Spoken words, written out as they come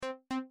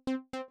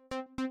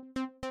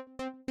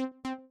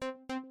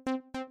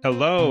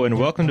Hello, and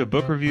welcome to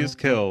Book Reviews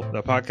Kill,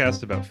 the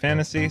podcast about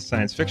fantasy,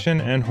 science fiction,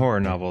 and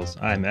horror novels.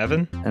 I'm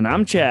Evan. And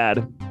I'm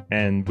Chad.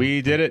 And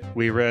we did it.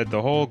 We read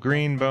the whole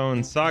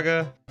Greenbone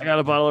saga. I got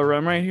a bottle of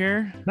rum right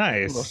here.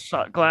 Nice. A little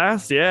shot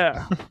glass,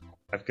 yeah.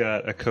 I've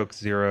got a Coke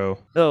Zero.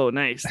 Oh,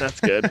 nice.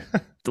 That's good.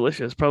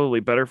 Delicious.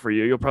 Probably better for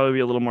you. You'll probably be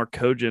a little more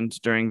cogent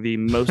during the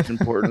most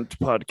important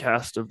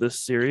podcast of this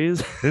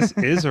series. This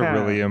is a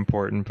really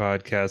important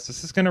podcast.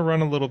 This is going to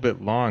run a little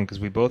bit long because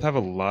we both have a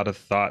lot of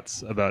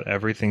thoughts about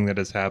everything that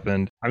has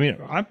happened. I mean,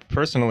 I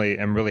personally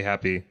am really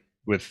happy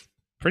with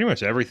pretty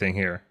much everything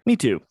here. Me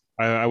too.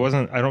 I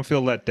don't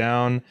feel let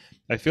down.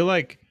 I feel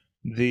like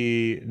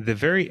the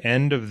very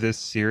end of this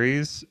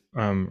series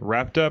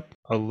wrapped up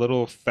a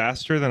little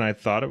faster than I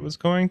thought it was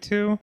going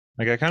to.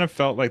 Like, I kind of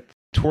felt like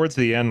towards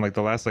the end, like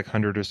the last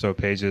 100 or so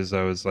pages,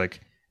 I was like,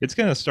 it's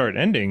going to start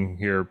ending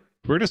here.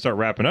 We're going to start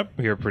wrapping up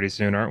here pretty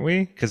soon, aren't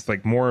we? Because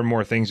like more and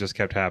more things just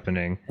kept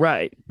happening.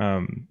 Right.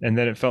 And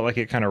then it felt like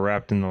it kind of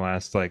wrapped in the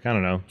last, 5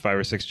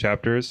 or 6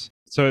 chapters.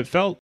 So it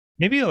felt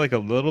maybe like a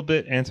little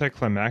bit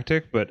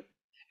anticlimactic, but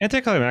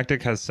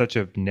anticlimactic has such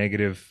a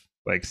negative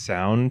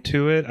sound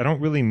to it. I don't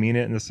really mean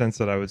it in the sense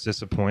that I was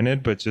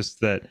disappointed, but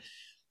just that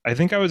I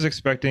think I was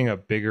expecting a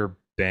bigger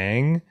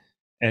bang,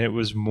 and it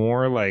was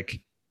more like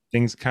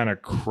things kind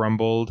of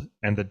crumbled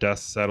and the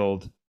dust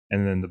settled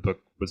and then the book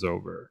was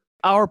over.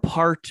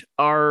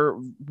 Our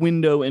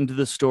window into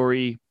the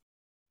story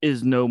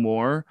is no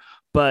more,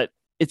 but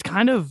it's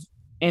kind of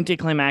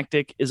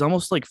anticlimactic is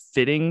almost like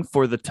fitting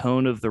for the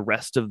tone of the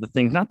rest of the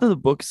things. Not that the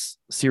book's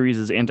series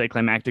is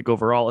anticlimactic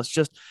overall. It's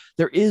just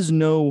there is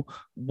no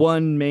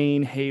one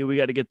main, hey, we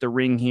got to get the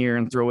ring here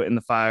and throw it in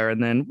the fire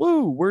and then,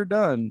 woo, we're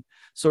done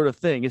sort of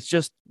thing. It's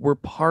just we're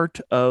part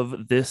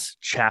of this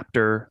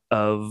chapter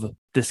of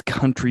this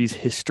country's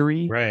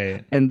history,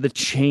 right? And the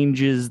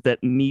changes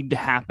that need to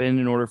happen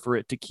in order for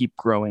it to keep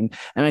growing.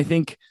 And I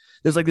think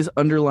there's like this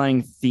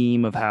underlying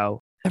theme of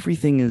how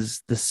everything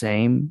is the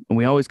same and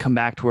we always come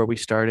back to where we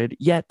started,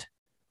 yet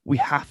we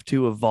have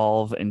to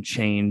evolve and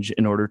change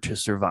in order to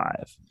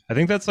survive. I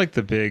think that's like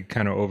the big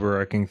kind of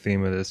overarching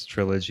theme of this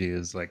trilogy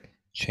is like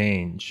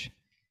change.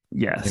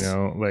 Yes.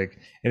 And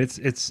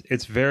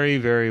it's very,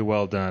 very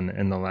well done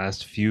in the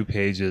last few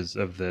pages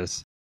of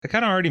this. I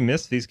kind of already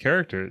missed these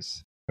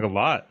characters a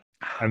lot.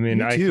 I mean,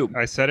 Me too.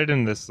 I said it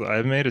in this,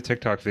 I made a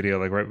TikTok video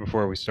right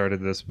before we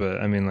started this,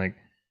 but I mean,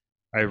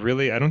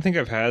 I don't think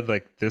I've had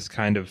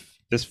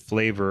this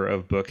flavor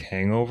of book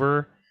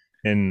hangover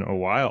in a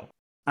while.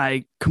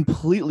 I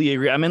completely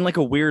agree. I'm in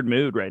a weird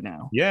mood right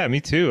now. Yeah, me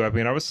too. I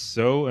mean, I was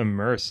so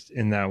immersed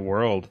in that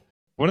world.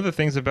 One of the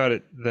things about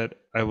it that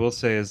I will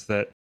say is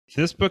that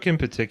this book in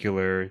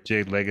particular,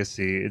 Jade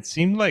Legacy, it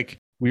seemed like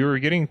we were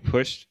getting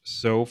pushed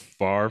so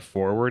far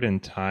forward in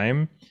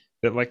time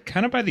that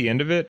kind of by the end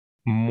of it,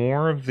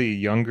 more of the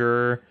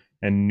younger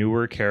and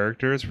newer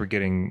characters were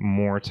getting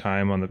more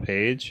time on the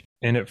page.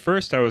 And at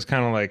first I was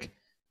kind of like,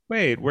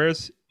 wait,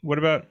 what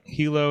about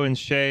Hilo and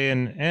Shay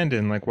and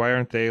Andon? Why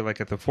aren't they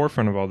at the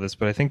forefront of all this?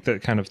 But I think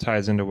that kind of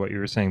ties into what you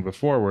were saying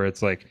before, where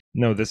it's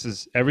no,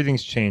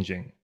 everything's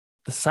changing.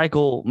 The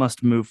cycle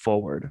must move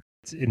forward.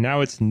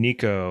 Now it's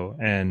Nico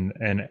and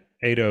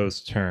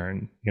Eido's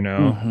turn,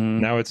 Mm-hmm.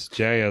 Now it's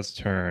Jaya's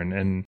turn,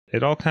 and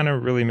it all kind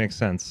of really makes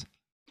sense.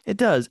 It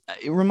does.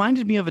 It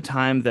reminded me of a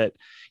time that,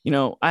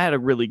 I had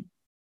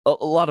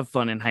a lot of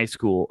fun in high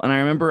school. And I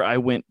remember I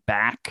went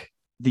back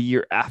the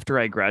year after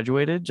I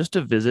graduated just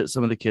to visit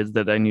some of the kids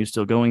that I knew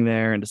still going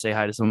there and to say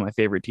hi to some of my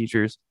favorite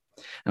teachers.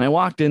 And I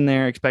walked in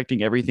there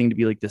expecting everything to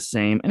be the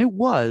same. And it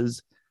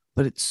was,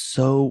 but it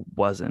so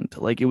wasn't.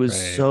 It was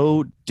Right.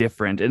 So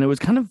different. And it was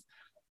kind of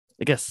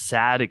a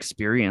sad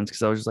experience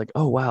because I was just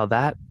oh, wow,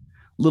 that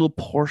little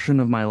portion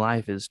of my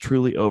life is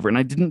truly over. And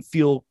I didn't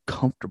feel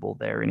comfortable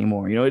there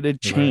anymore. It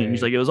had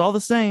changed. Right. It was all the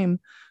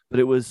same, but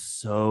it was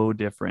so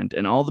different.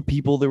 And all the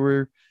people that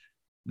were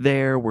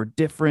there were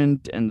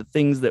different. And the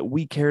things that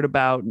we cared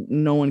about,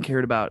 no one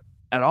cared about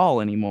at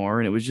all anymore.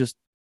 And it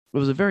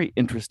was a very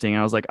interesting.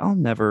 I was like, I'll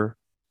never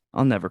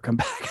come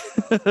back.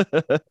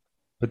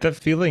 But that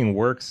feeling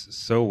works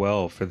so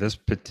well for this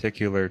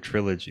particular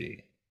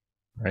trilogy.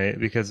 Right,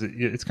 because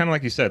it's kind of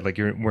like you said,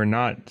 we're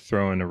not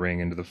throwing a ring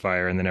into the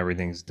fire and then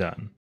everything's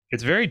done.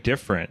 It's very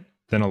different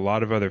than a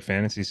lot of other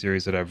fantasy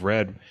series that I've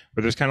read,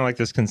 where there's kind of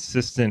this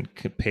consistent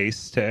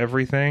pace to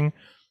everything.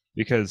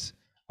 Because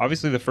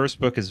obviously the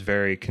first book is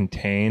very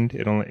contained;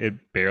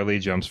 it barely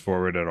jumps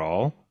forward at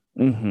all,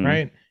 Mm-hmm.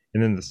 right?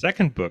 And then the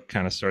second book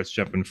kind of starts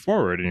jumping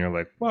forward, and you're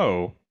like,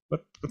 "Whoa,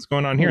 what's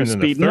going on here?" And then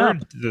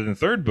the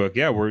third book,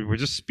 yeah, we're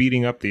just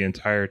speeding up the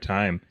entire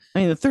time. I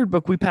mean, the third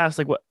book we passed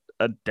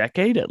a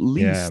decade at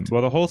least. Yeah.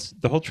 Well, the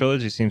whole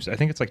trilogy seems, I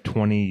think it's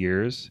 20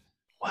 years.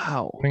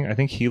 Wow. I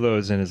think Hilo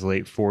is in his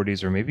late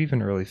 40s or maybe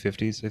even early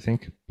 50s, I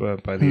think, by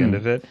the end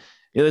of it.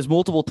 Yeah, there's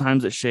multiple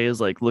times that Shay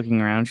is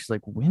looking around. She's like,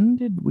 when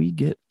did we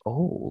get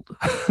old?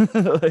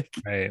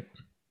 Right.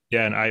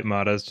 Yeah, and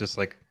Aitmata is just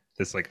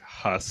this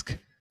husk.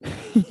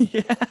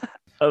 Yeah.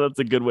 Oh, that's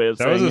a good way of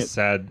saying it. That was a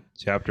sad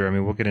chapter. I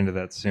mean, we'll get into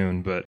that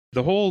soon, but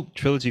the whole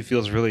trilogy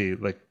feels really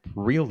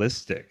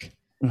realistic.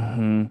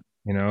 Hmm.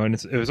 And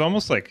it was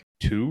almost like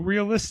too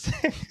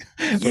realistic.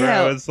 Where I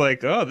Yeah, was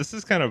like, oh, this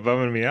is kind of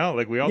bumming me out.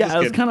 Like we all yeah, just I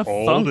was get kind of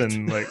old funked.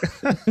 and like.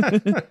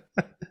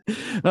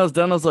 And I was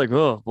done. I was like,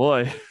 oh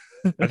boy.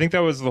 I think that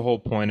was the whole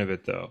point of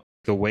it, though.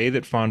 The way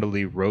that Fonda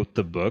Lee wrote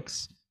the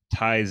books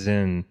ties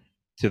in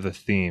to the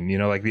theme.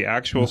 Like the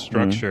actual Hmm.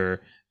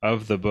 structure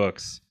of the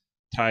books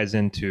ties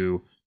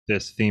into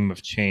this theme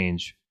of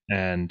change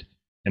and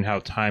how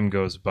time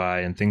goes by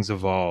and things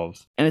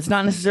evolve. And it's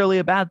not necessarily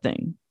a bad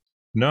thing.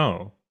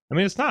 No, I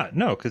mean it's not.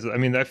 No, because I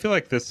mean I feel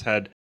like this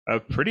had a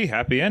pretty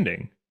happy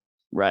ending.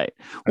 Right.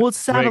 Well,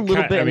 it's I sad mean, a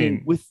little bit, I and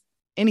mean, with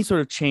any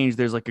sort of change,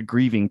 there's like a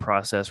grieving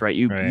process, right?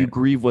 You right.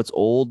 grieve what's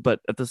old, but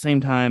at the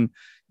same time,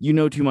 you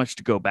know too much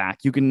to go back.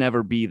 You can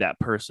never be that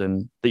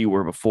person that you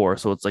were before.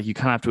 So it's like you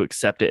kind of have to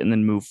accept it and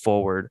then move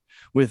forward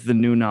with the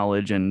new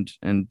knowledge and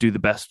do the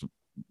best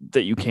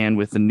that you can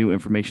with the new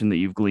information that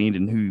you've gleaned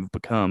and who you've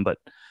become. But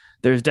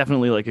there's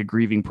definitely like a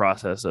grieving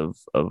process of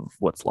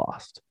what's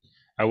lost.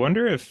 I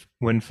wonder if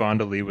when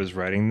Fonda Lee was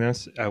writing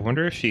this, I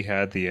wonder if she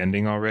had the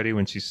ending already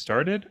when she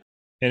started.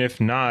 And if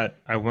not,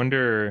 I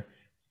wonder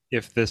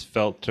if this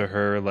felt to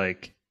her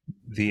like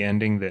the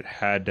ending that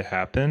had to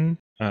happen.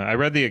 I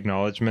read the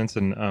acknowledgments,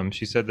 and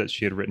she said that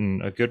she had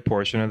written a good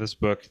portion of this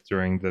book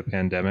during the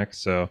pandemic.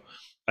 So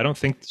I don't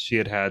think she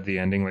had the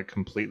ending like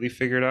completely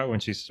figured out when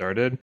she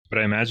started. But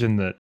I imagine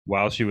that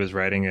while she was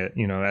writing it,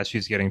 as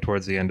she's getting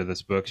towards the end of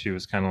this book, she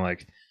was kind of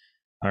like,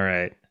 all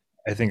right,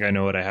 I think I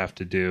know what I have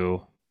to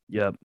do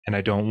Yep. and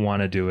I don't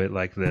want to do it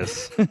like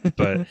this.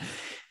 But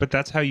but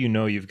that's how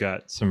you've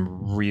got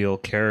some real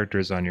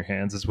characters on your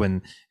hands is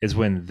when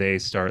they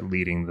start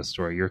leading the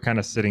story. You're kind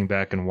of sitting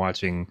back and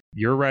watching.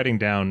 You're writing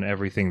down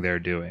everything they're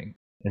doing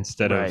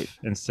instead Right. of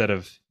instead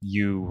of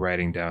you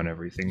writing down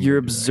everything You're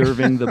you're doing.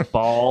 observing the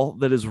ball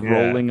that is Yeah.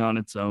 rolling on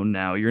its own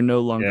now. You're no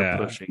longer Yeah.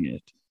 pushing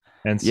it.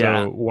 And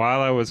Yeah. so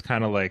while I was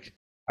kind of like,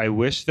 I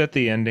wish that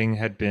the ending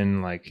had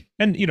been like,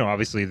 and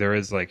obviously there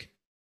is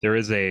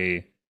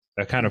a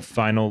kind of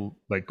final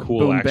like cool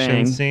Boom action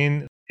bang.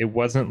 scene. It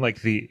wasn't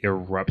like the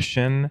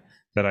eruption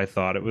that I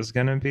thought it was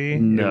gonna be.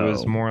 No. It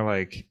was more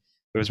like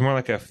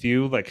a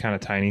few like kind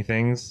of tiny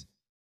things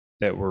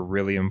that were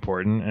really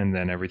important, and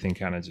then everything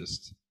kind of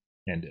just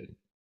ended.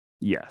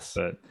 Yes.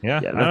 But yeah,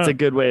 Yeah, I that's a don't.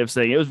 good way of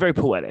saying it. It was very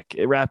poetic.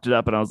 It wrapped it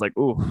up, and I was like,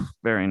 "Ooh,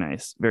 very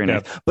nice, very Yeah,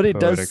 nice." But it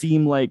does poetic.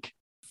 seem like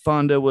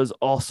Fonda was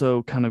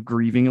also kind of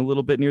grieving a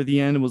little bit near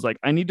the end and was like,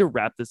 "I need to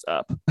wrap this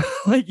up."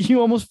 Like you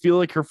almost feel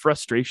like her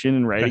frustration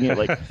in writing it.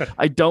 Like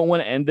I don't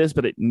want to end this,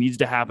 but it needs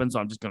to happen, so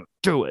I'm just gonna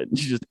do it. And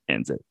she just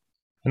ends it.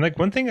 And like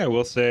one thing I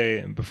will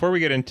say before we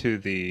get into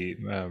the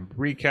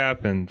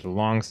recap and the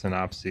long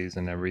synopses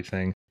and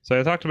everything. So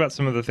I talked about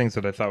some of the things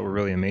that I thought were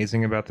really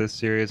amazing about this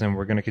series, and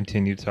we're going to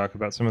continue to talk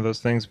about some of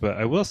those things. But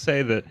I will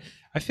say that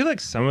I feel like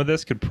some of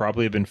this could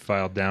probably have been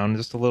filed down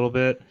just a little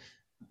bit.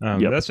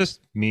 Yep. That's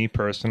just me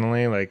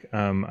personally. Like,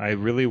 I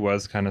really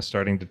was kind of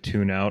starting to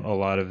tune out a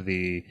lot of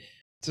the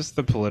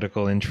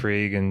political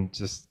intrigue and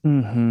just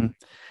Mm-hmm.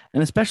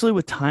 And especially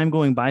with time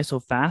going by so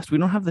fast, we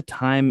don't have the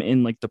time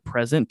in like the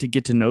present to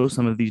get to know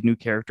some of these new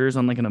characters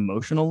on like an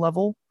emotional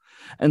level.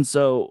 And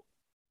so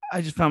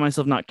I just found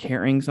myself not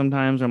caring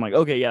sometimes. I'm like,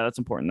 okay, yeah, that's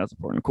important. That's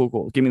important. Cool,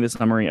 cool. Give me the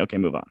summary. Okay,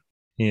 move on.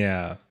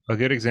 yeah. A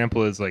good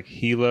example is like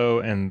Hilo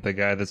and the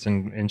guy that's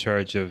in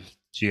charge of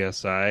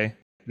GSI.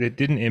 It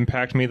didn't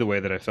impact me the way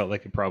that I felt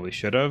like it probably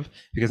should have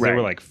because they were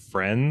Right. like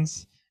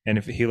friends. And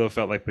if Hilo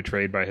felt like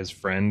betrayed by his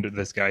friend,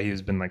 this guy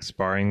he's been like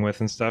sparring with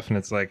and stuff, and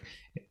it's like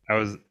I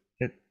was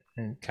it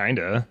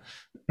kinda.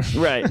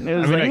 Right. And it I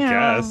was mean, like, I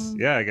yeah, guess,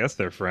 yeah, I guess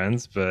they're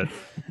friends, but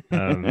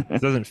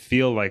it doesn't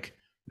feel like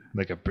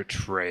a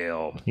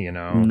betrayal, you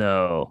know.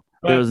 no,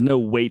 there But was no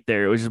weight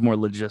there. It was just more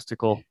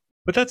logistical.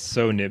 but that's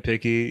so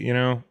nitpicky, you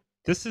know.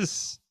 This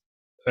is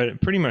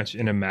pretty much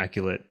an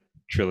immaculate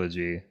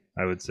trilogy.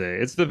 I would say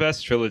it's the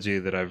best trilogy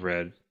that I've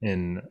read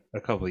in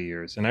a couple of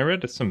years, and I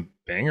read some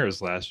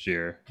bangers last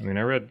year. I mean,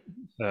 I read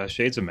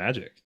Shades of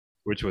Magic,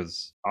 which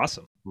was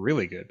awesome,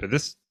 really good. But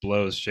this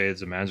blows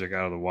Shades of Magic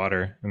out of the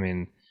water. I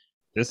mean,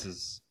 this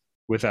is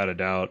without a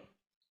doubt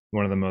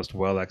one of the most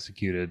well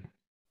executed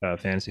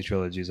fantasy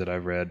trilogies that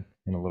I've read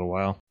in a little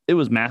while. It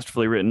was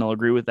masterfully written. I'll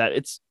agree with that.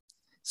 It's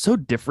so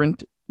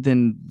different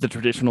than the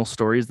traditional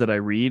stories that I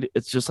read.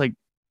 It's just like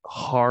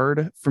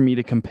hard for me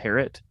to compare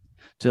it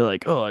to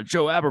like, oh, a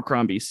Joe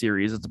Abercrombie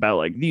series. It's about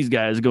like these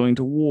guys going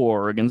to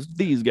war against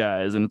these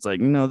guys. And it's like,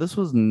 no, this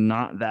was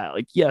not that.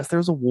 Like, yes,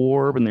 there's a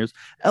war and there's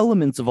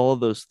elements of all of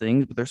those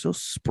things, but they're so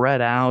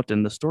spread out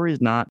and the story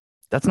is not,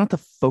 that's not the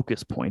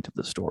focus point of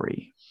the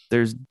story.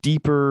 There's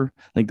deeper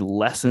like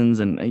lessons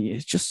and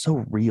it's just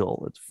so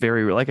real. It's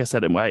very real. Like I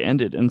said, I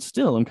ended and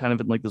still I'm kind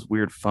of in like this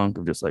weird funk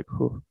of just like,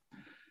 whew,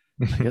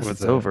 I guess What's it's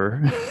that?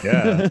 over.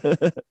 Yeah,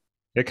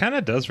 it kind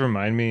of does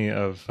remind me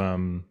of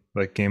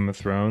like Game of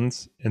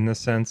Thrones in the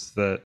sense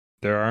that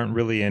there aren't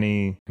really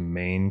any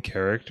main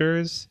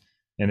characters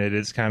and it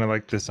is kind of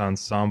like this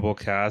ensemble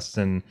cast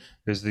and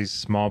there's these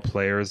small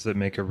players that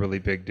make a really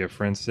big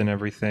difference in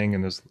everything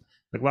and there's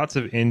like lots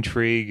of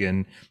intrigue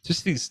and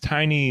just these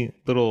tiny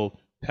little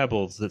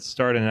pebbles that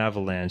start an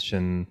avalanche,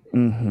 and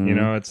Mm-hmm.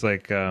 it's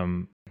like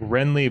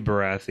Renly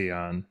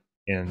Baratheon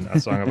in A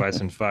Song of Ice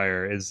and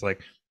Fire is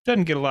like,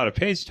 doesn't get a lot of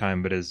page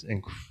time, but is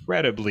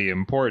incredibly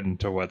important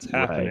to what's Right.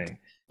 happening.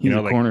 He's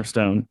a Like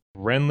cornerstone.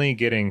 Renly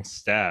getting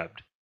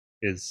stabbed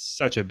is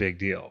such a big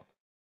deal,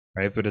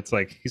 right? But it's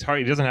like he's hard.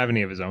 He doesn't have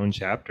any of his own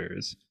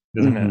chapters,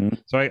 doesn't it? Mm-hmm.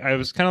 So I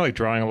was kind of like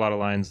drawing a lot of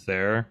lines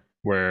there,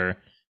 where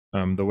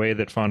the way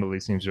that Fond du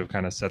Lis seems to have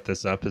kind of set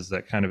this up is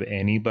that kind of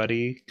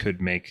anybody could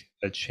make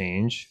a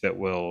change that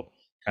will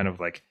kind of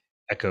like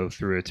echo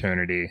through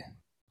eternity,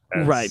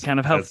 Right. as Kind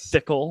of how as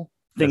fickle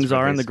as things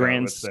are Ridley in the Scott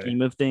grand would say.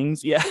 scheme of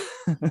things. Yeah.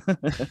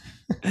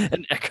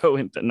 An echo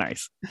into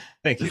nice.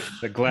 Thank you.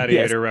 The Yes.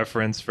 gladiator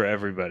reference for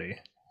everybody.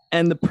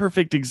 And the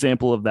perfect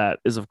example of that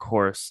is, of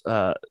course,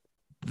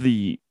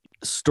 the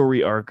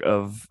story arc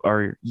of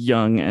our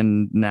young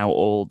and now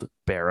old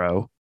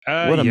Barrow.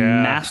 What a Yeah.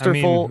 I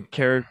masterful mean,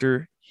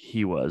 character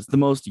he was. The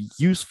most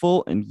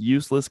useful and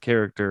useless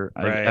character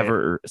I've right.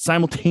 ever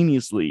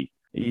simultaneously.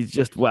 He's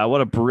just, wow,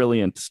 what a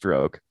brilliant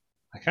stroke.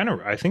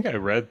 I think I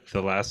read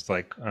the last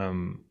like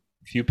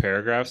few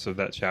paragraphs of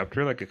that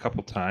chapter like a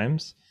couple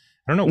times.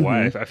 I don't know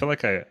why. Mm-hmm. I feel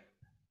like I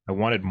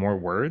wanted more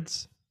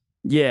words,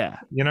 Yeah.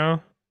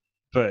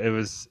 but it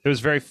was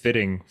very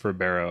fitting for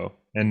Barrow.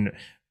 And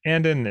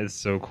Andon is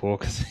so cool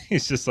because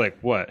he's just like,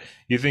 what?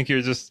 You think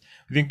you're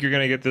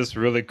gonna get this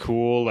really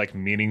cool, like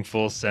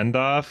meaningful send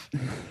off?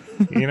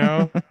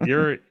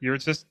 You're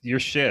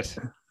shit.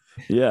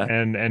 Yeah.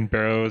 And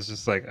Barrow is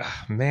just like,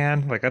 oh,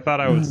 man, like I thought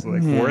I was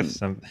like worth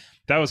some.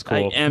 That was I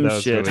cool. am That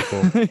was shit.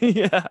 really cool.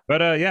 Yeah.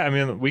 But yeah, I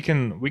mean, we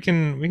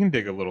can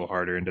dig a little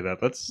harder into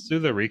that. Let's do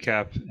the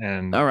recap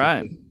and All get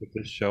right.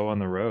 this show on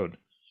the road.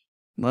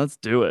 Let's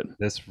do it.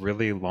 This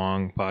really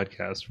long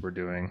podcast we're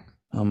doing.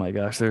 Oh my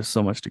gosh, there's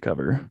so much to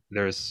cover.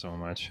 There's so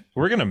much.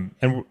 We're gonna,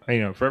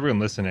 and for everyone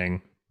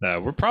listening,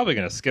 we're probably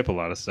gonna skip a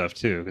lot of stuff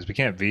too because we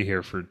can't be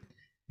here for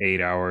 8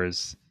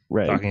 hours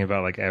Right. talking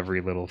about like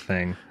every little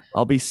thing.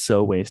 I'll be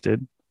so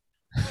wasted.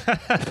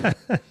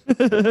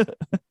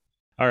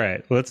 All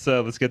right, let's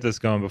get this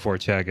going before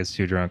Chad gets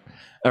too drunk.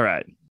 All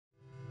right.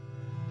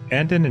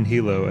 Andon and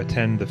Hilo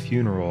attend the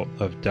funeral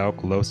of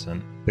Dauk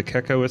Losen, the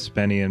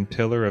Keko-Ispenian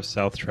pillar of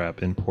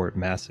Southtrap in Port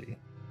Massey.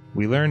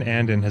 We learn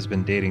Andon has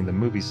been dating the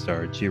movie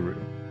star Jiru.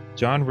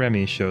 John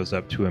Remy shows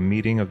up to a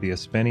meeting of the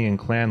Ispenian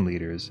clan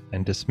leaders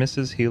and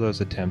dismisses Hilo's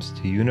attempts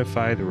to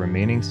unify the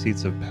remaining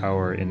seats of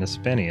power in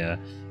Ispenia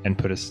and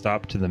put a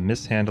stop to the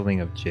mishandling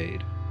of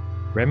Jade.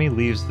 Remy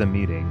leaves the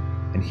meeting,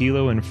 and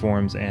Hilo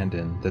informs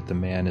Andon that the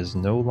man is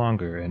no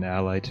longer an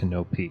ally to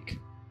No Peak.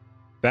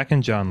 Back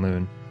in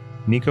Janloon,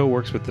 Nico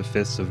works with the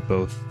fists of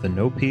both the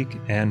No Peak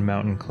and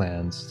Mountain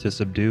clans to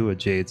subdue a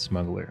Jade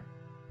smuggler.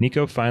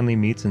 Nico finally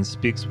meets and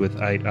speaks with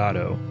Ait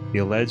Otto, the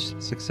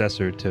alleged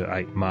successor to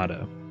Ait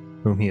Mada,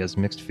 whom he has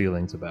mixed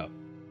feelings about.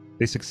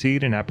 They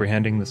succeed in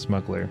apprehending the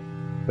smuggler,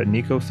 but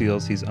Nico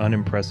feels he's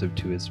unimpressive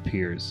to his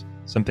peers,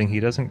 something he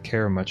doesn't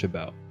care much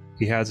about.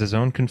 He has his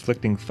own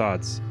conflicting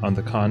thoughts on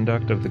the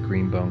conduct of the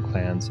Greenbone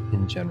clans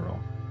in general.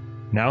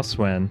 Now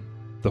Swen,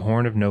 the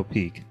Horn of No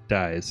Peak,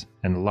 dies,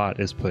 and Lot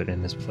is put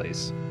in his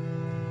place.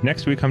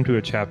 Next we come to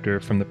a chapter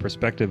from the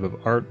perspective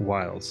of Art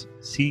Wiles,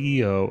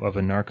 CEO of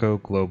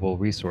Anarcho Global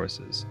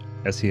Resources,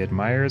 as he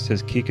admires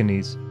his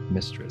Kikanese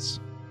mistress.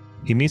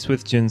 He meets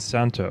with Jin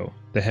Santo,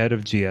 the head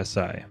of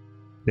GSI.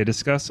 They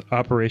discuss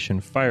Operation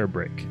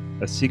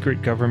Firebreak, a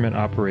secret government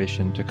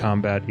operation to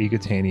combat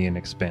Egatanian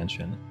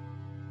expansion.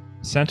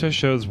 Santo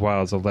shows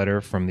Wiles a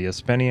letter from the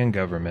Ispenian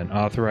government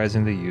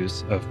authorizing the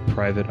use of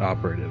private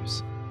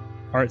operatives.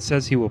 Art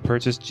says he will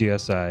purchase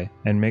GSI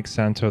and make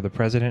Santo the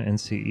president and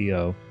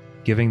CEO,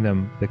 giving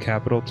them the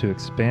capital to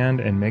expand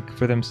and make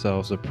for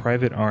themselves a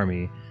private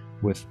army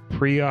with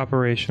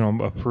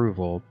pre-operational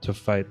approval to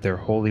fight their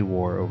holy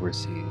war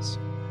overseas.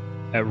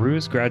 At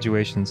Rue's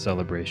graduation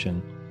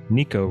celebration,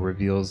 Nico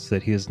reveals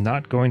that he is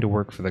not going to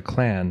work for the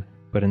clan,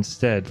 but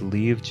instead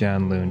leave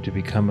Janloon to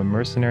become a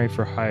mercenary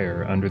for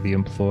hire under the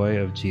employ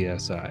of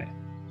GSI.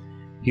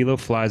 Hilo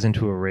flies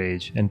into a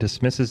rage and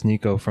dismisses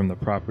Nico from the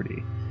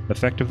property,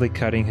 effectively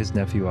cutting his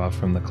nephew off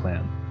from the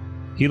clan.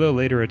 Hilo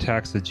later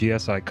attacks the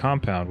GSI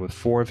compound with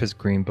 4 of his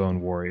Greenbone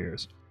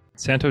warriors.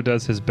 Santo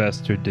does his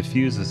best to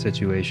defuse the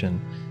situation,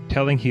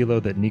 telling Hilo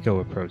that Nico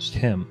approached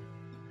him.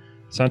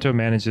 Santo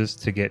manages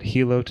to get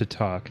Hilo to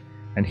talk,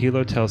 and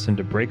Hilo tells him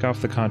to break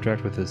off the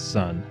contract with his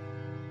son.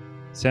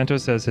 Santo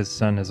says his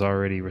son has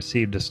already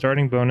received a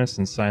starting bonus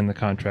and signed the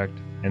contract,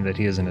 and that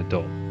he is an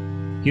adult.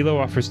 Hilo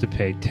offers to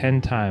pay 10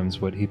 times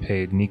what he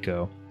paid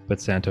Nico, but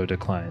Santo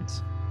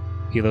declines.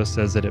 Hilo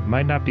says that it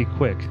might not be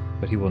quick,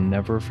 but he will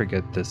never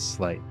forget this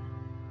slight.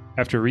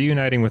 After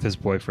reuniting with his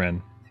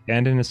boyfriend,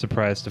 Andon is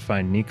surprised to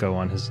find Nico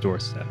on his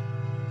doorstep.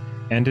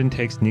 Andon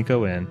takes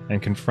Nico in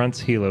and confronts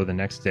Hilo the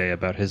next day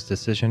about his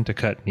decision to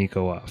cut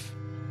Nico off.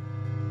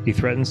 He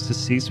threatens to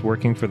cease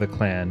working for the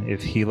clan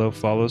if Hilo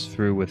follows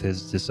through with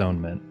his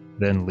disownment,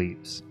 then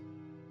leaves.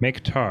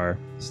 Mek-Tar,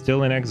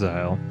 still in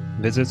exile,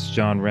 visits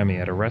John Remy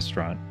at a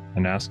restaurant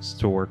and asks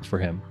to work for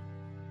him.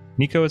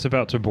 Nico is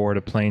about to board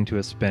a plane to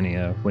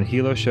Espenia when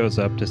Hilo shows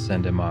up to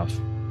send him off,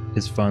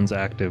 his funds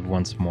active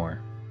once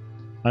more.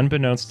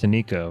 Unbeknownst to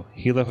Nico,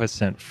 Hilo has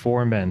sent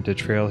 4 men to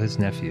trail his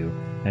nephew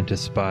and to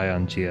spy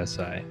on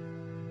GSI.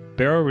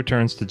 Barrow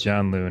returns to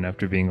Janloon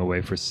after being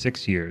away for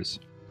 6 years.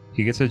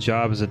 He gets a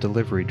job as a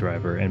delivery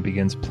driver and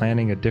begins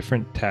planning a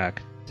different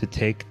tack to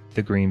take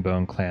the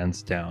Greenbone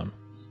clans down,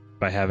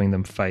 by having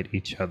them fight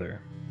each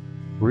other.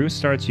 Rue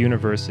starts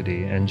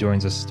university and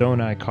joins a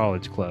Stone Eye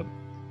College club.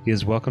 He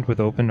is welcomed with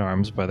open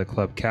arms by the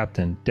club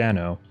captain,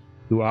 Dano,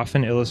 who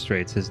often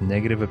illustrates his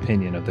negative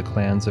opinion of the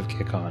clans of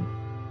Kikon.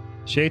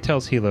 Shay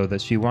tells Hilo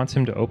that she wants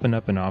him to open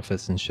up an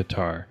office in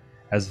Shatar,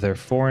 as their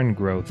foreign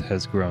growth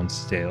has grown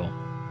stale.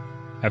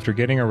 After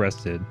getting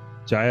arrested,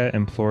 Jaya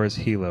implores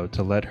Hilo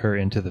to let her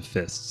into the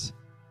Fists.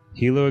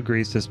 Hilo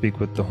agrees to speak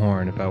with the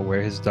Horn about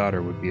where his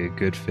daughter would be a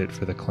good fit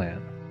for the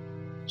clan.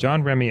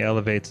 John Remy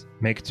elevates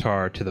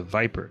Make-Tar to the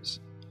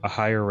Vipers, a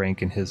higher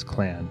rank in his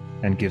clan,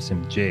 and gives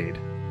him Jade.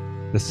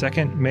 The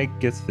second Make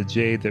gets the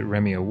Jade that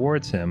Remy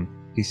awards him,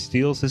 he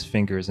steals his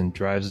fingers and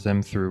drives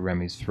them through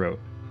Remy's throat,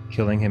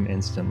 killing him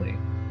instantly.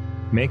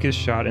 Make is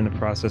shot in the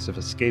process of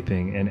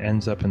escaping and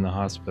ends up in the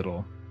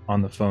hospital,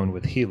 on the phone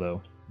with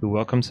Hilo, who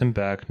welcomes him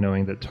back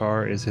knowing that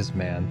Tar is his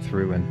man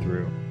through and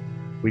through.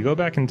 We go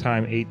back in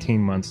time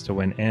 18 months to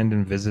when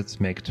Andon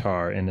visits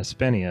Make-Tar in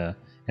Espenia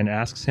and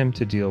asks him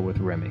to deal with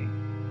Remy.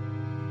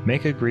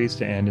 Make agrees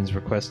to Andon's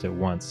request at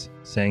once,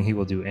 saying he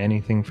will do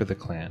anything for the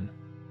clan.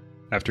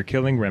 After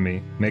killing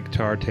Remy,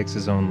 Make-Tar takes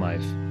his own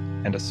life,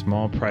 and a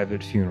small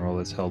private funeral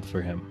is held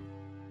for him.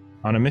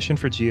 On a mission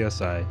for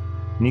GSI,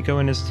 Nico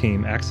and his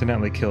team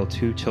accidentally kill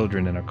 2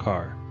 children in a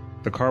car.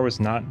 The car was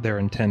not their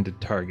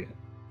intended target.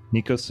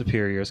 Nico's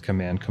superiors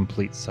command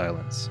complete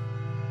silence.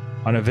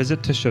 On a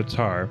visit to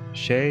Shotar,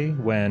 Shay,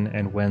 Wen,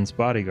 and Wen's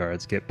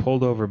bodyguards get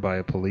pulled over by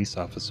a police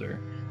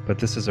officer, but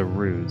this is a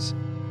ruse,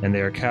 and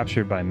they are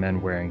captured by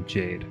men wearing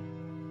Jade.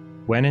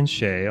 Wen and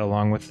Shay,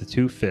 along with the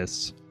 2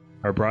 Fists,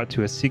 are brought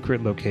to a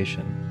secret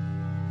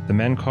location. The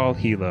men call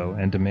Hilo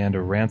and demand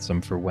a ransom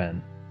for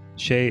Wen.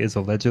 Shay is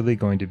allegedly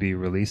going to be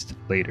released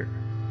later.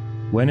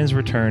 Wen is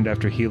returned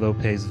after Hilo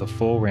pays the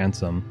full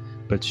ransom,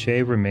 but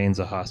Shay remains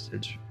a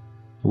hostage.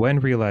 Wen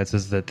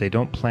realizes that they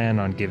don't plan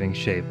on giving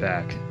Shay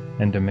back,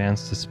 and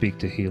demands to speak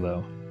to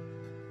Hilo.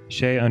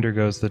 Shay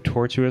undergoes the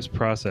tortuous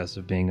process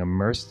of being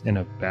immersed in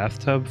a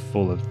bathtub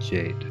full of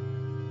Jade.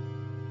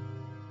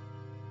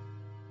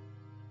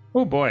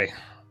 Oh boy.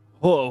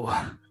 Whoa.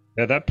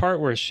 Yeah, that part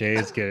where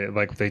Shay's get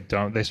like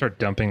they start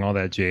dumping all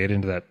that Jade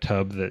into that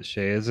tub that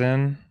Shay is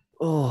in.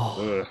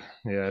 Oh. Ugh.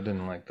 Yeah, I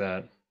didn't like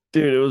that.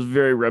 Dude, it was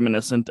very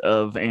reminiscent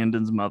of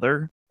Andon's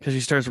mother, because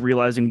she starts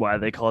realizing why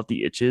they call it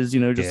the itches,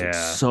 just like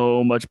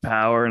so much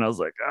power. And I was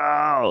like,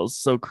 oh, it was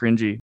so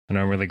cringy. And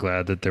I'm really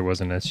glad that there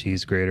wasn't a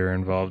cheese grater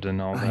involved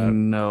in all that. I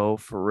know,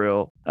 for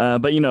real.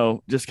 But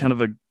just kind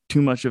of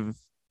too much of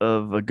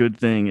a good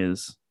thing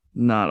is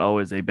not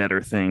always a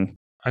better thing.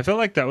 I felt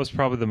like that was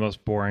probably the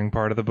most boring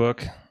part of the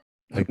book.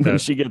 Like when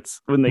that,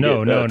 when they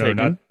no,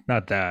 taken?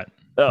 not that.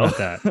 Oh. Not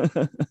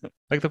that.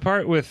 Like the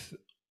part with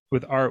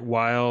Art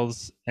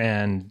Wiles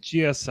and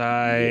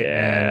GSI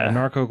and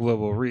Narco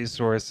Global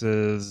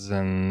Resources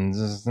and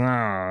just all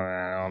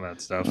that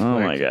stuff. Oh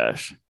my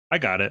gosh. I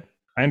got it.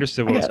 I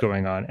understood what was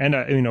going on. And,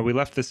 we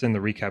left this in the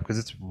recap because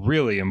it's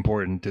really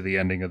important to the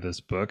ending of this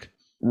book.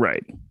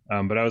 Right.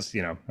 But I was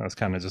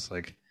kind of just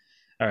like,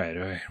 all right,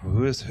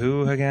 who is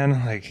who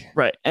again? Like,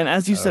 right. And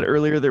as you said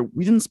earlier,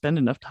 we didn't spend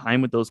enough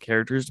time with those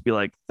characters to be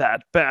like,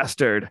 that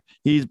bastard,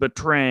 he's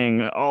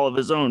betraying all of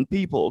his own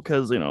people.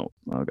 Because, oh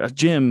gosh,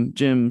 Jim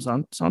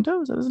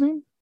Santo, is that his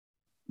name?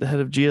 The head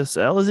of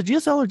GSL? Is it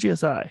GSL or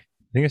GSI? I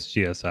think it's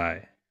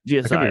GSI.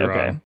 GSI, okay.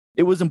 Wrong.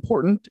 It was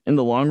important in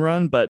the long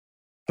run, but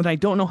I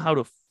don't know how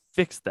to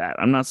fix that.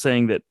 I'm not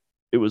saying that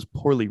it was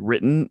poorly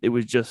written. It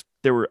was just,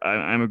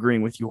 I'm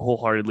agreeing with you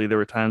wholeheartedly. There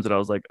were times that I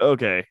was like,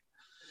 okay,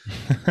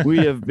 we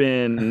have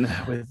been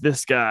with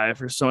this guy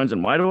for so much,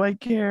 and why do I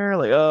care?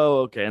 Like, oh,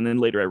 okay. And then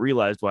later I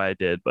realized why I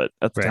did, but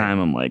at the time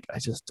I'm like, I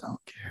just don't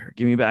care.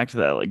 Give me back to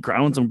that. Like, I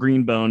want some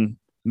Greenbone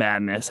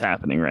madness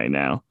happening right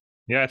now.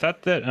 Yeah, I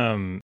thought that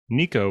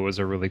Nico was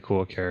a really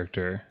cool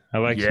character. I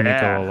liked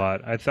Nico a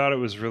lot. I thought it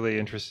was really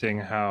interesting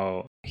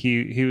how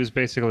he was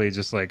basically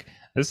just like,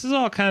 this is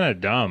all kind of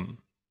dumb.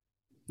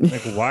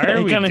 Like, why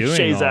are we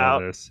doing all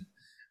this?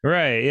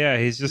 Right, yeah,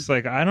 he's just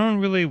like, I don't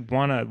really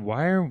want to,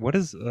 what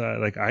is,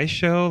 like, I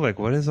show, like,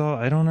 what is all,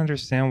 I don't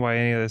understand why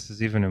any of this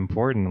is even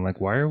important. Like,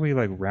 why are we,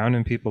 like,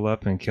 rounding people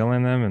up and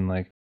killing them? And,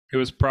 like, it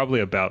was probably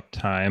about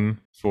time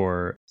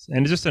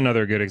and just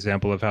another good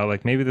example of how,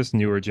 like, maybe this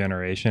newer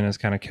generation is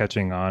kind of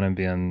catching on and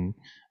being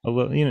a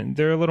little,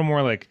 they're a little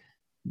more like,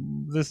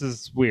 this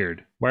is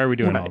weird. Why are we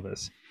doing all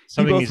this?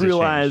 Something you both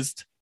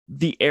realized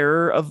the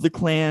error of the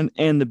clan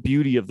and the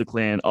beauty of the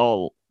clan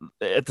all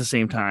at the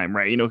same time,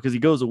 right? Because he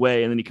goes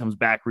away and then he comes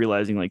back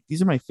realizing, like,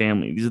 these are my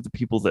family. These are the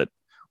people that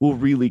will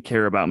really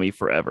care about me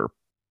forever.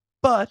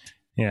 But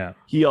yeah,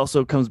 he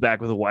also comes back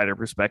with a wider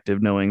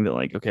perspective, knowing that,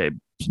 like, okay,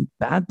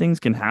 bad things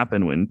can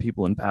happen when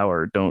people in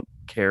power don't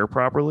care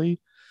properly.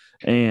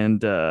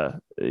 and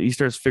he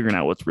starts figuring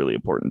out what's really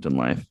important in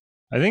life.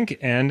 I think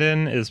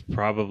Andon is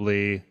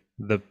probably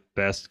the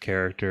best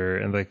character,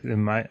 and like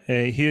in my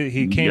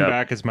he came Yep.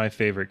 back as my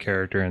favorite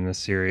character in this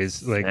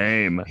series. Like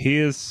Same. he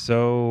is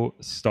so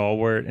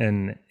stalwart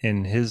in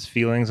his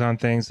feelings on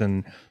things,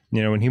 and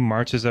when he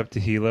marches up to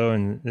Hilo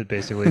and it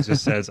basically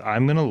just says,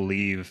 "I'm gonna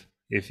leave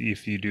if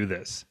you do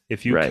this.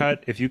 Right.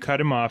 If you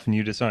cut him off and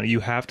you disown, you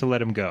have to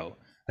let him go."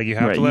 Like you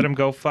have Right. to let him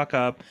go fuck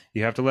up.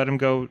 You have to let him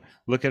go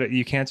look at it.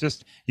 You can't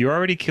just you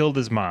already killed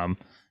his mom,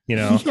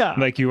 Yeah.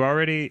 like you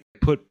already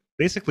put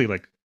basically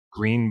like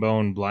green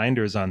bone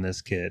blinders on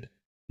this kid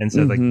and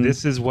said like Hmm.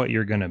 this is what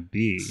you're gonna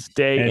be.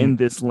 Stay and in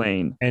this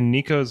lane. and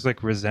Nico's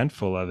like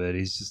resentful of it.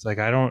 He's just like,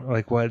 I don't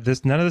like what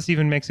this, none of this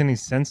even makes any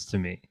sense to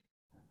me.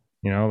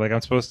 Like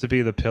I'm supposed to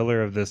be the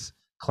pillar of this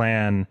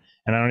clan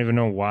and I don't even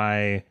know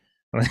why.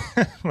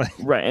 Like,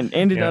 Right.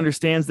 And it yeah,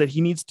 understands that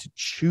he needs to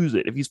choose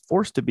it. If he's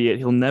forced to be it,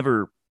 he'll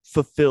never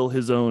fulfill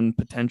his own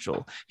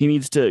potential. He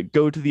needs to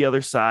go to the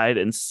other side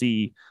and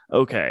see,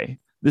 okay,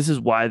 this is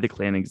why the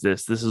clan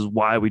exists. This is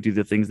why we do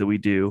the things that we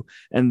do,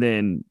 and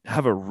then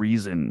have a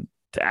reason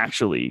to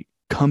actually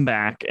come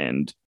back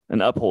and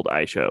uphold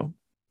Aisho.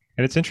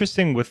 and it's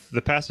interesting with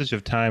the passage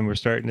of time, we're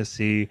starting to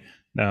see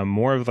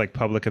more of like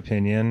public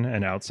opinion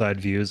and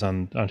outside views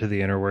onto the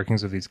inner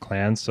workings of these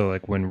clans. So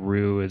like when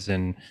Rue is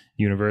in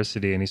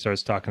university and he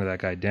starts talking to that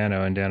guy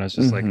Dano, and Dano's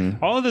just like,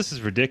 Mm-hmm. all of this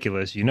is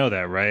ridiculous. You know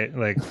that, right?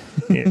 Like,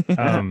 it,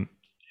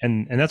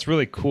 and that's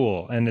really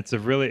cool, and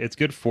it's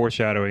good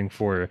foreshadowing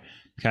for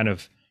kind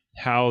of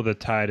how the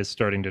tide is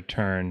starting to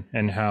turn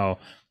and how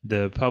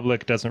the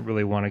public doesn't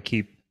really want to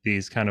keep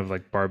these kind of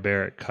like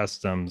barbaric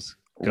customs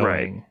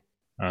Right. going.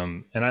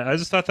 And I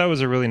just thought that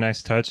was a really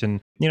nice touch. And,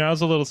 I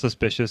was a little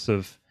suspicious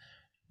of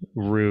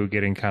Rue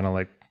getting kind of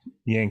like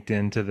yanked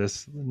into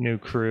this new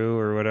crew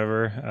or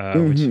whatever,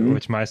 Mm-hmm.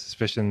 which my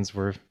suspicions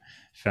were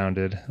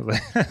founded.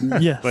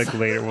 Yes. Like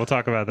later. We'll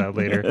talk about that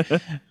later.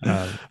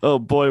 Um, Oh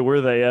boy, were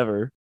they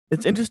ever.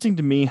 It's interesting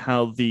to me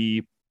how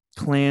the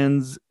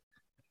clans,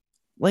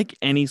 like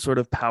any sort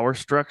of power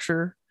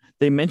structure,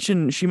 she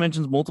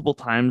mentions multiple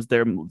times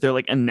they're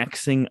like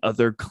annexing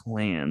other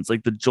clans.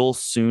 Like the Joel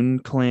Soon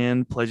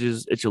clan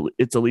pledges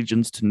its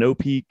allegiance to No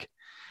Peak,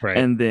 right.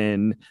 and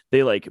then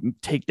they like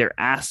take their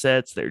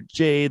assets, their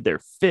Jade, their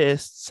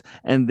fists,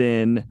 and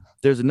then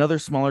there's another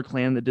smaller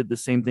clan that did the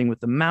same thing with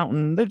the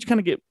Mountain. They just kind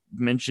of get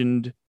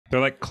mentioned. They're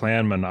like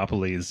clan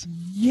monopolies.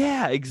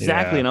 Yeah,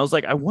 exactly. Yeah. And I was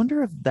like, I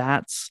wonder if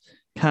that's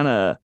kind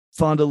of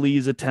Fond du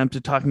Lee's attempt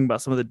at talking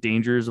about some of the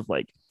dangers of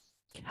like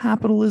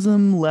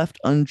capitalism left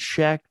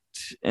unchecked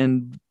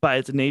and by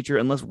its nature,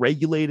 unless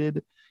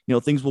regulated,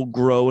 things will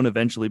grow and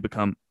eventually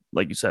become,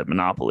 like you said,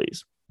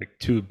 monopolies. Like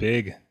too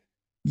big.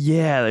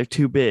 Yeah, they're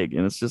too big.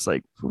 And it's just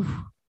like, whew,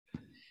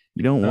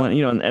 you don't Uh, want,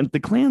 and the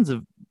clans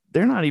of,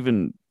 they're not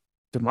even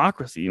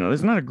democracy.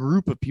 There's not a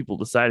group of people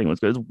deciding what's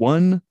good. It's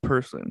one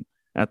person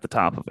at the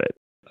top of it.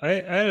 I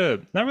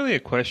had not really a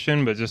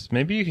question, but just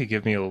maybe you could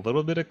give me a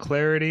little bit of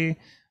clarity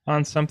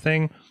on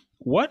something.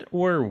 What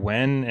were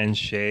Wen and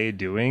Shay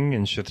doing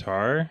in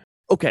Shatar?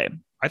 Okay.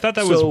 I thought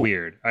that was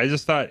weird. I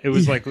just thought it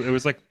was like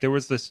there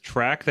was this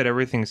track that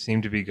everything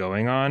seemed to be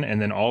going on,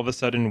 and then all of a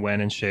sudden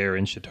Wen and Shay are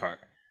in Shatar.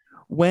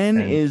 When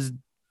And is,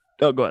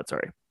 oh, go ahead.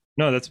 Sorry.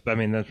 no,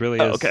 that really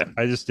Oh, is. okay.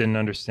 I just didn't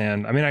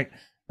understand. I mean,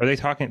 are they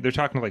talking? They're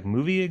talking to like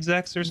movie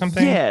execs or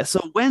something. Yeah.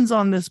 So Wen's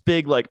on this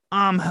big, like,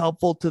 I'm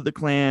helpful to the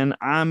clan.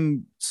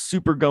 I'm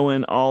super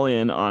going all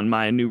in on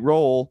my new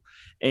role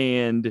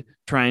and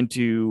trying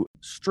to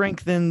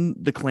strengthen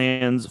the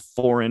clan's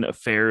foreign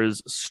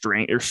affairs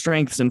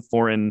strengths in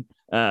foreign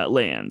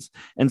lands.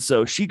 And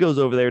so she goes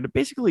over there to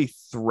basically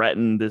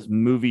threaten this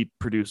movie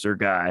producer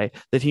guy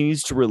that he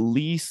needs to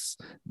release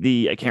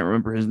I can't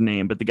remember his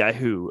name, but the guy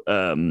who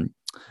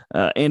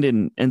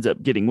Andon ends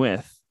up getting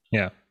with.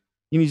 Yeah.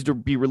 He needs to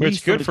be released.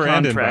 Which good from for the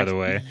Andon, by contract. the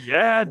way.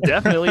 Yeah,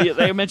 definitely.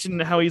 They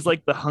mentioned how he's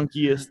like the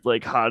hunkiest,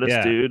 like hottest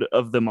Yeah. dude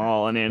of them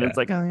all, and Yeah. it's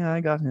like, oh yeah,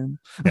 I got him.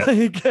 Yeah.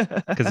 Like,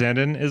 Because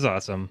Andon is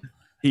awesome.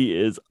 he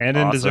is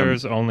Andon awesome.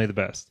 deserves only the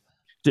best.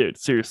 Dude,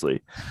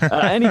 seriously.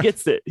 And he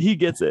gets it. He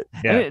gets it.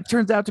 Yeah. And it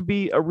turns out to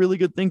be a really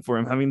good thing for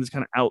him, having this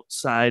kind of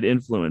outside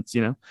influence,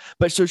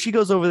 But so she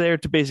goes over there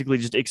to basically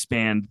just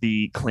expand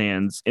the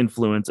clan's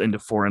influence into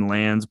foreign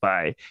lands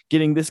by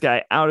getting this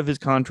guy out of his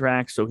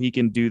contract so he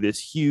can do this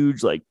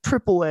huge, like,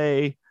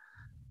 AAA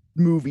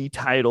movie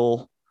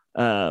title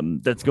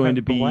that's going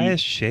to be. But why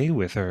is Shay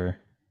with her?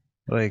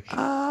 Like,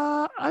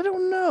 I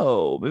don't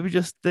know. Maybe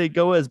just they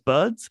go as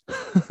buds.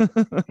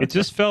 it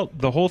just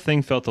the whole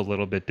thing felt a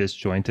little bit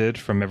disjointed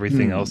from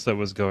everything else that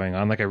was going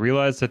on. Like, I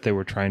realized that they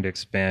were trying to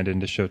expand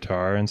into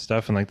Shotar and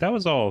stuff, and like that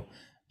was all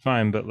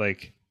fine, but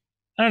like,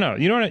 I don't know.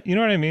 You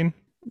know what I mean?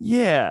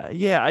 Yeah.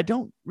 I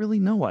don't really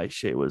know why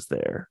Shay was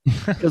there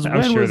because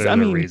I'm sure there's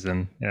a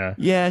reason. Yeah.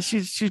 Yeah,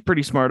 she's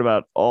pretty smart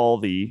about all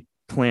the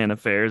clan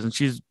affairs, and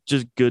she's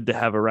just good to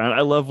have around.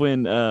 I love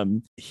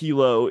when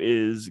Hilo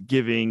is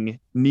giving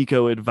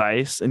Nico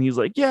advice, and he's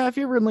like, "Yeah, if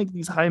you're ever in like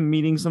these high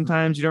meetings,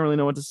 sometimes you don't really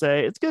know what to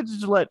say. It's good to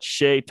just let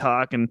Shay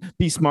talk and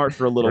be smart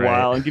for a little Right.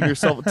 while and give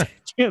yourself a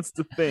chance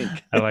to think."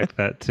 I like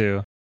that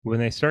too. When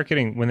they start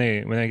getting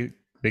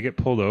they get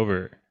pulled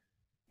over,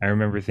 I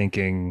remember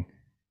thinking,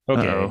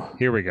 okay, Uh-oh.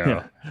 here we go.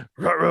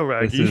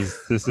 Yeah.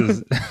 This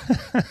is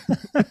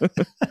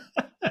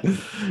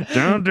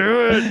Don't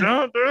do it.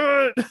 Don't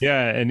do it.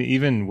 yeah, and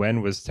even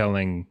Wen was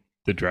telling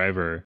the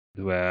driver,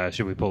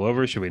 should we pull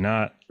over? Should we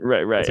not?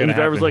 Right. What's And the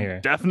gonna driver's happen like, here?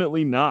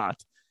 definitely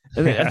not.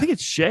 And I think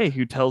it's Shay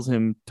who tells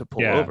him to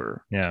pull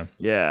over.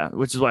 Yeah.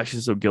 Which is why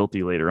she's so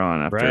guilty later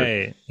on. After,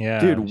 Right. Yeah.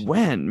 dude,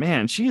 Wen,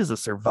 man, she is a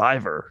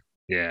survivor.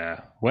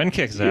 Yeah. Wen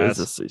kicks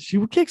ass.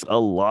 She kicks a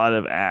lot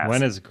of ass.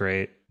 Wen is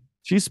great.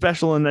 She's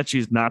special in that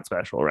she's not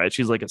special, right?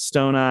 She's like a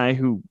stone eye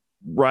who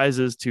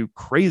rises to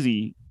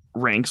crazy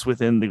ranks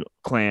within the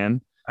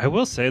clan. I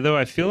will say though,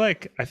 I feel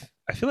like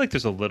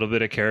there's a little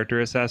bit of character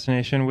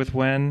assassination with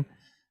Wen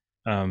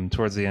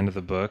towards the end of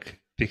the book,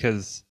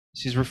 because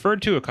she's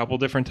referred to a couple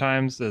different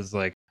times as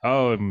like,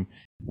 oh,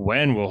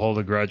 Wen will hold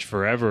a grudge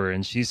forever,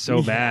 and she's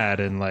so mad,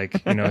 and like,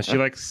 she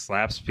like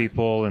slaps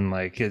people, and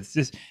like it's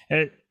just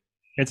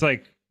it's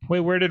like, wait,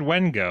 where did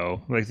Wen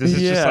go? Like, this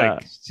is just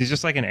like, she's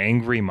just like an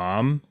angry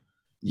mom.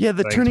 Yeah,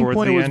 the like, turning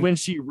point was end. when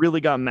she really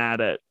got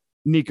mad at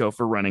Nico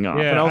for running off.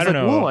 Yeah, and I was like,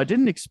 know. whoa, I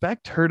didn't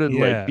expect her to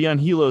like be on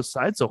Hilo's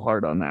side so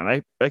hard on that.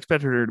 I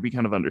expected her to be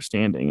kind of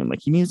understanding and like,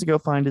 he needs to go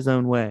find his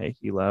own way,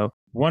 Hilo.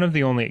 One of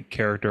the only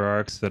character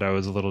arcs that I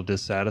was a little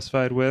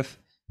dissatisfied with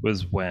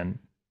was Wen.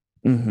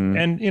 Mm-hmm.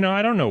 And,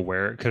 I don't know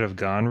where it could have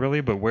gone really,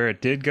 but where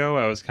it did go,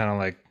 I was kind of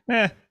like,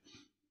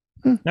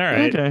 all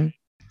right. Okay.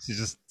 She's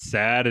just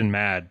sad and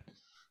mad.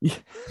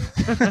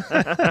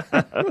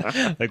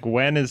 Like,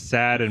 Wen is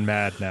sad and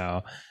mad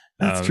now.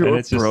 That's true. And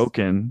it's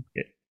broken.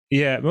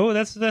 Yeah, well,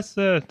 that's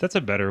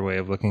a better way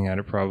of looking at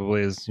it.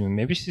 Probably is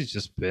maybe she's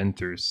just been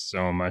through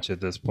so much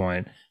at this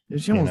point.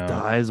 She almost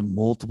dies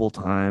multiple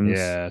times.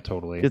 Yeah,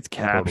 totally. Gets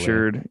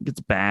captured, gets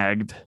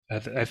bagged.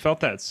 I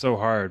felt that so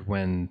hard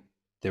when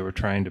they were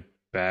trying to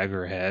bag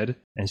her head,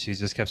 and she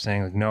just kept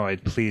saying like, "No, I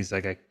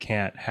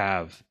can't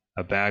have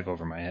a bag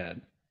over my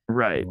head."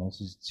 Right.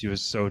 She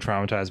was so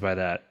traumatized by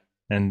that,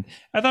 and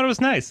I thought it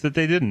was nice that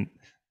they didn't.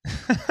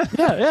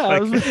 Yeah,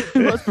 like,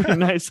 it was pretty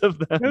nice of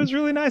them. It was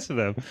really nice of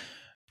them.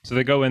 So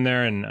they go in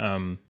there,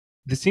 and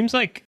it seems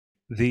like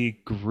the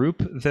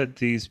group that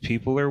these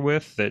people are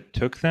with that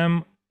took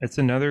them, it's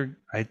another,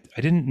 I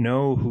didn't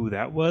know who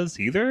that was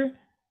either.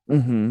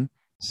 Mm-hmm.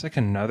 It's like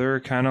another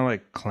kind of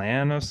like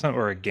clan of some,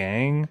 or a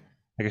gang,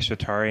 like a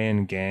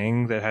Shatarian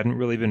gang that hadn't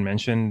really been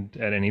mentioned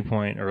at any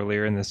point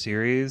earlier in the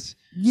series.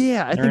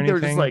 Yeah, I think they were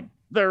just like,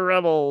 they're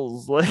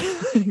rebels. Like,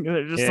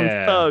 they're just some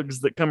thugs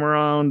that come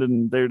around,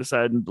 and they're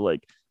deciding to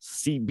like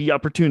be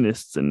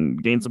opportunists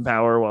and gain some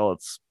power while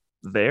it's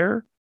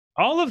there.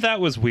 All of that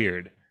was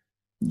weird.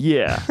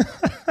 Yeah,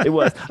 it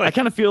was. Like, I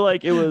kind of feel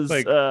like it was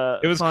it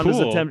was Fonda's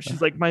cool. attempt.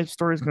 She's like, my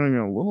story's going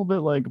a little bit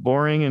like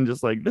boring, and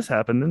just like this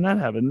happened and that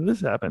happened and this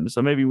happened.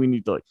 So maybe we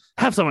need to like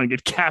have someone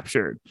get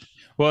captured.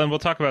 Well, and we'll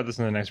talk about this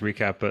in the next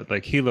recap, but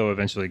like Hilo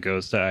eventually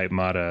goes to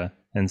Aimata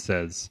and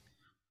says,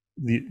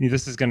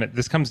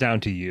 this comes down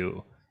to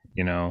you.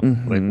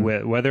 Mm-hmm.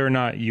 Like whether or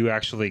not you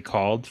actually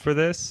called for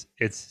this,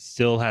 it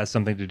still has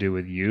something to do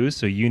with you.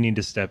 So you need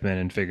to step in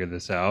and figure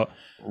this out.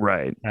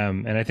 Right.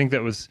 And I think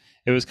it was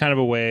kind of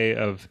a way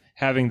of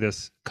having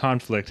this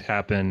conflict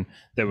happen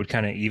that would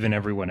kind of even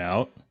everyone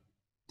out.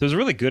 So it was a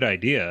really good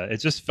idea. It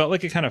just felt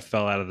like it kind of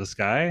fell out of the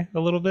sky a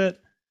little bit.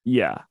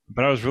 Yeah.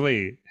 But I was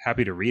really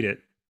happy to read it.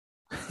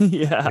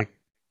 Yeah. Like,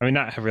 I mean,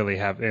 not really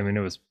happy. I mean,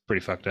 it was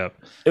pretty fucked up.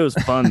 It was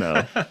fun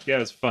though. Yeah, it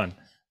was fun.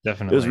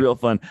 Definitely. It was real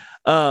fun.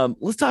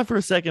 Let's talk for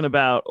a second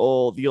about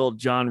the old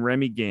John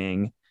Remy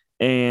gang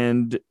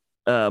and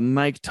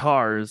Mike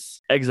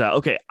Tar's exile.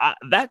 Okay,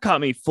 that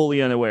caught me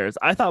fully unawares.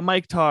 I thought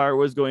Mike Tar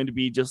was going to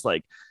be just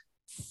like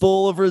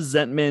full of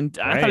resentment.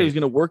 Right. I thought he was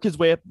going to work his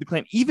way up the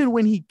clan, even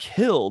when he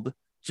killed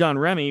John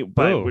Remy.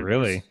 Oh,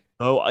 really?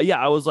 Oh, yeah.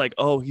 I was like,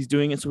 oh, he's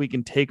doing it so he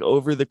can take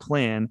over the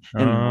clan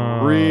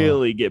and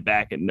really get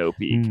back at No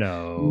Peak.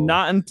 No,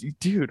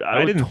 dude.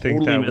 I didn't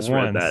think that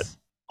misread that.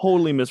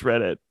 Totally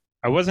misread it.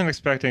 I wasn't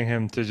expecting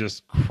him to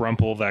just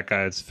crumple that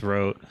guy's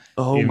throat.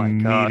 Oh my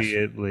gosh!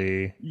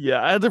 Immediately.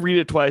 Yeah, I had to read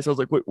it twice. I was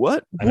like, "Wait,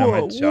 what?" I know,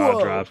 my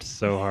jaw dropped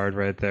so hard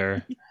right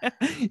there. Yeah.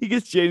 He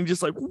gets Jade and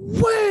just like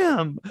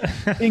wham,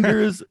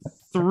 fingers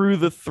through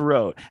the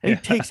throat, and he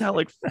takes out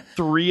like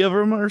 3 of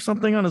them or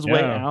something on his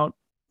way out.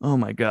 Oh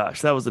my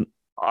gosh, that was an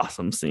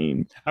awesome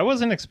scene. I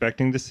wasn't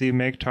expecting to see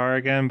Make Tar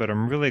again, but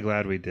I'm really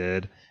glad we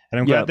did. And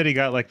I'm glad that he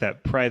got like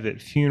that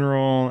private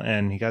funeral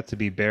and he got to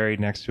be buried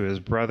next to his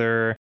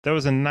brother. That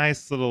was a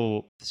nice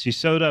little, she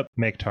showed up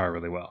Make Tar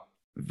really well.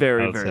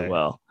 Very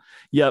well.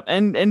 Yep.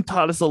 And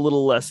taught us a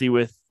little lessy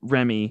with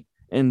Remy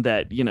and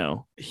that,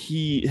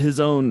 his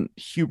own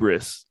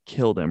hubris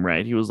killed him,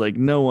 right? He was like,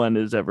 no one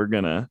is ever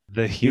gonna.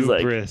 The He's like,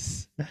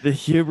 hubris. the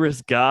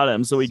hubris got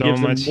him, so he So gives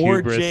him much more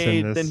hubris in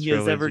Jade than this he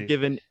has ever trilogy.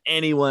 given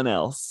anyone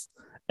else.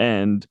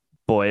 And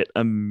boy, it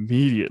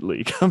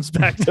immediately comes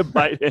back to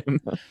bite him.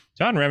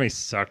 John Remy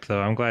sucked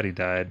though. I'm glad he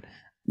died.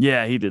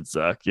 Yeah, he did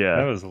suck. That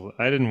Yeah. was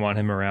I didn't want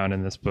him around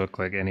in this book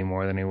like any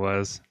more than he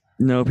was.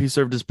 Nope, he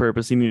served his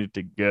purpose. He needed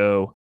to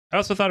go. I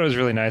also thought it was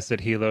really nice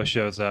that Hilo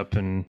shows up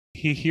and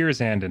he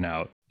hears Andon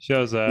out.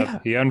 Shows up, Yeah.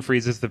 he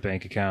unfreezes the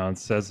bank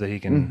accounts, says that he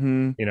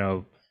can, Mm-hmm.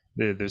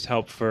 there's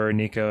help for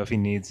Nico if he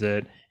needs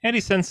it. And he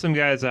sends some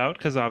guys out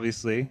because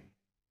obviously,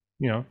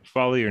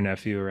 follow your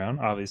nephew around,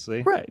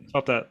 obviously. Right.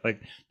 Felt that that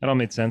all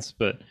made sense.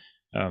 But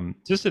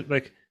just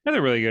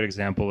another really good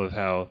example of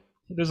how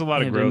there's a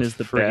lot of Andon growth is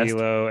the for best.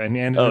 Hilo and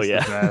Andon is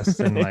yeah. the best.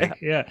 And Yeah.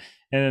 yeah.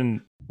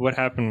 And what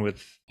happened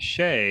with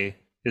Shay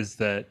is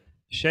that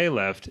Shay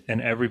left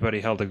and everybody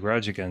held a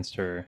grudge against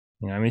her.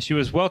 I mean, she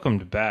was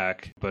welcomed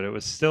back, but it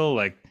was still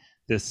like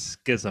this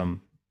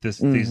schism.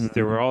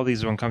 There were all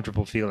these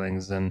uncomfortable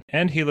feelings,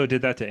 and Hilo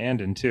did that to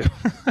Andon too,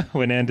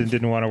 when Andon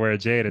didn't want to wear a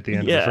Jade at the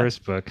end of the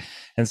first book,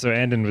 and so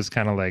Andon was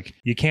kind of like,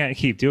 "You can't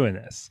keep doing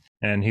this."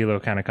 And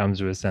Hilo kind of comes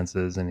to his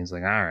senses, and he's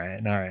like, "All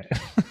right."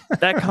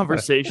 That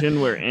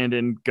conversation where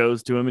Andon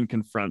goes to him and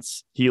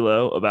confronts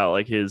Hilo about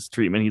like his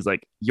treatment, he's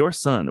like, "Your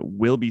son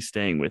will be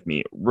staying with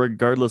me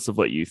regardless of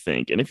what you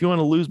think, and if you want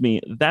to lose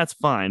me, that's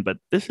fine. But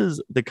this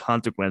is the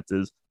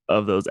consequences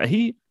of those."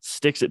 He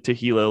sticks it to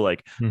Hilo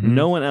like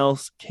no one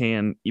else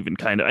can even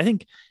kind of. I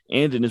think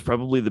Andon is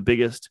probably the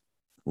biggest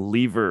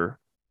lever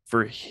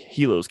for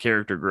Hilo's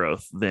character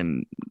growth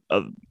than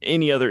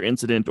any other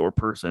incident or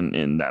person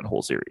in that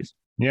whole series.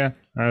 Yeah,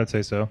 I would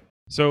say so.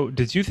 So,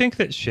 did you think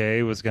that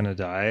Shay was going to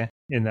die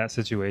in that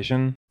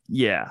situation?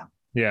 Yeah.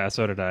 Yeah,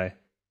 so did I.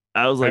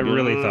 I was like, I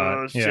really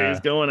thought, Shay's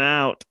going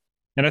out.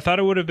 And I thought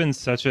it would have been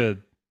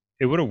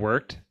it would have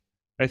worked,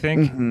 I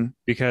think,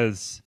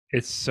 because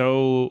it's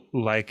so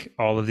like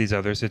all of these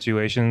other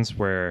situations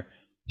where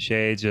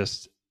Shay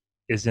just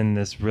is in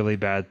this really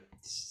bad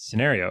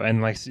scenario.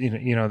 And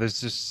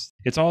there's just,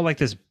 it's all like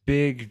this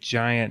big,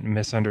 giant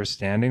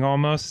misunderstanding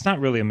almost. It's not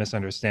really a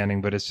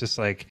misunderstanding, but it's just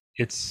like,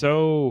 it's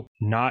so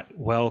not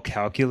well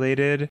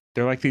calculated.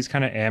 They're like these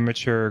kind of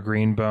amateur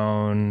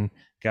greenbone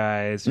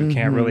guys who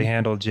can't really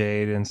handle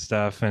Jade and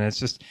stuff. And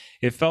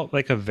it felt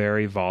like a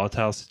very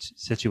volatile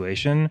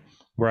situation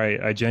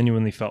where I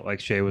genuinely felt like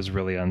Shay was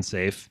really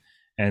unsafe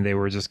and they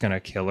were just going to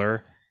kill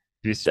her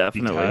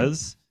Definitely.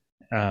 because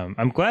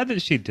I'm glad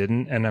that she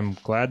didn't. And I'm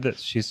glad that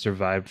she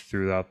survived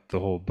throughout the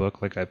whole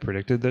book like I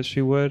predicted that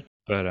she would.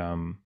 But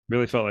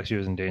really felt like she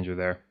was in danger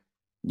there.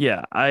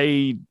 Yeah,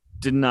 I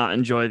did not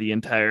enjoy the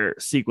entire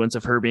sequence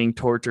of her being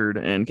tortured,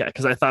 and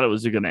because I thought it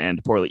was going to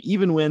end poorly.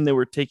 Even when they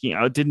were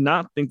I did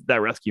not think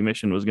that rescue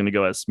mission was going to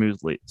go as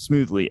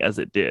smoothly as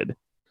it did.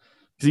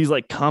 Because he's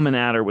like coming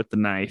at her with the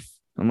knife.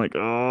 I'm like,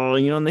 oh,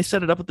 and they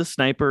set it up with the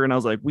sniper, and I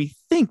was like, we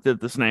think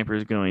that the sniper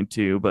is going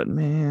to, but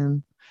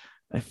man,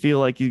 I feel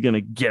like he's going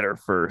to get her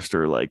first,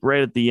 or like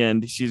right at the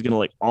end, she's going to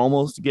like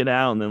almost get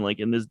out, and then like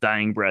in this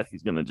dying breath,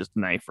 he's going to just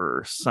knife her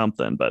or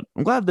something. But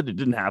I'm glad that it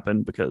didn't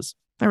happen because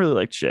I really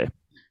liked Shay.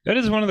 That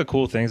is one of the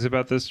cool things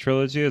about this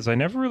trilogy is I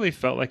never really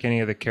felt like any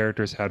of the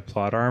characters had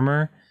plot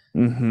armor.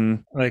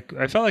 Like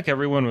I felt like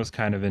everyone was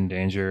kind of in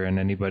danger and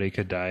anybody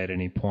could die at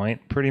any point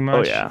pretty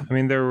much. Oh, yeah. I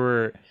mean, there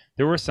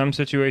were some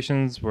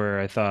situations where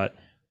I thought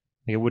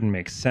it wouldn't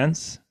make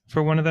sense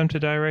for one of them to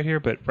die right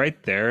here, but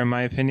right there, in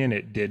my opinion,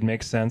 it did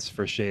make sense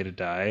for Shay to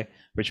die,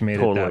 which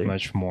made it that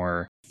much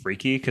more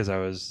freaky because I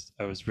was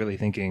really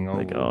thinking, oh,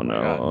 like, oh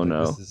no, God, oh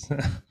no.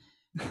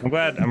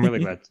 I'm really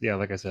glad. Yeah,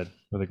 like I said,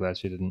 really glad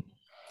she didn't.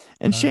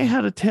 And Shay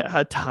had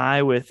a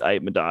tie with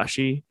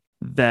Aitmadashi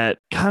that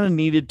kind of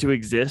needed to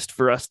exist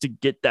for us to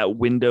get that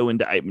window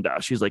into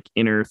Aitmadashi's like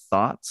inner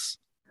thoughts,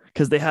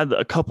 because they had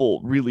a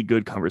couple really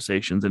good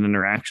conversations and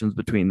interactions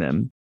between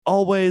them.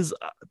 Always,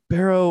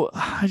 Barrow,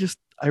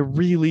 I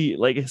really,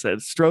 like I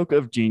said, stroke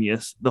of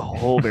genius, the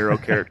whole Barrow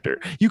character.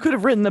 You could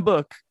have written the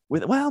book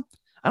with, well,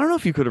 I don't know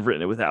if you could have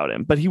written it without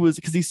him, but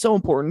because he's so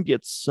important,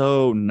 yet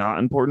so not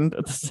important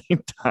at the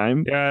same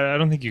time. Yeah, I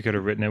don't think you could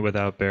have written it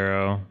without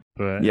Barrow,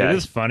 but it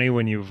is funny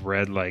when you've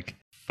read like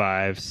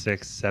 5,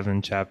 6,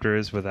 7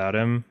 chapters without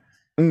him,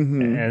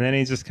 and then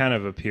he just kind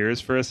of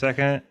appears for a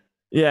second.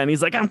 Yeah, and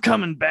he's like, I'm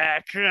coming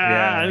back.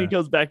 And he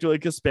goes back to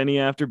like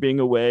Caspenia after being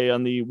away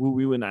on the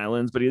Woo-Wee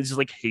Islands, but he just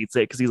like hates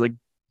it because he's like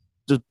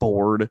just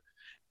bored.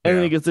 And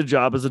then he gets a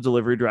job as a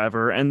delivery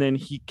driver, and then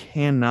he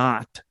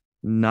cannot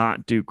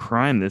not do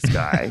crime, this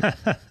guy.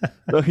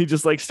 So he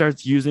just like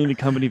starts using the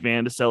company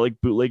van to sell like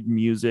bootleg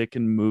music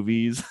and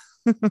movies.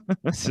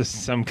 It's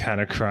just some kind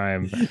of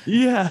crime.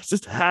 Yeah,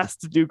 just has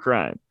to do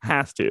crime.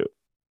 Has to.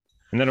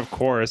 And then of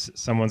course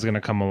someone's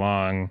gonna come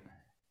along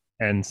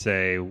and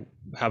say,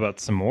 how about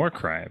some more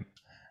crime?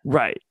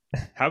 Right.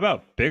 How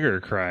about bigger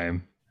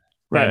crime?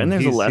 Right. And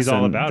there's a lesson. He's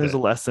all about there's a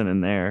lesson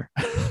in there.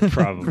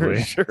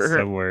 Probably sure.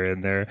 Somewhere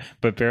in there.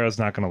 But Barrow's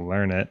not gonna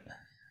learn it.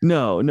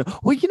 No.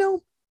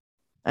 Well,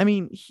 I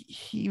mean,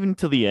 even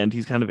to the end,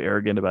 he's kind of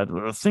arrogant about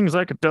the things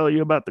I could tell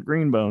you about the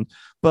green bones.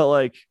 But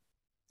like,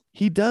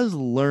 he does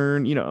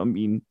learn, I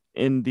mean,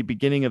 in the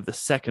beginning of the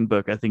second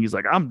book, I think he's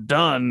like, I'm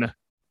done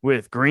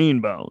with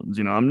green bones.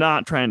 I'm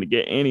not trying to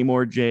get any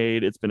more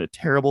Jade. It's been a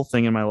terrible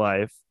thing in my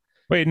life.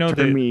 Wait, no,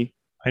 Turn me.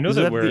 I know Was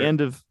that that at the we're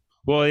end of?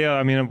 well, yeah.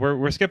 I mean,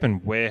 we're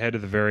skipping way ahead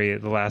of the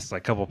last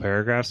like couple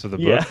paragraphs of the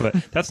book, Yeah, but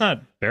that's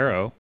not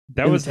Barrow.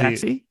 That in the was the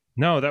taxi.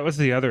 no, that was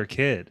the other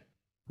kid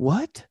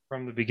What?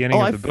 from the Oh, beginning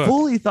of I the book.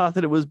 fully thought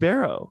that it was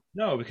Barrow.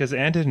 No, because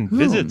Andon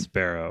visits Whom?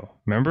 Barrow.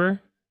 Remember?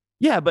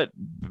 Yeah, but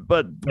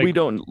we Like,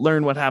 don't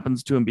learn what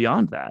happens to him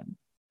beyond that,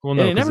 well, and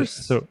no, it never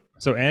because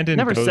so Andon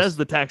never goes. says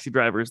the taxi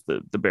driver is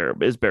the Barrow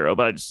is Barrow,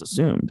 but I just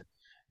assumed.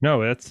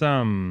 No, that's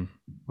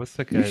what's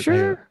the You guy?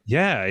 sure?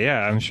 Yeah,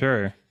 yeah, I'm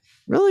sure.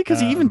 Really? Because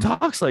he even Um,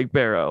 talks like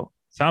Barrow.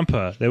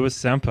 Sampa. There was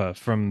Sampa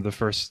from the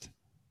first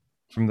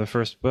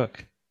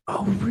book.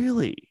 Oh,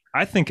 really?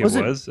 I think it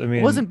Wasn't was. I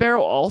mean, wasn't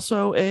Barrow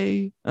also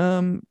a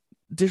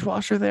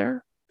dishwasher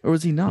there, or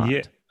was he yeah.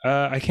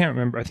 not? I can't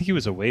remember. I think he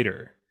was a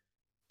waiter.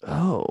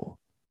 Oh,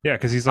 Yeah,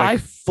 because he's I like,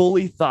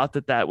 fully thought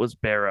that was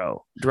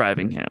Barrow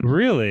driving him.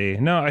 really?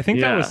 No, I think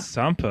that was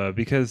Yeah, Sampa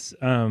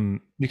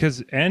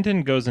because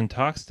Andon goes and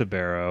talks to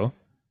Barrow,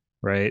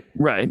 right?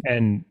 right.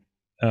 And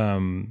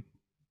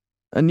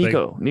like,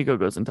 Nico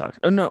goes and talks.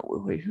 Oh no,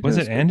 wait, who was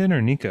does it go? Andon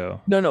or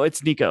Nico? No,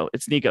 it's Nico.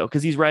 It's Nico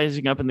because he's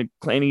rising up in the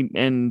clan,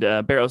 and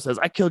Barrow says,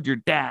 "I killed your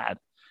dad,"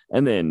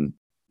 and then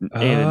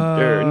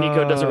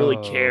Nico doesn't really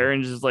care Oh,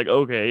 and is just like,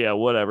 "Okay, yeah,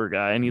 whatever,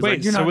 guy." And he's like,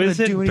 wait. "You're not So gonna is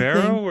do it anything."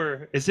 Barrow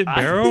or is it I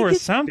Barrow think or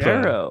it's Sampa?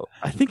 Barrow.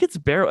 I think it's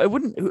Barrow. It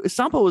wouldn't.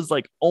 Sampo was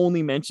like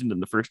only mentioned in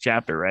the first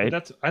chapter, But right?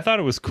 that's I thought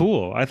it was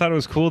cool. I thought it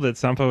was cool that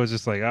Sampa was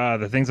just like,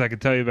 the things I could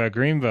tell you about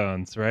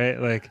Greenbones,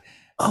 right?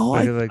 Oh,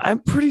 Like I'm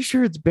pretty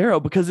sure it's Barrow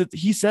because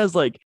he says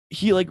like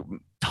he like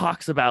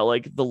talks about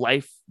like the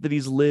life that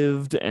he's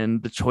lived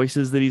and the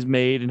choices that he's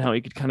made and how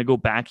he could kind of go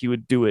back. He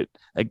would do it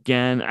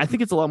again. I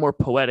think it's a lot more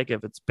poetic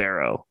if it's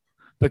Barrow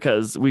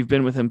because we've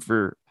been with him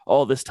for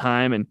all this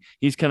time and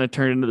he's kind of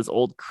turned into this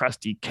old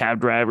crusty cab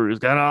driver who's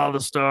got all the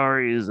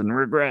stories and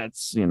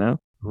regrets.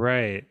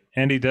 right.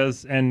 And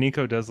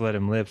Nico does let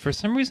him live. For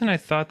some reason I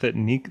thought that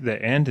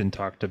that Andon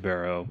talked to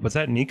Barrow. Was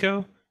that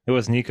Nico? It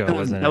was Nico,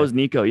 wasn't That it? was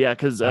Nico, yeah,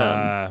 because All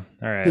right.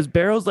 because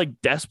Barrow's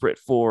like desperate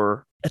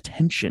for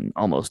attention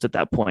almost at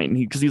that point, and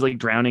because he's like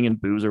drowning in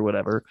booze or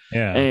whatever,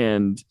 Yeah.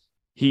 and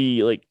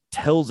he like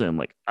tells him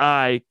like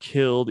I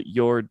killed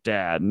your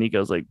dad. And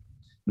Nico's like,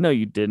 no,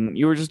 you didn't.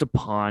 You were just a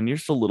pawn. You're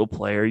just a little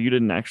player. You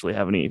didn't actually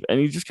have any. And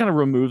he just kind of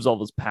removes all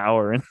this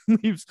power and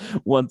leaves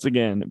once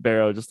again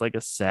Barrow just like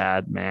a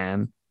sad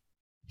man.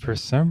 For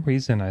some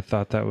reason I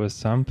thought that was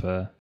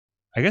Sampa.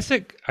 I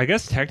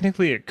guess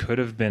technically it could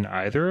have been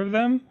either of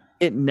them.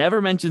 It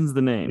never mentions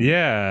the name.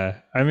 Yeah.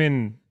 I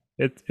mean,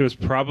 it was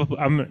probably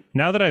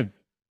now that I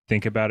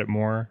think about it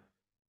more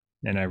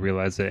and I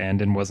realize that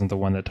Andon wasn't the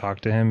one that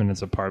talked to him in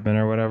his apartment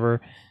or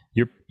whatever,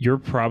 you're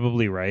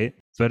probably right.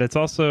 But it's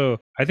also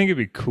I think it'd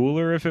be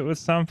cooler if it was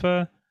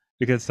Sampa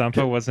because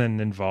Sampa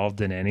wasn't involved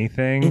in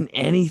anything. In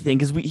anything,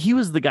 because he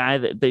was the guy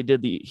that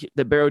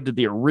that Barrow did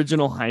the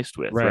original heist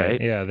with,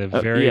 right? Yeah, the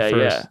very Yeah,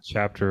 first yeah.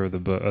 chapter of the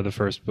book of the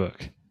first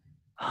book.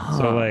 So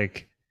Huh.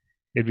 like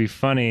it'd be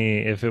funny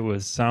if it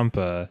was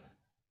Sampa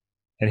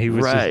and he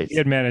was Right. he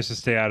had managed to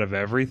stay out of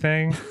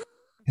everything.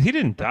 He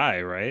didn't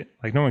die, right?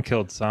 Like no one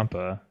killed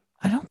Sampa.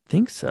 I don't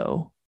think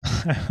so.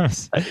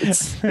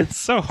 It's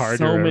so hard to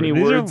so remember. many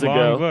These words are long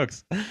ago.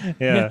 books.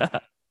 Yeah.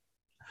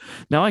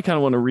 Now I kind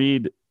of want to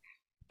read.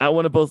 I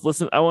want to both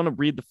listen. I want to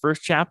read the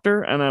first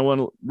chapter and I want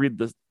to read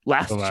the The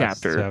last last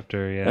chapter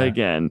chapter, yeah.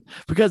 again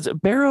because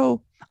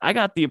Barrow. I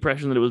got the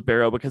impression that it was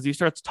Barrow because he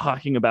starts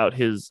talking about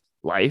his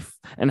life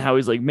and how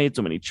he's like made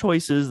so many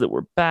choices that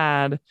were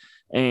bad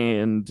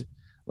and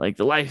like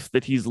the life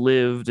that he's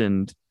lived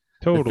and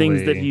the things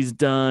that Totally. he's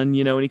done,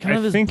 and he kind I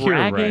of is think you're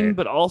bragging, right.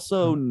 but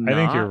also I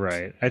think you're not.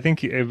 right. I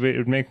think it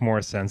would make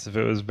more sense if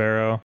it was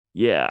Barrow.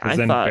 Yeah, Because I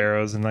then thought,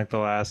 Barrow's in like the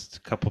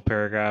last couple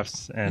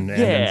paragraphs and Andon's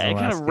in yeah, the it kind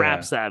last. of Yeah.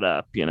 wraps that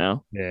up.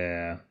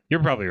 Yeah. You're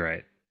probably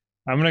right.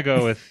 I'm gonna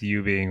go with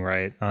you being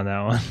right on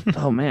that one.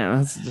 Oh man,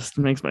 that just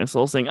makes my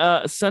soul sing.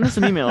 Send us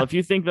an email if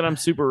you think that I'm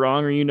super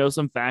wrong or you know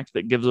some fact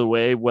that gives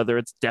away whether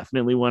it's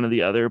definitely one or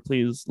the other.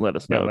 Please let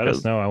us Yeah, know let us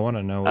because know. I want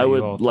to know I what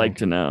you all would like think.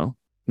 to know.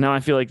 Now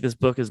I feel like this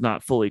book is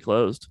not fully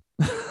closed.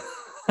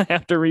 I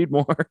have to read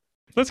more.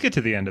 Let's get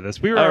to the end of this.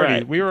 All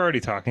right. We were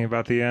already talking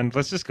about the end.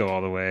 Let's just go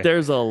all the way.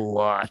 There's a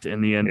lot in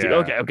the end.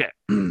 Yeah. Okay.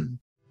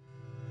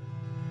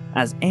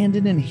 As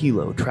Andon and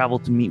Hilo travel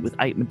to meet with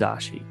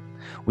Aitmadashi,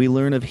 we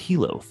learn of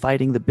Hilo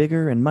fighting the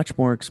bigger and much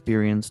more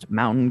experienced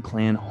Mountain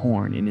Clan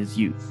Horn in his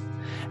youth,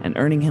 and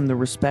earning him the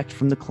respect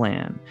from the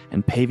clan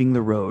and paving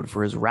the road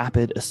for his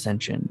rapid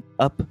ascension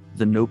up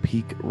the No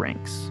Peak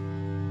ranks.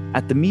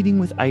 At the meeting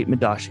with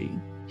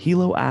Aitmadashi,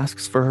 Hilo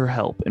asks for her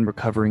help in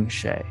recovering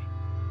Shay.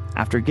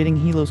 After getting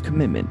Hilo's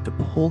commitment to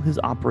pull his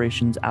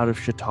operations out of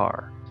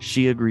Shatar,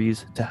 she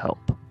agrees to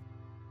help.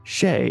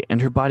 Shay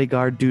and her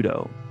bodyguard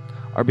Dudo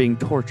are being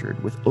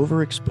tortured with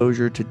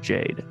overexposure to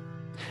Jade.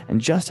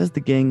 And just as the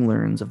gang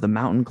learns of the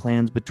Mountain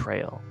Clan's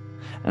betrayal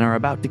and are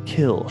about to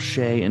kill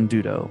Shay and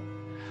Dudo,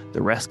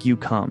 the rescue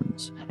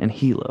comes, and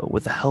Hilo,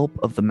 with the help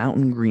of the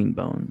Mountain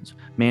Greenbones,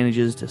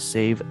 manages to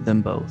save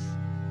them both.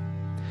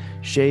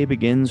 Shay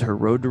begins her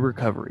road to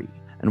recovery,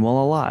 and while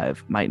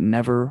alive, might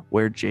never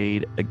wear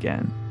Jade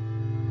again.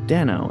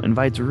 Dano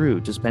invites Rue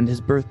to spend his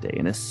birthday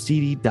in a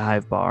seedy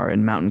dive bar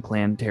in Mountain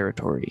Clan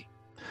territory.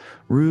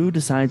 Rue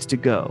decides to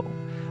go,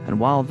 and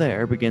while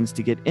there begins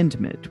to get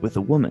intimate with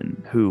a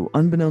woman who,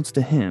 unbeknownst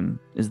to him,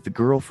 is the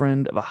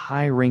girlfriend of a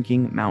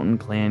high-ranking Mountain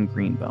Clan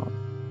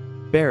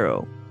Greenbone.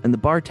 Barrow and the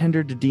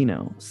bartender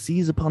Didino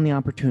seize upon the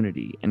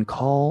opportunity and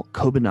call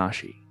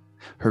Kobayashi,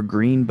 her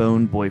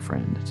Greenbone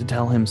boyfriend, to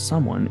tell him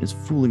someone is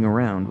fooling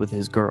around with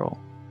his girl.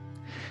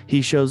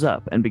 He shows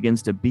up and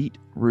begins to beat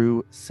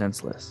Rue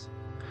senseless.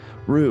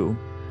 Rue,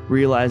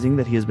 realizing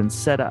that he has been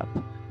set up,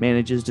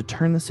 manages to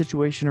turn the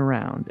situation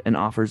around and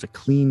offers a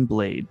clean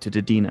blade to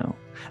Didino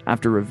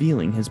after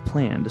revealing his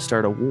plan to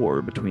start a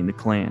war between the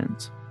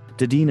clans.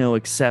 Didino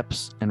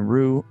accepts and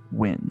Rue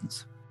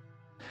wins.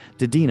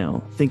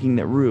 Didino, thinking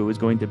that Rue is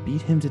going to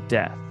beat him to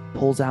death,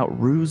 pulls out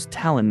Rue's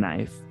talon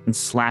knife and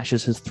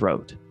slashes his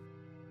throat,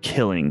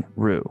 killing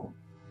Rue.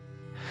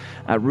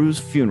 At Rue's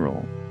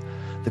funeral,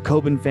 the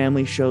Koban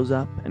family shows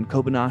up, and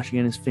Kobayashi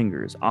and his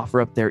fingers offer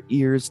up their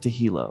ears to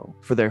Hilo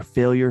for their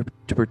failure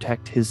to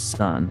protect his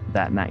son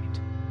that night.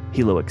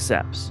 Hilo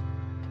accepts.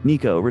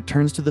 Nico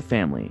returns to the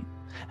family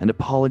and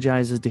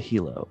apologizes to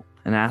Hilo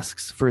and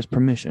asks for his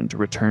permission to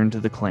return to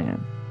the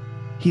clan.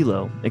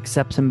 Hilo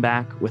accepts him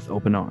back with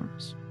open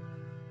arms.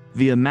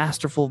 Via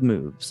masterful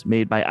moves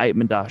made by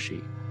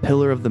Aitmadashi,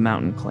 pillar of the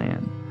Mountain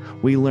Clan,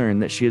 we learn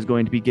that she is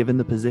going to be given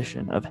the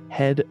position of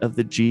head of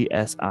the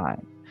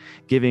GSI,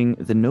 giving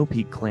the No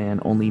Peak clan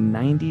only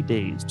 90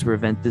 days to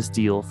prevent this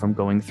deal from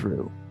going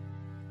through.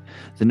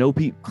 The No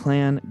Peak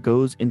clan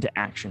goes into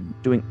action,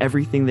 doing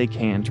everything they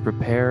can to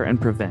prepare and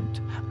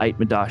prevent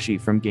Aitmadashi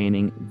from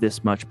gaining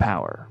this much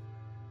power.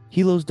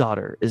 Hilo's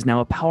daughter is now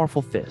a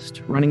powerful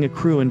fist, running a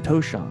crew in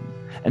Toshan,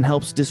 and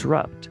helps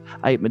disrupt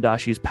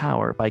Aitmadashi's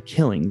power by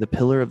killing the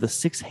pillar of the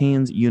Six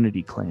Hands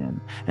Unity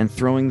clan and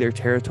throwing their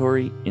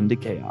territory into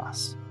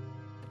chaos.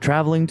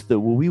 Traveling to the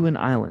Wuiwan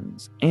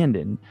Islands,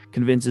 Andon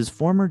convinces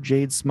former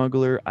Jade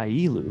smuggler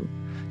Ailu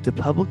to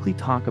publicly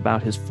talk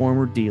about his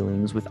former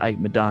dealings with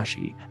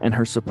Aitmadashi and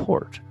her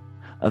support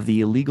of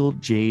the illegal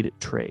Jade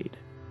trade.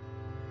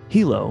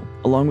 Hilo,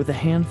 along with a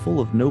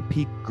handful of No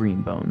Peak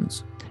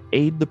Greenbones,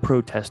 aid the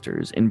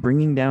protesters in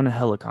bringing down a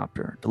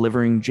helicopter,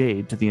 delivering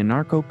Jade to the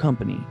Anarcho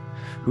company,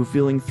 who,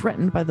 feeling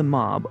threatened by the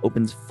mob,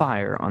 opens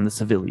fire on the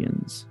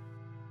civilians.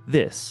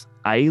 This,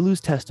 Ailu's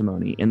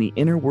testimony and the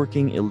inner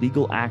working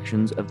illegal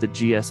actions of the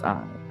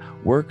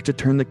GSI work to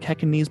turn the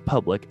Kekanese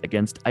public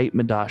against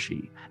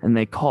Aitmadashi, and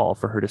they call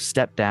for her to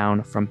step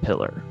down from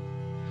Pillar.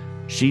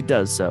 She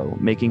does so,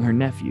 making her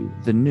nephew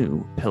the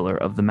new Pillar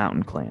of the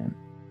Mountain Clan.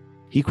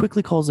 He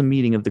quickly calls a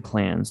meeting of the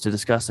clans to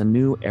discuss a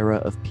new era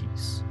of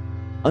peace.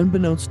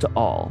 Unbeknownst to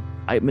all,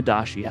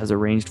 Aitmadashi has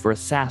arranged for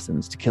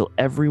assassins to kill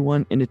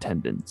everyone in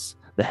attendance,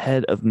 the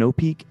head of No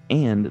Peak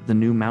and the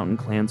new Mountain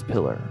Clan's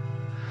Pillar.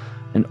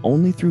 And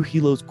only through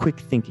Hilo's quick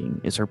thinking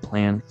is her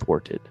plan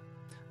thwarted,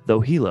 though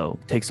Hilo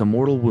takes a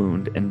mortal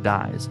wound and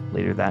dies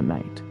later that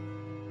night.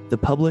 The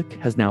public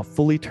has now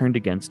fully turned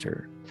against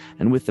her,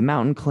 and with the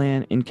Mountain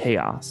Clan in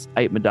chaos,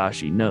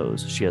 Aitmadashi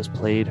knows she has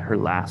played her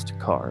last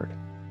card.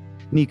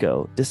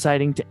 Nico,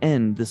 deciding to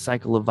end the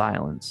cycle of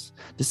violence,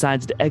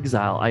 decides to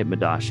exile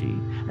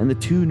Aitmadashi, and the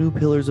two new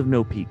pillars of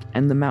No Peak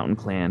and the Mountain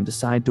Clan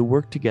decide to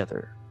work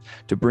together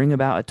to bring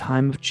about a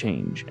time of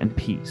change and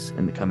peace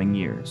in the coming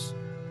years.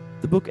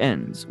 The book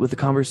ends with a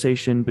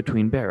conversation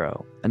between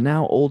Barrow, a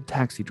now old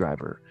taxi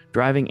driver,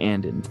 driving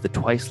Andon to the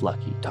Twice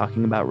Lucky,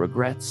 talking about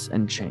regrets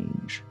and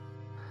change.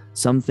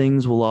 Some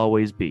things will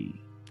always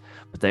be,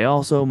 but they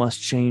also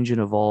must change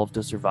and evolve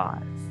to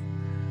survive.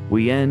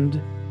 We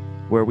end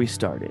where we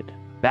started,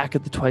 back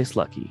at the Twice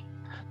Lucky,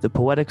 the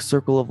poetic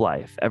circle of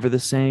life, ever the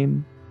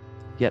same,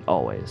 yet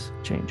always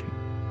changing.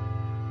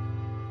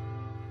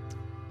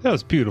 That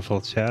was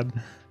beautiful, Chad.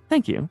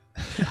 Thank you.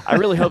 I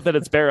really hope that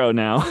it's Barrow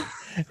now.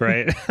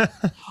 Right.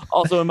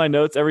 Also, in my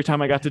notes, every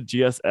time I got to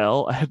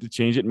GSL, I had to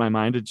change it in my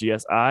mind to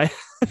GSI.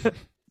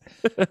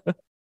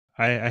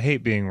 I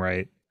hate being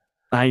right.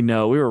 I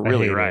know. We were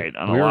really right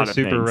on a lot of things.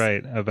 We were super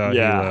right about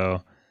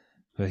Hilo.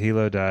 But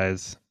Hilo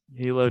dies.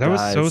 That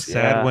was so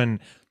sad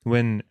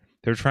when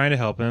they're trying to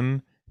help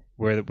him,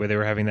 where they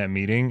were having that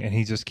meeting, and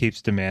he just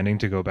keeps demanding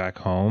to go back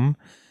home.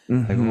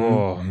 Like,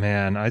 oh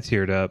man, I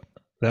teared up.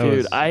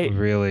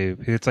 Really,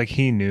 it's like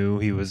he knew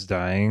he was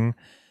dying.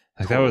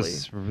 Like totally.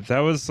 that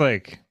was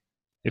like,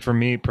 for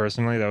me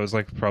personally, that was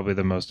like probably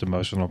the most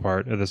emotional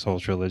part of this whole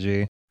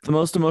trilogy. The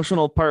most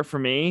emotional part for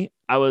me,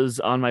 I was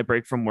on my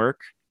break from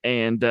work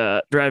and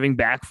driving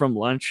back from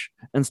lunch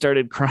and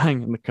started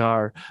crying in the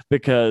car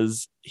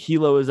because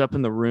Hilo is up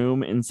in the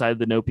room inside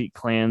the No Peak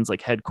clan's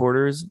like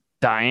headquarters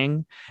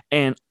dying,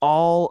 and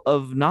all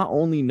of not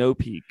only No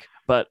Peak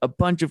but a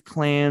bunch of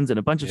clans and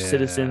a bunch of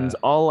citizens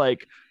all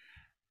like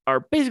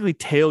are basically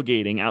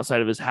tailgating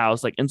outside of his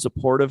house, like in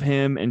support of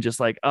him, and just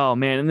like, oh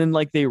man. And then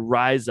like they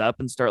rise up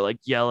and start like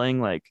yelling,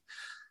 like,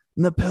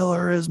 the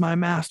pillar is my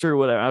master,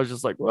 whatever. I was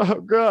just like, oh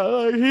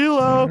god, like,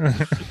 Hilo.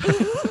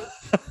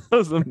 That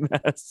was a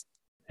mess.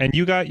 And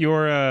you got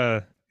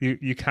your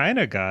you kind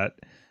of got,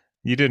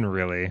 you didn't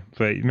really,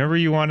 but remember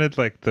you wanted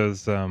like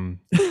those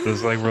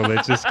like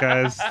religious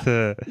guys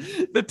to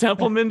The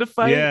templemen to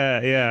fight.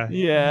 yeah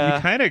you Yeah.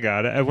 kind of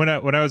got it. When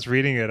I was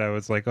reading it, I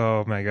was like,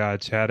 oh my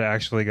god, Chad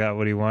actually got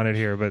what he wanted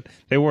here. But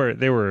they were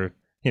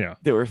you know,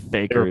 They were they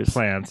were fakers.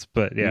 plants.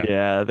 But yeah,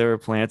 Yeah, they were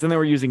plants, and they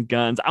were using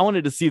guns. I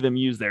wanted to see them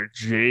use their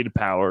Jade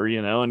power,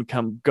 you know, and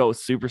go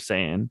Super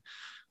Saiyan.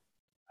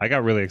 I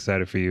got really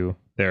excited for you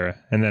there,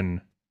 and then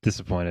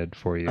disappointed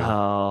for you.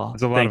 Oh,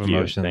 There's a lot of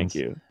emotions thank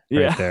you.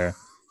 right Yeah, there.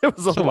 it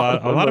was Just a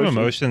lot a lot of emotion.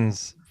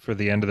 emotions for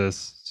the end of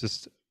this.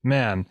 Just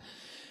man,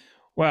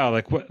 wow!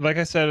 Like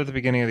I said at the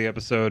beginning of the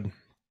episode,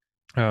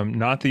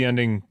 not the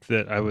ending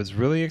that I was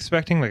really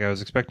expecting. Like I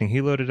was expecting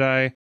Hilo to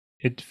die.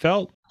 It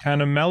felt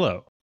kind of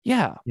mellow,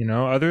 Yeah. you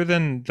know. Other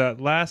than that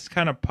last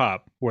kind of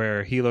pop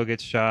where Hilo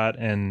gets shot,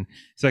 and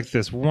it's like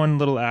this one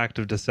little act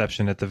of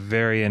deception at the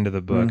very end of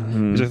the book,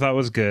 which I thought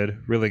was good,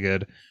 really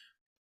good.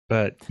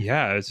 But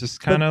yeah, it's just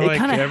But kind of it like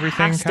kind of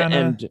everything has to kind of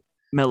end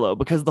mellow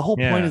because the whole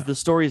point is yeah, the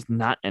story is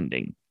not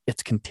ending;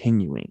 it's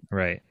continuing.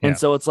 right, And yeah,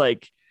 so it's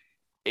like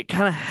it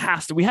kind of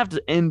has to. We have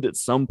to end at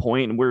some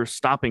point, and we're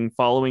stopping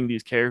following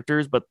these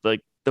characters. But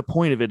the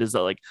point of it is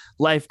that like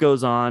life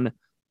goes on,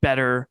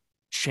 better,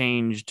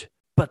 changed,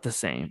 but the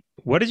same.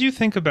 What did you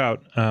think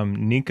about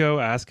Nico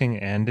asking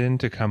Andon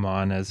to come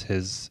on as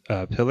his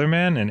pillar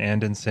man and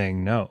Andon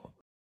saying no?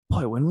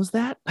 Boy, when was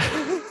that?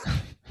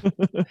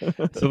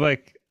 So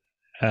like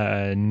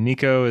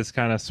Nico is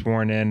kind of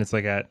sworn in. It's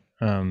like at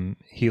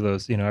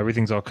Hilo's, you know,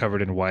 everything's all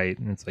covered in white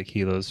and it's like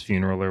Hilo's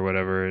funeral or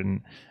whatever.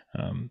 And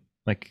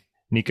like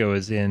Nico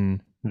is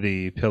in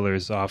the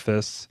pillar's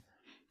office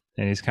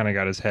and he's kind of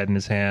got his head in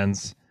his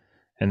hands.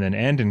 And then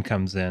Andon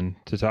comes in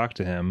to talk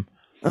to him.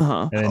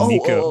 Uh-huh. And then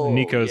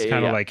Nico's Yeah, yeah,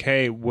 kind of yeah. like,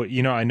 hey, what,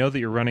 you know, I know that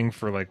you're running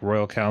for like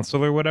royal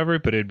council or whatever,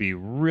 but it'd be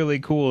really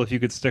cool if you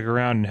could stick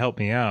around and help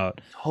me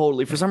out.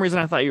 Totally. For some reason,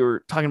 I thought you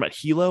were talking about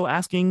Hilo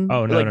asking,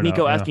 Oh no, like no, no,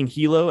 Nico no, asking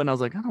Hilo, and I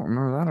was like, I don't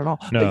remember that at all.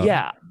 But no.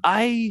 yeah,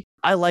 I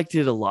liked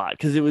it a lot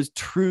because it was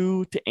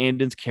true to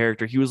Andon's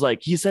character. He was like,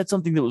 he said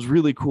something that was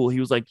really cool.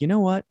 He was like, you know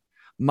what,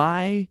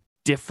 my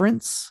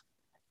difference,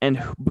 and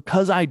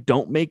because I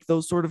don't make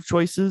those sort of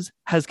choices,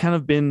 has kind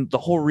of been the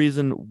whole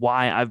reason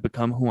why I've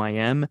become who I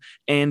am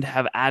and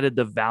have added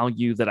the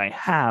value that I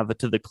have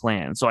to the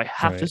clan. So I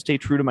have to Right. stay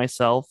true to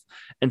myself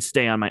and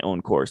stay on my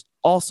own course.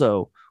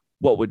 Also,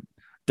 what would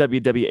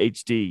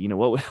WWHD, you know,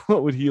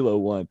 what would Hilo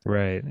want?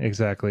 Right,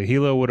 exactly.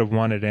 Hilo would have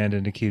wanted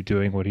Andon to keep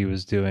doing what he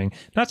was doing.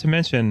 Not to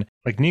mention,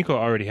 like Nico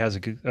already has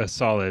a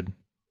solid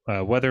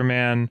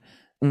weatherman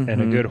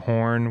and a good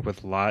horn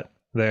with Lot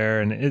there,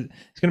 and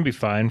it's going to be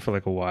fine for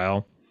like a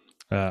while.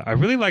 I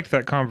really liked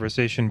that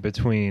conversation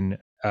between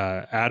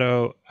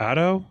Otto?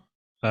 Otto,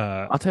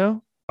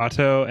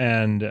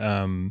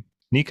 and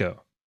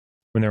Nico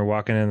when they're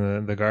walking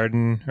in the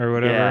garden or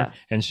whatever, Yeah,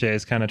 and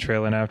Shay's kind of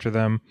trailing after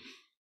them.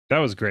 That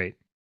was great.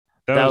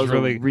 That that was was a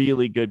really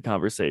really good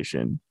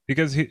conversation.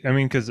 because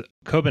because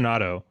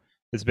Kobanato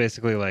is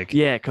basically like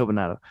Yeah,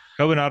 Cobanado.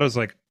 Kobunato's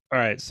like, all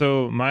right,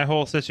 so my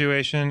whole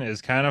situation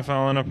is kind of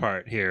falling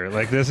apart here.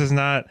 Like this is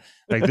not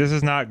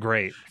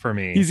great for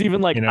me, He's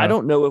even like, you I know?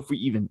 don't know if we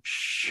even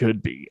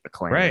should be a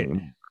clan Right.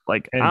 anymore.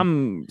 Like, And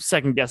I'm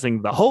second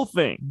guessing the whole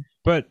thing.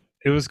 but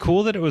it was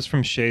cool that it was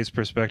from Shay's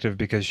perspective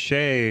because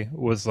Shay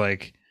was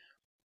like,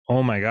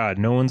 oh my god,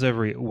 no one's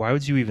ever, why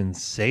would you even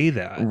say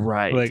that?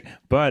 Right. Like,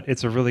 but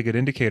it's a really good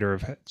indicator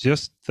of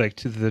just like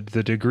to the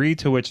degree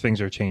to which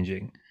things are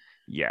changing.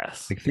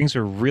 Yes. Like things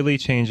are really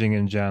changing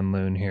in John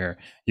Loon here.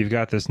 You've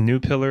got this new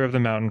pillar of the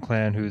Mountain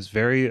Clan who's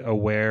very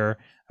aware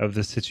of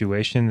the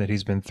situation that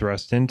he's been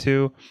thrust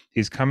into.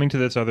 He's coming to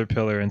this other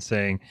pillar and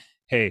saying,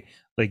 hey,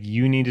 like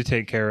you need to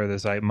take care of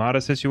this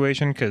Aitmata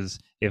situation because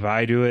if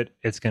I do it,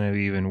 it's going to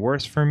be even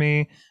worse for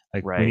me.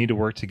 Like we Right. need to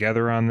work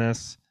together on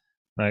this.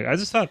 Like I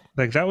just thought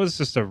like that was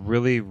just a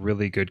really,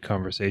 really good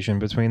conversation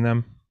between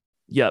them.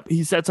 Yep.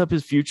 He sets up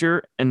his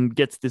future and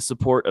gets the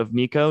support of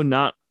Nico,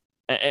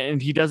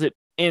 and he does it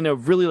in a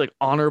really like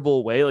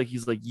honorable way. Like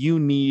he's like, you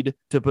need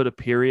to put a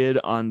period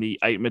on the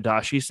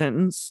Aitmadashi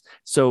sentence.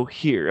 So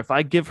here, if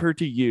I give her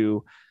to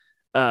you,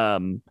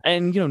 and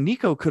you know,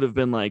 Nico could have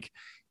been like,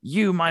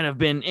 you might have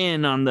been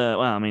in on the,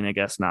 well, I mean, I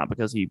guess not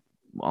because he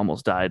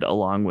almost died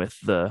along with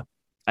the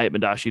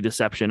Aitmadashi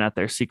deception at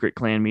their secret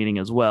clan meeting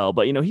as well.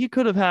 But you know, he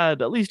could have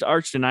had at least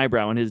arched an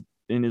eyebrow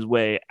in his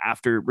way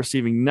after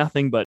receiving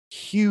nothing but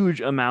huge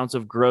amounts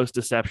of gross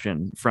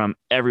deception from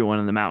everyone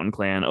in the Mountain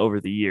Clan over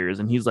the years.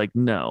 And he's like,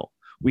 no,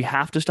 we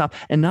have to stop.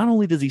 And not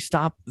only does he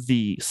stop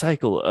the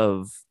cycle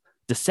of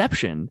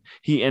deception,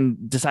 he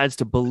and decides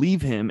to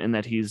believe him and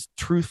that he's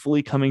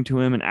truthfully coming to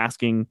him and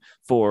asking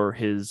for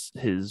his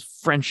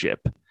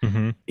friendship.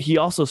 Mm-hmm. He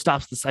also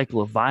stops the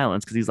cycle of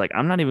violence because he's like,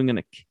 I'm not even going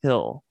to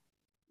kill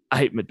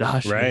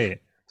Aitmadashi. Right.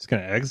 It's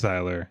going to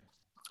exile her.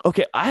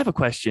 Okay, I have a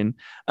question.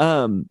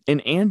 In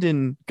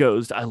Andon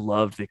Ghost, I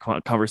loved the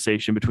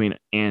conversation between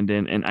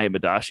Andon and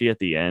Aibadashi at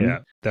the end. Yeah,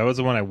 that was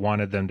the one I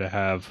wanted them to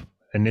have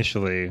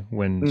initially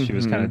when she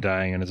was kind of Hmm.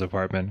 dying in his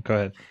apartment. Go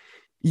ahead.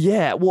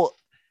 Yeah, well,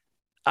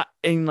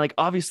 and like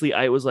obviously,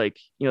 I was like,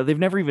 they've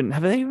never even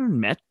have they even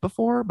met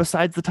before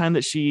besides the time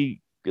that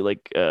she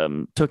like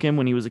took him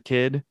when he was a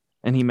kid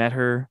and he met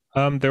her.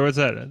 There was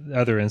that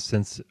other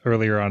instance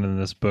earlier on in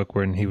this book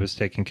when he was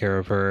taking care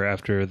of her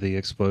after the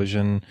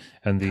explosion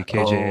and the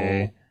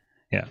KJA. Oh,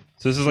 Yeah.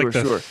 So this is like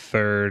sure, the sure.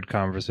 third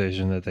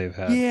conversation that they've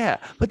had. Yeah,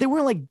 but they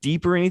weren't like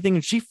deep or anything,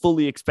 and she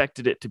fully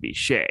expected it to be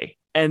Shay.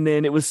 And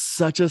then it was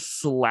such a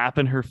slap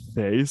in her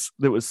face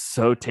that was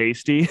so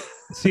tasty.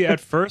 See, at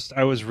first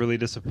I was really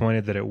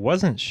disappointed that it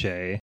wasn't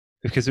Shay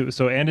because it was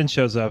so Andon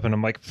shows up and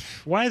I'm like,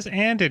 why is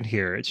Andon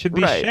here? It should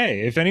be Right.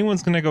 Shay. If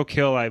anyone's gonna go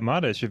kill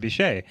Aitmata, it should be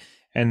Shay.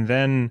 And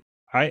then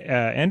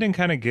Andon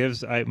kind of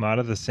gives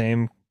Aitmata the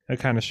same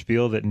kind of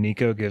spiel that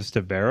Nico gives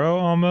to Barrow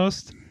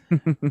almost.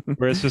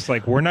 Where it's just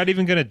like we're not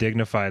even going to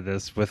dignify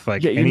this with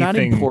like Yeah, you're not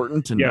anything.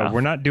 important Yeah, we're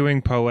enough not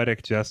doing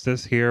poetic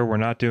justice here. We're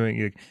not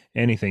doing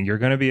anything. You're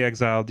going to be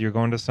exiled. You're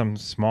going to some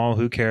small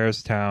who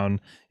cares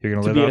town. You're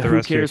going to to live be out a the who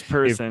rest of your cares if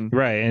person.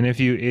 right. And if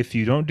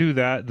you don't do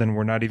that, then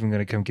we're not even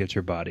going to come get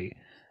your body.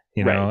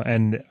 You Right. know.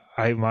 And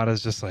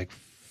Aimata's just like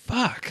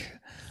fuck.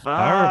 Fuck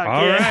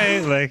All yeah. right,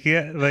 like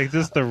yeah, like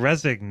just the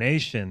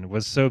resignation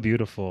was so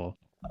beautiful.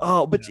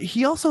 Oh, but Yeah.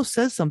 he also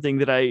says something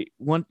that I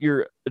want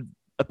your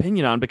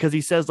opinion on because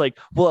he says like,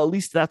 well, at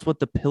least that's what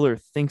the pillar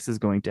thinks is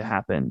going to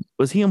happen.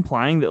 Was he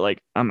implying that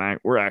like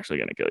we're actually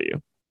going to kill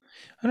you?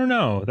 I don't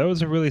know. That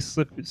was a really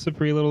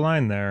slippery little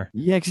line there.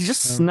 Yeah, because he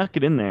just Um, snuck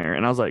it in there,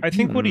 and I was like, I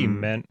think what he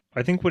meant.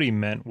 I think what he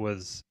meant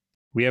was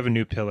we have a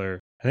new pillar.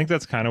 I think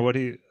that's kind of what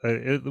he.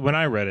 When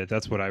I read it,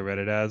 that's what I read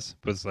it as.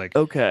 Was like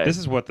okay. this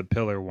is what the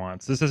pillar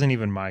wants. This isn't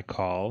even my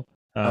call.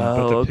 But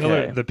Oh,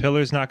 okay. the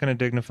pillar's not going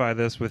to dignify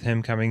this with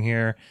him coming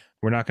here.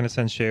 We're not going to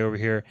send Shay over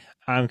here.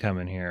 I'm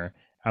coming here.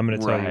 I'm going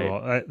to tell you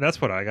Right. all.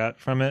 That's what I got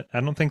from it. I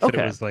don't think that it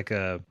Okay. was like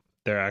a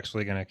they're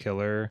actually going to kill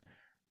her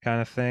kind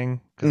of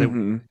thing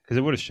Hmm. because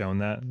it would have shown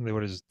that they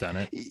would have just done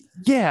it.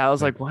 Yeah, I was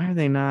But like, why are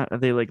they not? Are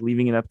they like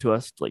leaving it up to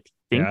us to like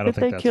yeah, I think don't that think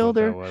they that's what killed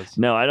that her? was.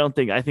 No, I don't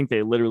think. I think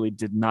they literally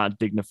did not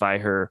dignify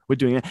her with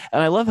doing it.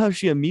 And I love how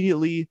she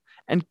immediately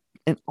and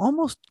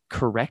almost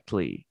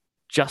correctly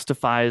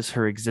justifies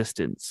her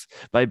existence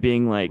by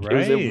being like, it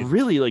was a Right.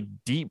 really like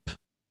deep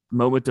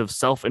moment of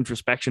self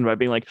introspection by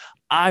being like,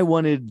 I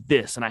wanted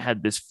this and I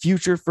had this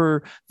future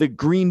for the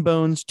green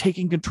bones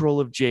taking control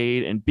of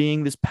Jade and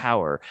being this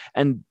power.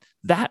 And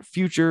that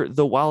future,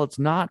 though, while it's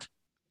not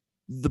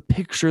the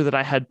picture that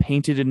I had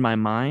painted in my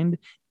mind,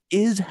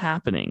 is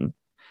happening.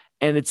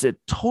 And it's a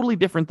totally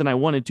different than I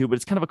wanted to, but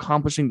it's kind of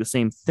accomplishing the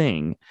same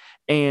thing.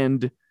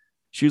 And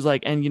she was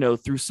like, and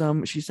through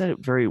some, she said it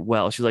very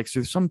well. She's like,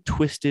 through some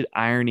twisted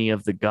irony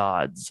of the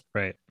gods,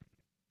 Right.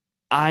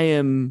 I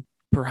am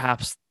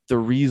perhaps the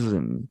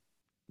reason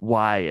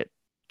why it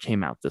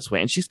came out this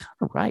way. And she's kind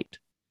of right.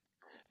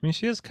 I mean,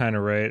 she is kind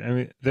of right. I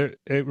mean, there.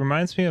 It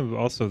reminds me of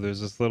also.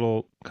 There's this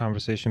little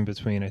conversation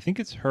between I think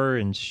it's her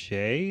and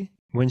Shay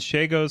when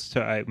Shay goes to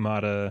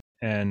Aitmata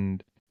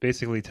and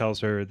basically tells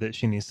her that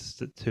she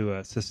needs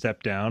to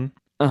step down,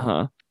 Uh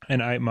huh.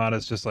 and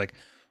Aitmata's just like,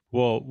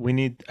 "Well, we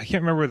need." I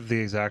can't remember what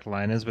the exact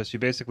line is, but she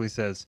basically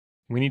says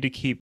we need to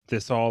keep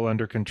this all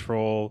under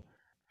control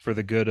for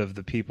the good of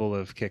the people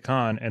of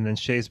Kikan, and then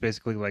Shay's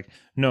basically like,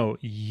 "No,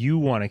 you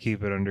want to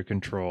keep it under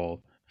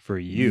control for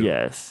you."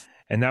 Yes.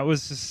 And that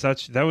was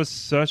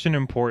such an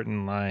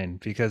important line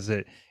because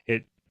it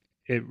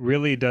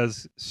really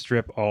does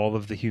strip all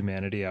of the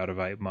humanity out of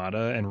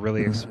Aitmata and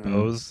really Mm-hmm.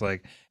 expose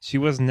like she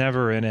was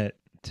never in it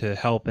to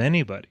help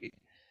anybody.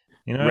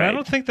 You know, I Right.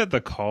 don't think that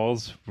the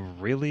calls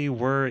really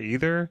were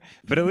either,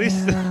 but at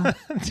least Yeah.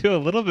 to a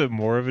little bit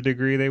more of a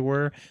degree they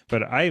were.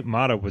 But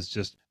Aitmata was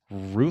just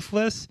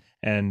ruthless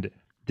and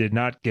did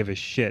not give a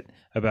shit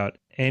about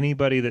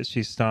anybody that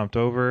she stomped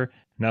over.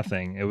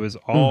 Nothing. It was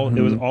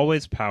Mm-hmm.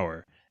 always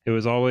power. It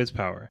was always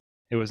power.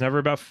 It was never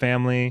about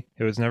family.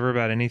 It was never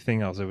about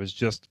anything else. It was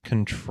just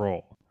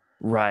control.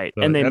 Right.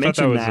 And So they I thought that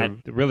mentioned was that.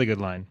 a really good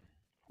line.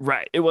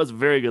 Right. It was a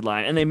very good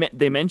line. And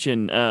they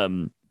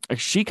mention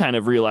she kind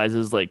of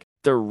realizes like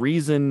the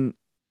reason,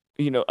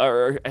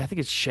 or I think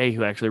it's Shay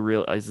who actually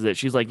realizes it.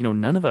 She's like,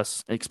 none of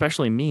us,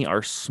 especially me,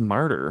 are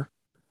smarter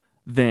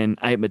than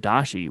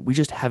Madashi. We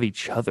just have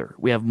each other.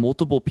 We have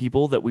multiple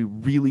people that we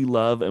really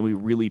love and we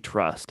really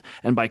trust.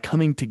 And by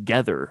coming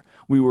together,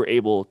 we were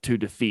able to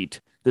defeat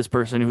this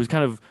person who's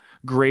kind of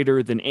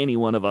greater than any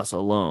one of us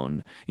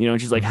alone. And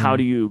she's like, how Hmm.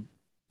 do you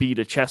beat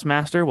a chess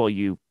master? Well,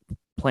 you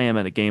play him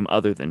at a game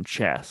other than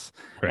chess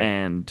Right.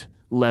 and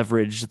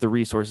leverage the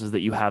resources that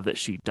you have that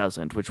she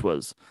doesn't, which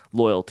was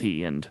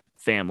loyalty and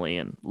family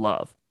and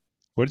love.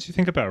 What did you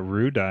think about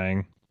Rue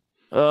dying?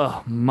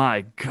 Oh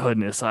my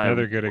goodness.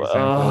 Another good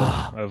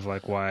example of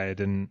like why I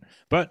didn't,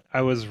 but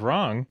I was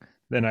wrong.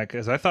 Then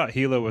because I thought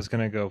Hilo was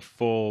going to go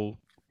full,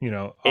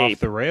 off ape.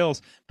 the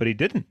rails, but he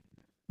didn't.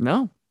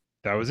 No.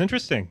 That was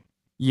interesting. That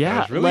Yeah,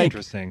 was really like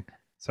interesting.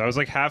 So I was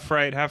like half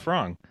right, half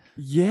wrong.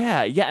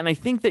 Yeah, yeah, and I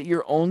think that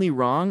you're only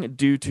wrong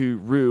due to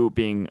Rue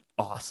being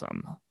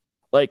awesome.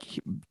 Like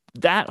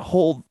that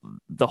whole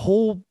the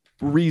whole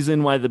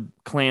reason why the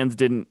clans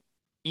didn't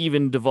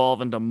even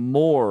devolve into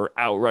more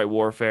outright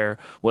warfare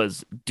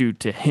was due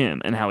to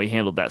him and how he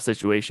handled that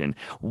situation.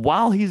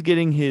 While he's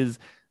getting his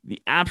the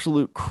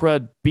absolute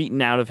crud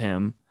beaten out of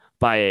him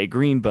by a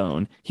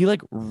greenbone, he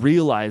like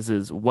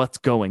realizes what's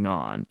going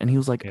on and he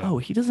was like, Yeah. "Oh,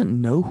 he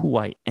doesn't know who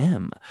I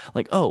am."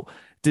 Like, "Oh,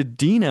 did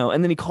Dino?"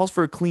 And then he calls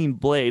for a clean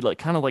blade, like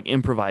kind of like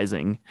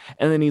improvising.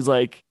 And then he's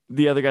like,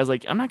 the other guy's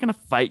like, "I'm not gonna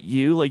fight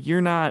you. Like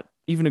you're not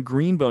even a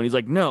green bone." He's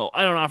like, "No,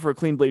 I don't offer a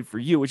clean blade for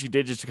you," which he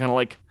did just to kind of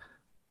like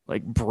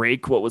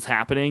break what was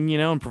happening,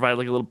 and provide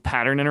like a little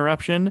pattern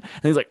interruption.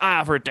 And he's like, "I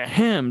offer it to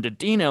him, to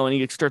Dino," and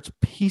he starts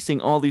piecing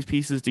all these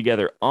pieces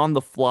together on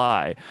the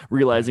fly, Yeah.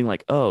 realizing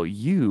like, "Oh,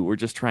 you were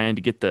just trying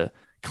to get the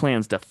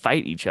clans to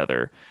fight each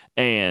other,"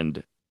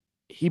 and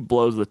he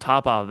blows the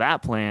top off of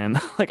that plan.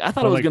 Like I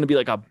thought it Well, was like, going to be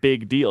like a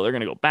big deal. They're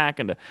going to go back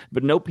into,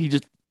 but nope. He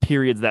just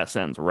periods that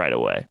sentence right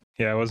away.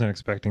 yeah, I wasn't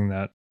expecting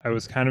that. I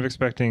was kind of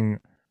expecting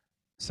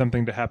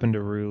something to happen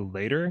to Rue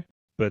later,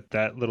 but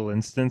that little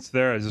instance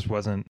there, I just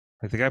wasn't.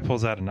 Like the guy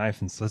pulls out a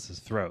knife and slits his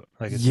throat.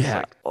 Like it's just Yeah.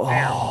 like,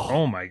 bam! Oh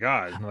Oh, my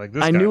god! Like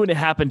this I guy knew was when it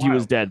happened he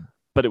was wild. dead,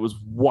 but it was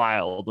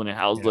wild when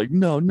I was Yeah. like,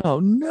 no, no,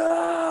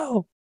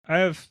 no. I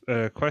have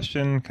a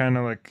question, kind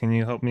of like, can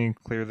you help me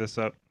clear this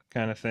up,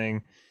 kind of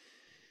thing.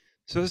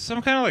 So there's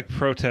some kind of like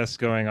protest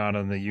going on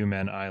the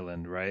Yumen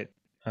Island, right?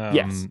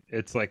 Yes,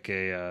 It's like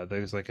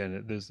there's like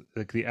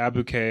the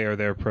Abuke are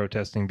there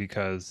protesting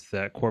because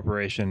that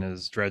corporation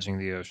is dredging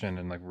the ocean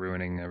and like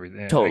ruining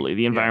everything. totally.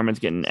 The Yeah, environment's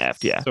getting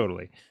effed. Yeah.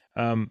 totally.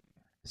 Um,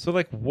 so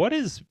like, what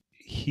is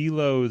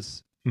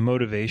Hilo's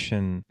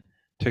motivation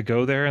to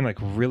go there and like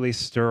really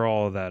stir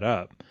all of that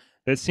up?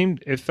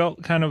 It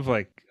felt kind of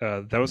like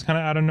that was kind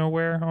of out of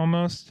nowhere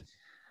almost.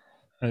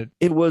 Uh,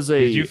 It was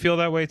did you a feel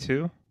that way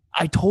too?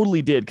 I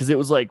totally did because it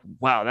was like,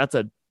 wow, that's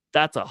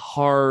a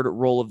hard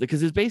role of the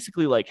because it's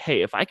basically like,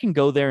 hey, if I can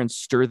go there and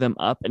stir them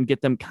up and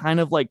get them kind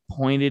of like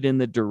pointed in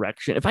the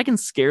direction, if I can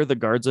scare the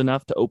guards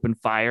enough to open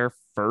fire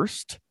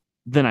first,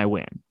 then I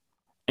win.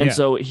 And Yeah.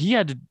 so he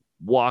had to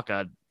walk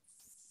a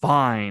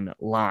fine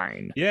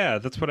line. Yeah,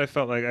 that's what I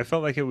felt like. I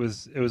felt like it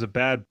was a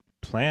bad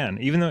plan,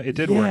 even though it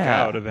did work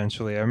out Yeah,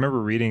 eventually. I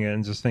remember reading it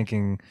and just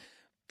thinking,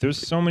 there's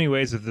so many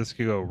ways that this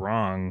could go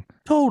wrong.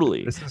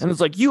 totally. This is And it's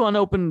like you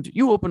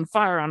opened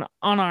fire on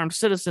unarmed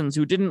citizens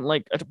who didn't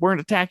like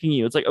weren't attacking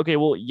you. It's like, okay,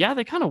 well, yeah,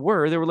 they kind of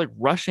were. They were like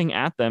rushing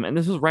at them. And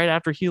this was right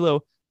after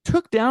Hilo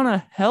took down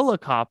a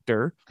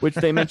helicopter, which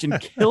they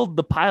mentioned killed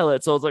the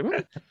pilot. So I was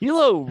like,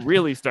 Hilo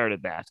really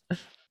started that.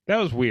 that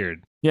was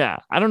weird. Yeah.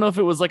 I don't know if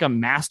it was like a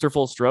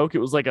masterful stroke. It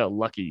was like a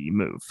lucky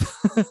move.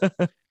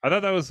 I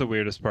thought that was the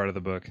weirdest part of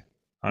the book,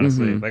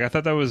 honestly. Mm-hmm. Like I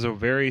thought that was a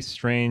very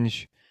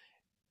strange.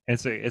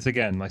 It's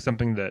again like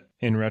something that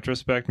in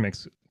retrospect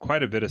makes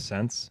quite a bit of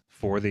sense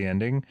for the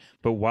ending,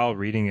 but while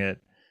reading it,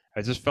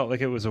 I just felt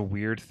like it was a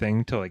weird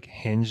thing to like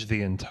hinge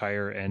the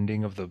entire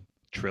ending of the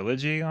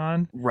trilogy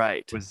on.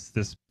 Right. Was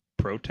this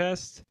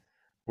protest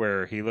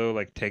where Hilo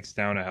like takes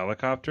down a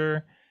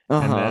helicopter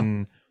and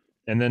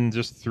Uh-huh. then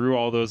just through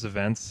all those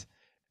events,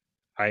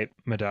 I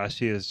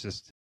Madashi is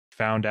just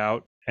found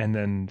out and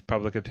then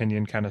public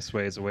opinion kind of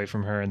sways away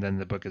from her and then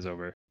the book is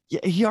over.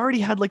 Yeah, he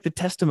already had like the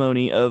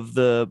testimony of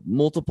the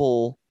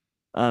multiple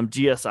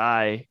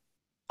GSI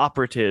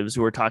operatives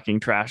who were talking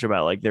trash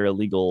about like their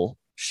illegal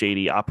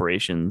shady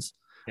operations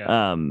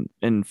Yeah.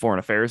 in foreign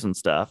affairs and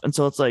stuff. And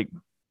so it's like,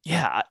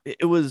 yeah,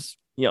 it was,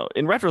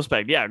 in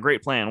retrospect, yeah,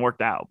 great plan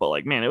worked out. But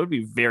like, man, it would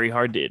be very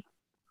hard to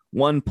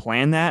one,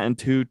 plan that, and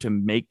two, to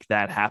make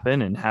that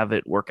happen and have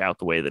it work out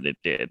the way that it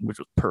did, which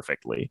was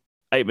perfectly.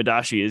 Ait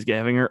Madashi is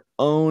having her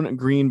own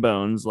green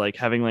bones, like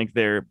having like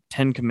their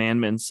 10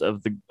 commandments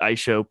of the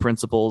Aisho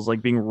principles,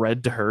 like being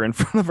read to her in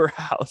front of her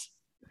house,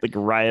 like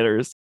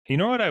rioters. You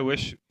know what I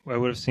wish I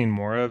would have seen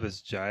more of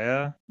is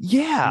Jaya.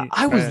 Yeah,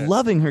 I was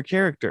loving her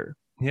character.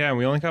 Yeah,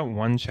 we only got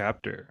one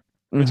chapter,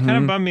 which kind of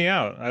Mm-hmm. bummed me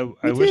out. I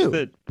Me wish too.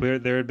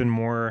 that there had been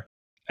more.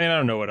 And I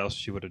don't know what else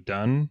she would have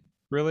done,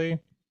 really,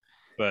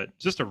 but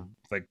just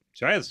like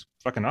Jaya's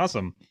fucking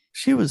awesome.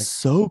 She was Like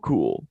so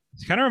cool.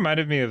 she kind of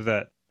reminded me of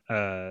that,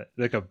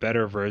 like a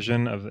better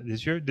version of.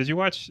 Did you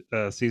watch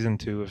season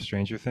 2 of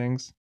Stranger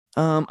Things?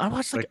 I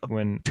watched like Like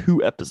when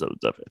 2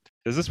 episodes of it.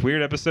 there's this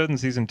weird episode in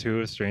season 2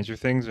 of Stranger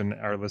Things, and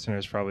our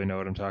listeners probably know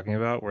what I'm talking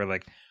about, where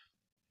like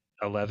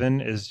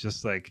 11 is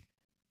just like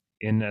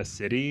in a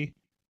city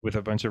with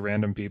a bunch of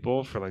random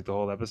people for like the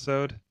whole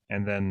episode,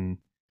 and then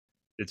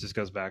it just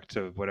goes back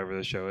to whatever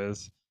the show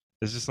is.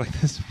 There's just like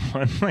this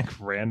one like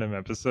random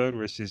episode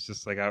where she's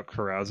just like out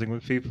carousing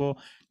with people.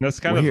 And that's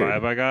kind of the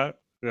Weird. vibe I got.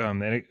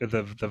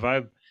 The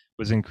vibe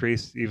was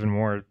increased even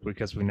more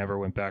because we never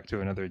went back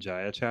to another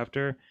Jaya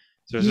chapter.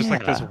 So it's just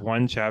like this Yeah.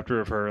 one chapter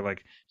of her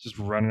like just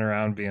running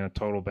around being a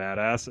total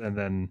badass, and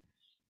then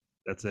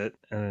that's it.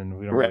 And then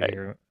we don't really Right.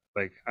 hear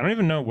like I don't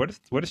even know what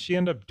does she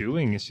end up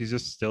doing? Is she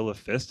just still a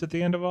fist at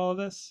the end of all of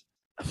this?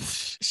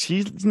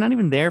 She's not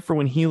even there for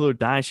when Hilo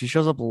dies. She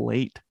shows up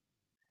late.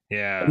 and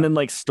Yeah. then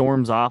like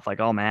storms off like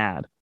all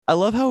mad. I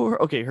love how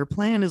her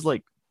plan is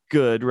like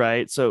good,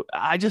 right? So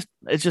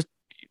it's just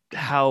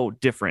how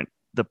different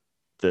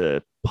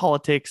the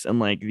politics and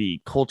like the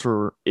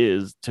culture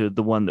is to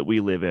the one that we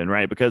live in,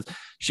 right? Because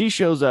she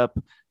shows up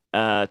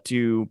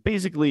to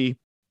basically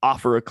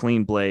offer a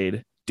clean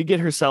blade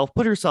to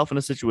put herself in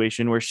a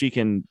situation where she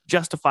can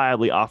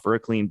justifiably offer a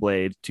clean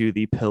blade to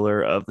the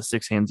pillar of the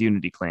Six Hands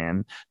Unity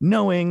clan,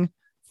 knowing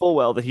full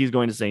well that he's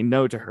going to say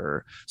no to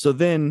her. So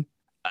then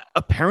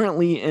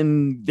apparently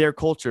in their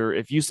culture,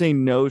 if you say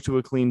no to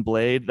a clean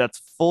blade,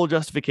 that's full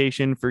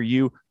justification for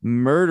you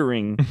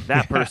murdering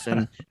that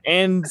person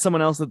and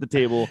someone else at the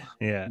table,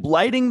 Yeah.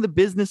 lighting the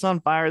business on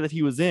fire that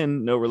he was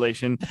in, no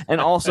relation, and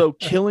also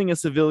killing a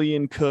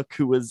civilian cook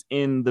who was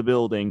in the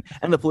building.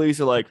 And the police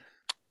are like,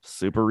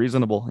 super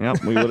reasonable.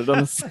 Yep, we would have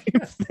done the same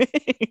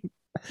thing.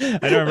 I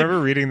don't Like, remember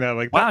reading that.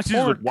 Like, wow, that she's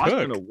just poor like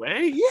washing cook.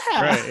 away.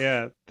 Yeah. Right.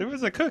 Yeah. There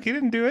was a cook. He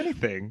didn't do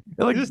anything.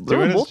 Like He's just there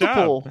were doing his job.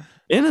 multiple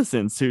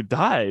innocents who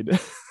died,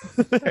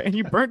 and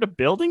you burnt a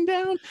building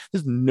down.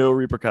 There's no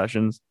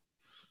repercussions.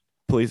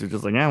 Police are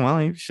just like, yeah, well,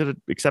 he should have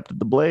accepted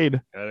the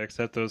blade. Gotta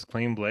accept those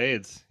clean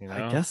blades.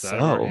 I guess It's out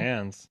of our so.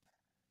 hands.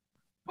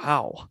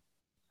 Wow.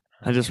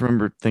 I just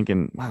remember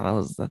thinking,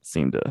 wow, that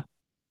seemed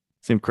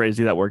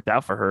crazy. That worked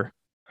out for her.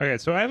 Okay,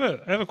 so I have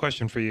a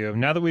question for you.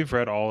 Now that we've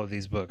read all of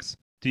these books,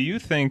 do you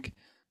think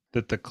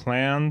that the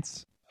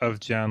clans of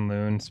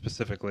Janloon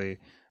specifically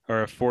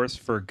are a force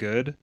for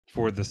good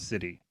for the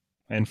city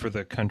and for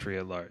the country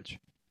at large?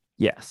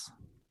 Yes,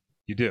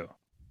 You do.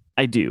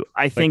 I do.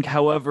 I think, Like,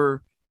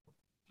 however,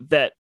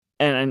 that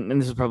and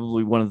this is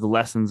probably one of the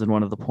lessons and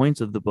one of the points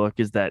of the book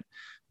is that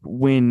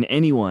when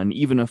anyone,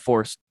 even a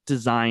force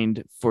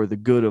designed for the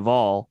good of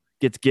all,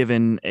 gets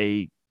given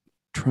a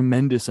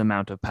tremendous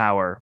amount of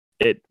power,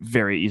 it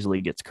very easily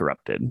gets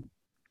corrupted.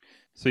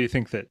 so you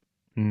think that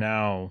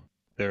now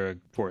they're a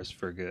force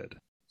for good?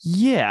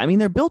 Yeah, I mean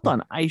they're built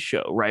on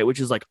Aisho, right? Which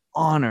is like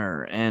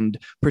honor and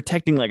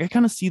protecting. Like I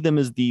kind of see them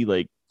as the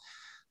like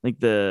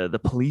the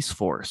police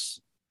force.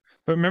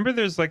 But remember,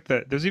 there's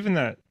even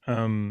that,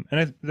 and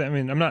I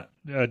mean, I'm not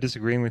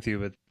disagreeing with you,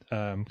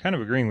 but kind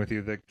of agreeing with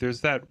you that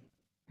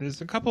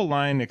there's a couple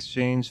line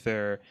exchange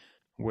there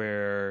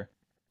where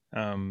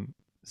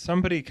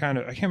somebody kind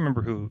of, I can't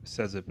remember who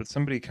says it, but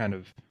somebody kind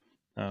of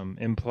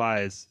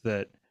implies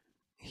that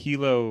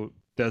Hilo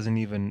doesn't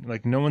even,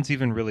 like, no one's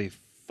even really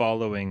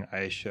following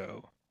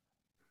Aisho,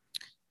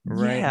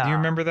 right? Do you Yeah,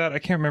 remember that? I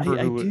can't remember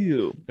I who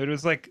do. it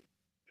was like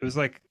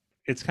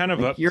it's kind of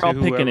Like up you're to all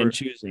picking and whoever.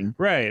 choosing.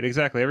 Right,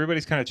 exactly.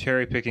 Everybody's kind of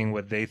cherry picking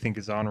what they think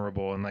is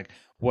honorable and like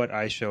what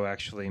ISHO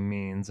actually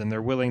means, and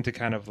they're willing to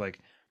kind of like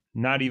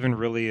not even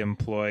really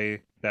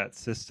employ that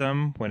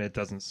system when it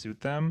doesn't suit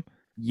them.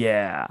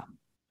 Yeah,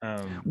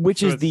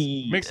 which So is it's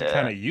the makes it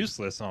kind of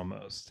useless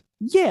almost.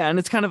 yeah, and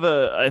it's kind of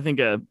I think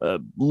a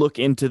look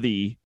into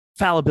the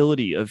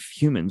fallibility of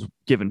humans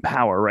given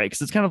power, right?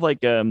 Because it's kind of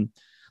like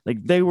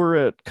they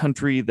were a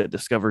country that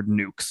discovered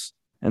nukes,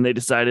 and they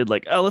decided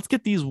like, oh, let's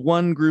get these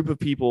one group of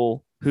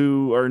people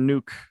who are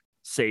nuke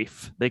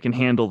safe. They can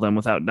handle them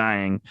without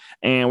dying,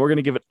 and we're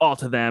gonna give it all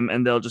to them,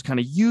 and they'll just kind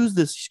of use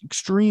this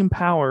extreme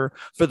power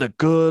for the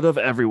good of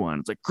everyone.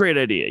 It's like great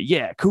idea,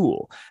 yeah,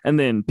 cool. And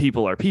then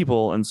people are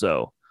people, and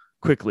so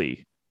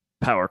quickly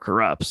power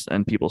corrupts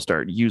and people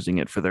start using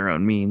it for their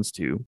own means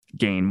to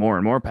gain more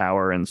and more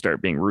power and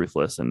start being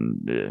ruthless and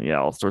yeah,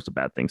 all sorts of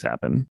bad things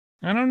happen.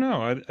 I don't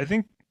know. I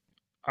think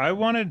I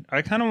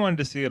kind of wanted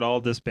to see it all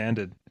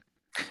disbanded.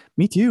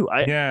 Me too.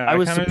 Yeah, I I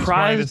was kind of just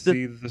wanted to surprised that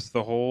see this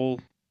the whole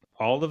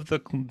all of the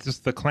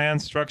just the clan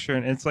structure,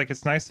 and it's like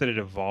it's nice that it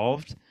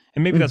evolved,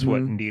 and maybe that's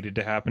what mm-hmm, needed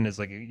to happen is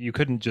like you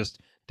couldn't just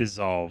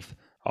dissolve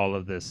all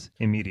of this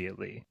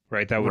immediately,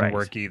 right? That wouldn't right.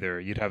 work either.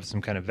 You'd have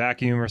some kind of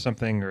vacuum or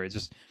something, or it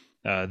just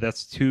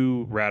that's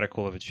too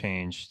radical of a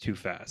change too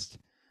fast.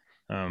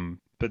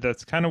 But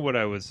that's kind of what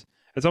I was.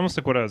 It's almost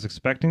like what I was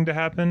expecting to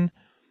happen,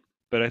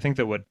 but I think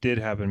that what did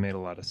happen made a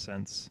lot of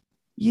sense.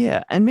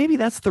 Yeah, and maybe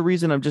that's the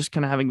reason I'm just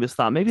kind of having this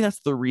thought. Maybe that's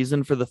the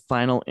reason for the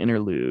final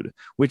interlude,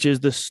 which is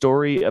the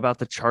story about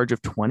the charge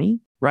of 20,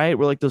 right?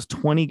 Where like those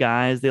 20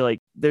 guys, they like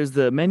there's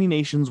the Many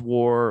Nations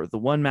War, the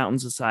One Mountain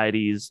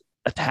Societies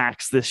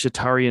attacks this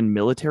Shatarian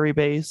military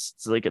base.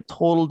 It's like a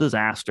total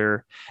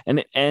disaster, and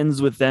it ends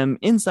with them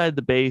inside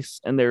the base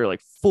and they're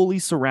like fully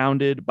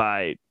surrounded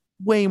by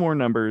way more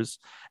numbers.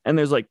 And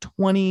there's like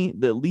 20,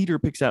 the leader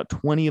picks out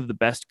 20 of the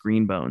best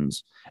green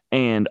bones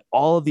and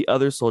all of the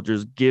other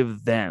soldiers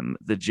give them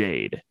the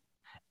Jade.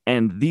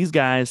 And these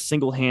guys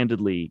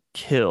single-handedly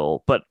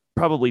kill, but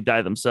probably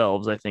die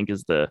themselves. I think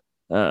is the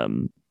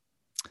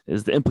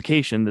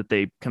implication that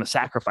they kind of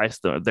sacrifice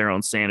their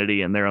own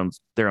sanity and their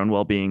own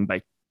well-being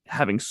by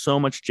having so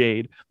much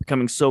Jade,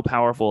 becoming so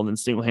powerful, and then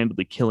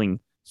single-handedly killing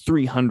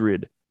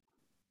 300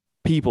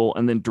 people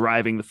and then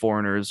driving the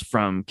foreigners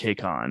from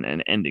K-Con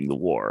and ending the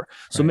war.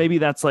 So Right. maybe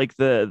that's like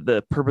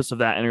the purpose of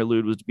that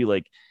interlude was to be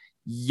like,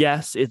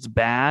 yes, it's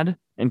bad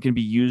and can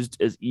be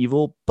used as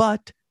evil,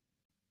 but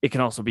it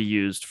can also be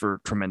used for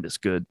tremendous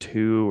good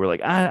too. Or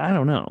like, I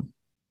don't know.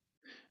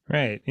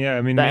 Right. Yeah.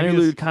 I mean, That maybe it's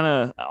interlude kind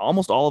of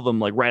almost all of them,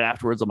 like right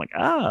afterwards, I'm like,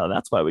 ah,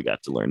 that's why we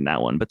got to learn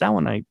that one. But that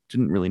one I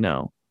didn't really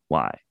know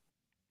why.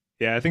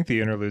 yeah. I think the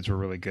interludes were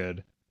really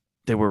good.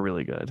 They were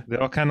really good. They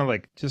all kind of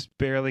like just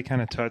barely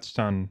kind of touched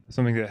on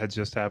something that had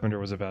just happened or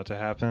was about to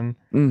happen.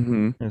 Mm-hmm.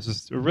 And it's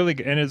just a really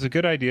good, and it's a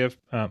good idea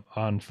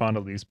on Fond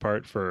du Lis's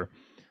part for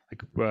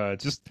like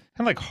just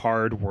kind of like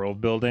hard world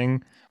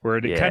building, where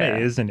it kind of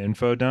Yeah. is an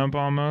info dump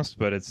almost,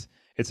 but it's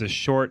a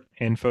short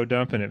info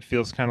dump and it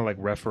feels kind of like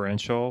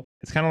referential.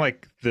 It's kind of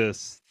like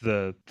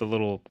the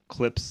little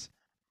clips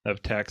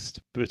of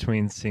text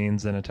between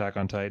scenes in Attack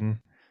on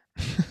Titan.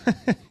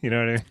 You know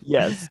what I mean?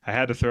 Yes. I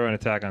had to throw an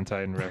Attack on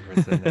Titan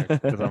reference in there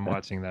because I'm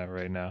watching that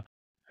right now.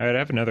 All right, I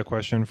have another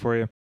question for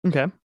you.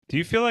 Okay. Do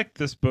you feel like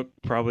this book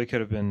probably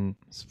could have been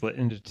split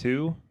into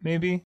two,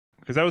 maybe?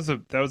 Because that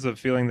was a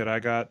feeling that I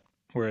got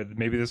where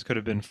maybe this could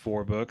have been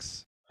four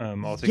books Yes.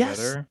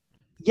 altogether.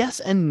 Yes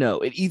and no.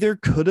 It either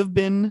could have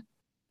been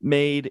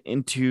made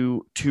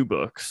into two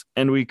books,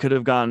 and we could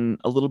have gotten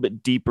a little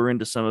bit deeper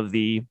into some of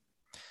the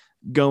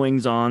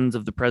goings ons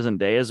of the present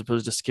day as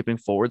opposed to skipping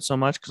forward so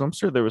much. Because I'm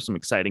sure there were some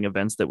exciting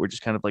events that were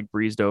just kind of like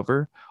breezed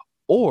over,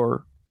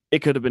 or it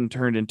could have been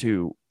turned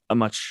into a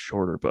much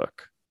shorter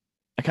book.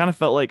 I kind of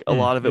felt like a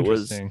lot of it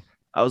was, Interesting.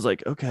 I was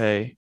like,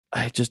 okay,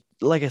 I just,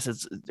 like I said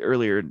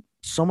earlier,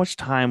 so much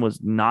time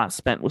was not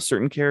spent with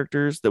certain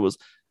characters that was,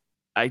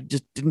 I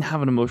just didn't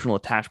have an emotional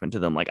attachment to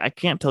them. Like, I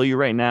can't tell you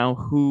right now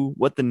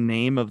what the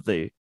name of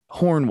the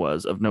horn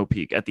was of No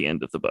Peak at the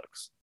end of the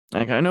books.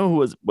 Like, I know who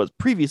was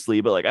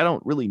previously, but like, I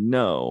don't really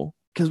know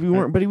because we Uh,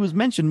 weren't, but he was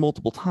mentioned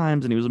multiple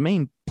times and he was a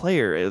main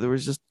player. There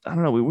was just, I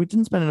don't know, we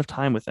didn't spend enough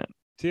time with him.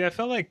 See, I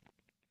felt like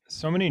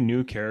so many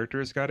new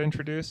characters got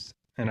introduced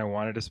and I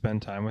wanted to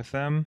spend time with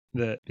them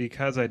that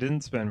because I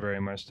didn't spend very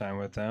much time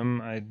with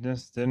them, I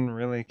just didn't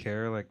really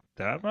care like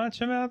that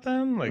much about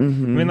them. Like I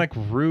mean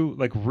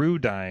Mm-hmm. Rue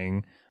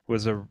dying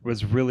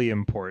was really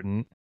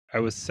important. I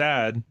was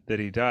sad that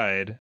he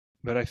died,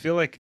 but I feel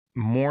like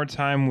more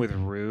time with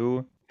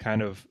Rue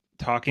kind of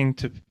talking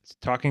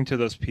to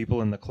those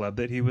people in the club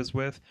that he was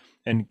with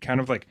and kind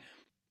of like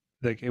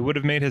it would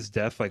have made his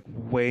death like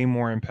way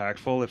more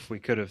impactful if we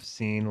could have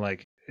seen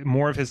like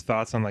more of his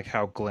thoughts on like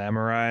how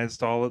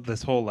glamorized all of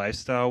this whole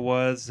lifestyle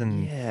was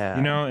and Yeah.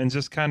 and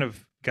just kind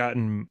of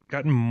gotten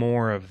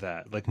more of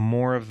that, like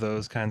more of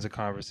those kinds of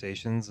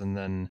conversations, and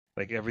then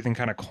like everything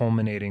kind of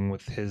culminating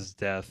with his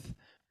death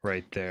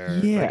right there,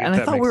 Yeah, like if and I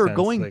that thought we makes were sense.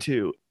 going Like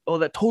to. Oh,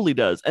 that totally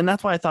does. And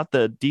that's why I thought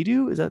the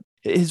Didu is that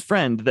his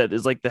friend that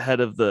is like the head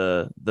of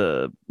the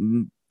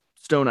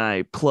Stone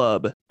Eye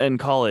Club in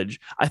college.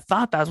 I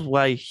thought that's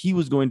why he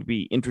was going to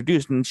be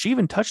introduced, and she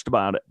even touched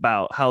about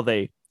how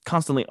they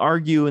constantly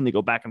argue and they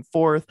go back and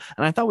forth.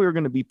 And I thought we were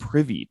going to be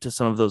privy to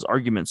some of those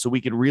arguments, so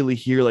we could really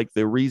hear like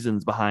the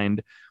reasons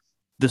behind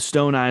the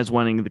Stone Eyes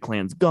wanting the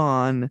clans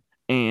gone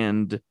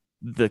and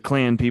the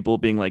clan people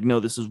being like, no,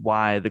 this is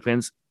why the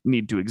clans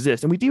need to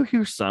exist. And we do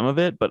hear some of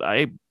it, but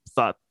I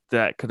thought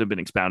that could have been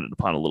expounded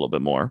upon a little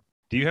bit more.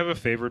 do you have a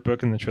favorite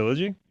book in the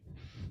trilogy?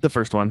 The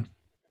first one.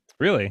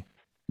 Really?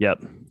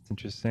 Yep. It's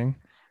interesting.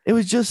 It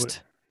was What just,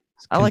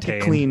 it's I like a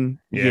contained. clean,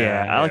 yeah,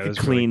 Yeah, I yeah, like it a was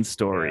really, clean yeah.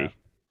 story. I think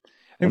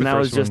And the that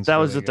was first just one's that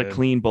was really just a good.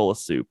 clean bowl of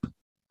soup.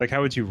 Like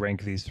how would you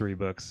rank these three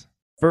books?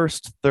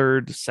 First,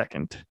 third,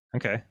 second.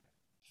 Okay.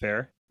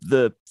 Fair.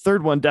 The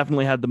third one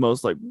definitely had the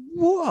most like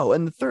whoa,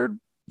 and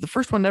the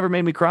first one never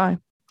made me cry.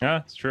 Yeah,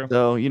 it's true.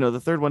 So the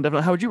third one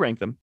definitely. How would you rank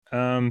them?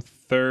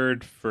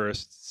 Third,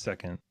 first,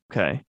 second,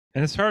 Okay.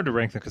 and it's hard to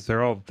rank them because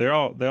they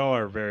all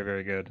are very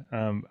very good.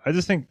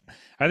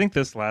 I think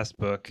this last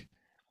book,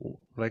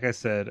 like I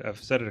said,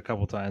 I've said it a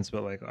couple times,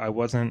 but like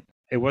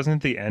it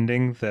wasn't the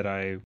ending that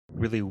I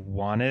really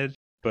wanted,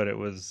 but it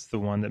was the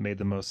one that made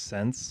the most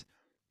sense.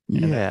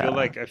 And Yeah.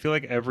 I feel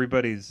like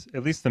everybody's,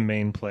 at least the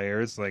main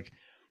players, like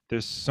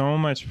there's so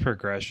much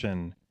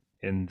progression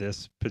in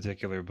this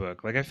particular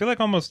book. Like I feel like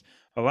almost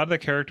a lot of the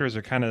characters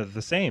are kind of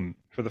the same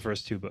for the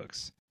first two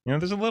books.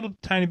 There's a little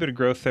tiny bit of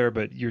growth there,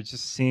 but you're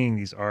just seeing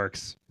these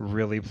arcs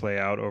really play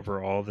out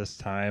over all this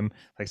time.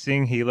 Like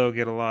seeing Hilo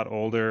get a lot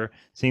older,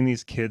 seeing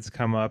these kids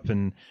come up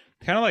and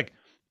kind of like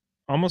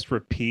almost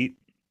repeat.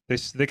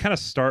 They kind of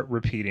start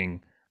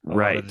repeating a lot of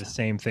Right. the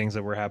same things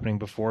that were happening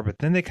before, but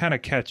then they kind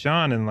of catch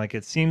on, and like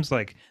it seems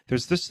like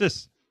there's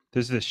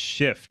this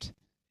shift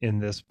in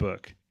this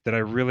book that I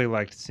really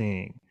liked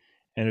seeing,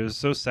 and it was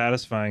so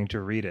satisfying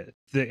to read it.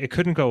 It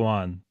couldn't go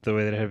on the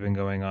way that it had been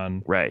going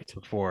on Right.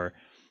 before,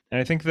 and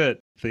I think that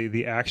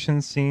the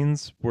action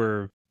scenes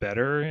were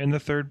better in the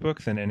third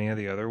book than any of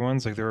the other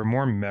ones. Like there were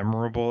more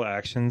memorable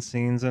action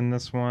scenes in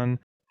this one.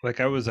 Like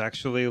I was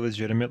actually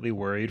legitimately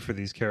worried for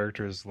these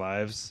characters'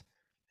 lives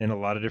in a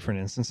lot of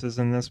different instances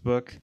in this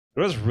book. It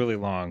was really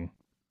long.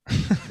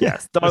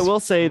 Yes. It Though I was will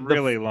say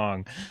really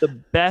long. the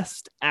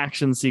best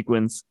action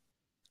sequence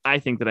I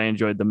think that I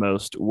enjoyed the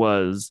most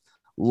was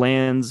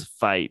Lan's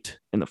fight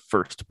in the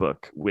first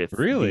book with the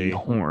Really?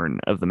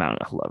 horn of the mountain.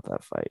 I love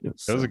that fight. It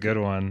was That was so a good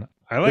good. one.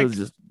 It was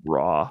just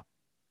raw.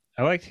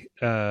 I liked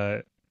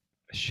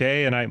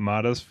Shay and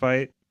Aitmata's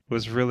fight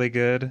was really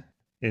good.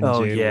 in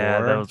Oh Jade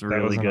yeah, that War. was That was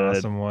really an good.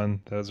 awesome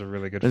one. That was a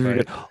really good That was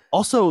really fight. good.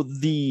 Also,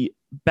 the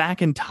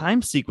back in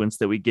time sequence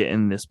that we get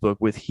in this book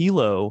with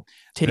Hilo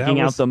That taking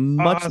out was the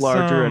much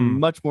larger and awesome.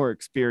 much more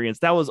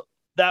experienced. That was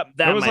That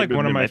that was might like have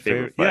one of been my my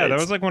favorite favorite. Yeah, that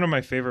fights. was like one of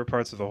my favorite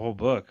parts of the whole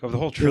book, of the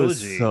whole It was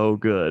trilogy. so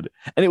good.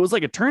 And it was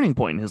like a turning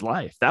point in his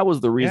life. That was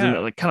the reason that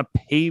Yeah. like kind of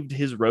paved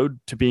his road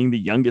to being the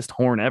youngest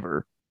horn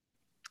ever.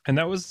 And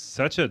that was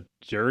such a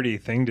dirty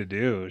thing to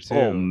do, Oh too.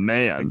 Like,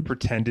 man.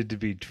 pretended to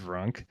be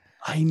drunk.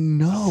 I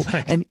know. It's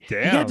like, And he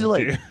had to damn,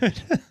 like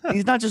dude.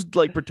 he's not just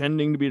like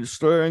pretending to be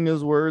slurring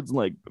his words and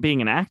like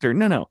being an actor.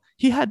 No.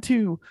 He had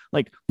to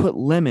like put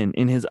lemon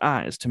in his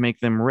eyes to make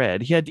them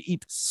red. He had to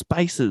eat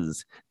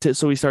spices to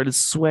so he started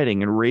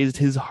sweating and raised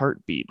his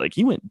heartbeat. Like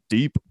he went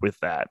deep with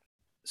that.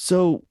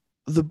 So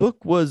the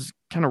book was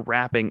kind of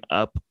wrapping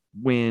up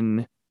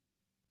when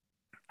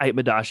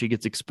Aitmadashi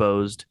gets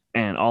exposed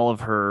and all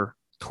of her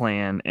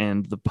clan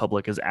and the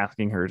public is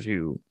asking her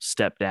to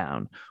step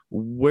down.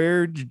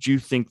 Where did you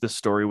think the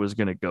story was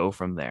going to go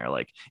from there?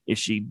 Like, is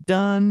she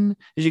done?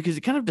 Is she, because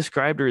it kind of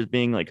described her as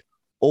being like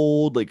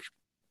old, like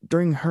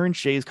during her and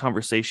Shay's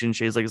conversation,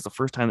 Shay's like, it's the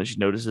first time that she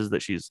notices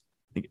that she's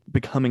like,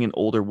 becoming an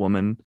older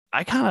woman.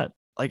 I kind of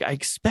like, I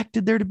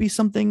expected there to be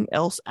something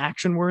else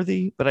action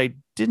worthy, but I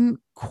didn't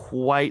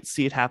quite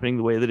see it happening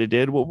the way that it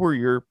did. What were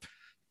your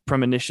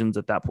premonitions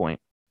at that point?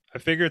 I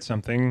figured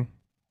something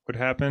would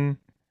happen,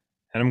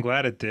 and I'm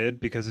glad it did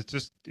because it's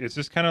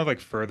just kind of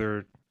like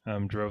further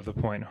drove the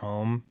point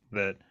home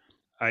that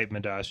Ait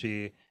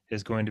Madashi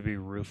is going to be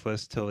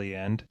ruthless till the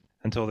end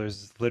until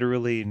there's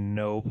literally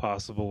no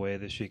possible way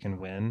that she can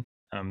win.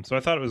 So I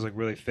thought it was like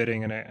really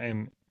fitting, and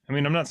I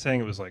mean I'm not saying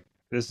it was like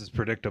this is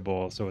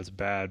predictable, so it's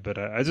bad, but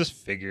I just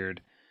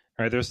figured,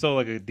 all right, there's still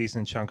like a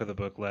decent chunk of the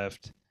book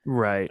left.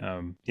 Right.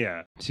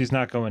 Yeah, she's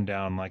not going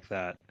down like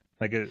that.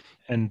 Like it,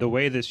 and the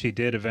way that she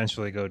did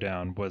eventually go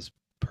down was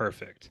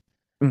perfect.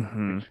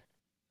 Mm-hmm.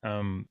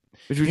 Um,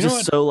 Which was you know just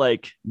what? so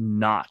like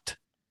not Yeah,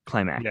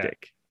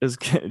 climactic.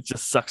 It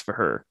just sucks for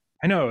her.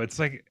 I know. It's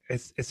like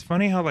it's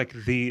funny how like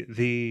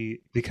the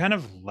kind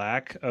of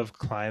lack of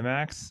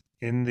climax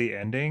in the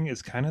ending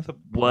is kind of the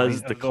Was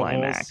point the of the whole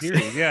climax.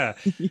 series. Yeah.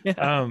 Yeah.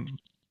 Um,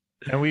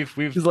 and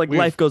Because like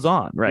life we've goes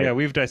on, yeah right?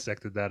 we've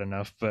dissected that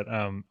enough. But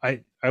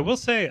I will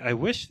say I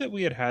wish that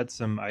we had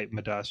some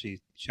Madashi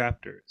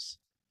chapters.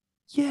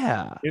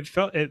 Yeah. It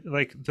felt it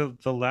like the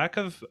lack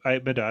of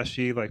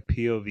Madashi like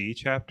POV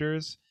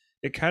chapters.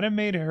 It kind of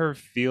made her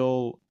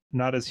feel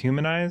not as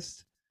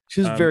humanized. She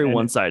was very And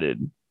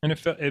one-sided.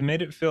 it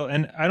made it feel,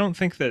 and I don't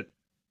think that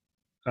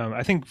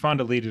I think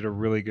Fonda Lee did a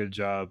really good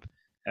job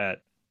at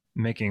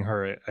making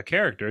her a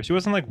character. She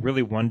wasn't like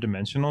really one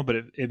dimensional, but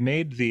it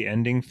made the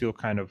ending feel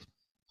kind of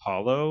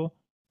hollow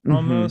Mm-hmm.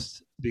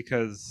 almost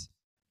because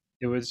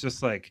it was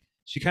just like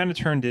she kind of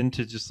turned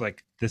into just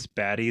like this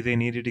baddie they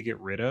needed to get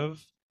rid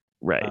of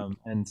Right.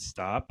 and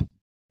stop.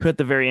 Who at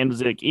the very end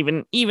was like,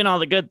 even all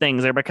the good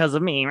things are because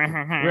of me. Right,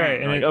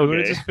 and Like, it would have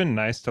okay. just been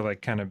nice to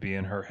like kind of be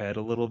in her head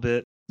a little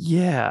bit.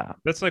 Yeah.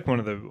 That's like one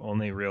of the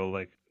only real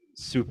like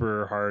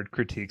super hard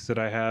critiques that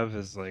I have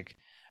is like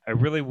I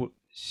really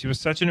she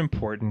was such an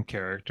important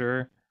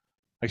character.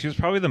 Like she was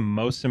probably the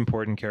most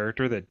important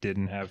character that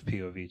didn't have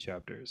POV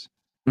chapters,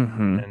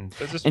 Mm-hmm. and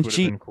that just And would have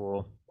she been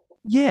cool.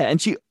 Yeah,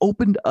 and she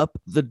opened up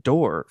the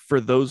door for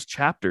those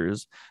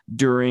chapters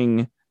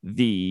during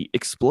the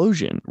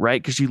explosion,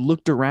 right? Because she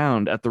looked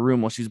around at the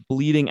room while she's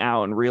bleeding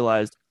out and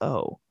realized,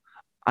 oh,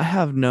 I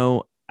have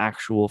no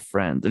actual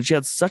friends. And she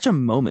had such a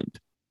moment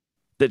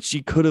that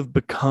she could have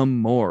become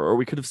more, or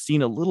we could have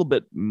seen a little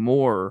bit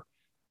more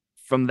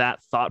from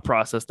that thought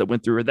process that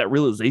went through her, that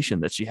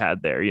realization that she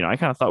had there. I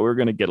kind of thought we were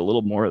going to get a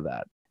little more of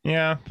that.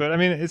 Yeah, but I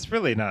mean, it's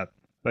really not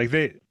like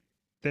they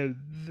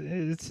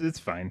it's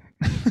fine.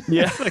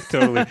 Yeah. It's like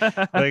totally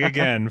like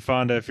again,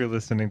 Fonda, if you're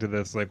listening to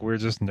this, like we're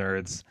just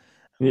nerds.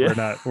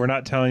 Yeah. We're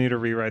not telling you to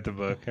rewrite the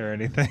book or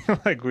anything.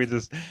 Like we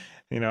just,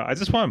 I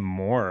just want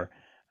more.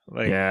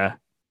 Like Yeah.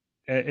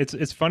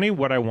 it's funny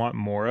what I want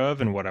more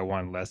of and what I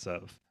want less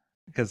of.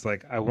 Because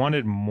like I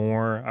wanted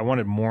more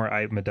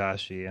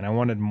Madashi and I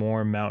wanted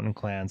more Mountain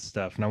Clan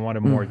stuff and I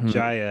wanted more Mm-hmm.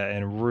 Jaya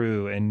and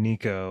Rue and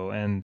Nico,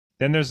 and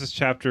then there's this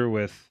chapter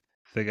with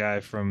the guy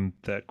from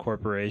that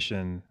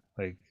corporation,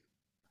 like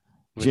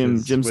Jim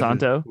with his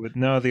Santo, with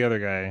no the other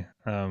guy,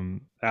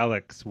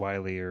 Alex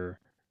Wiley or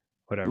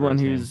the whatever one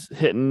his name. who's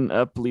hitting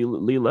up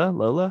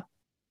Lola, Uh,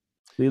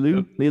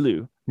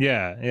 Lilu.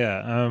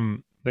 yeah.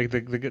 Like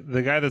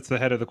the guy that's the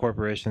head of the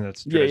corporation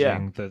that's Yeah.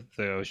 dredging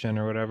the ocean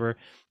or whatever.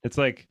 It's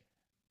like,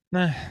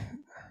 nah,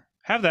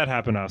 have that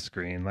happen off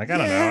screen. Like I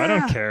don't know. I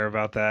don't Yeah. care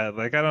about that.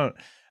 Like I don't.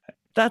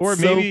 That's Or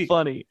so maybe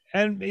funny.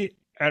 and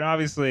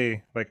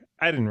obviously like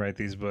I didn't write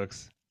these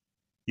books.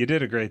 You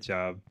did a great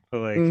job, but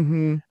like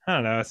Mm-hmm. I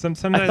don't know. I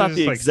Sometimes I thought the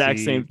just like exact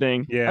same see,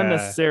 thing. yeah.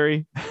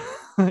 Unnecessary.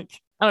 Like,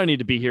 I don't need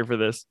to be here for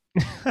this.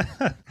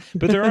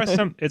 But there are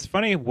some. It's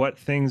funny what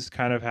things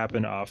kind of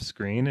happen off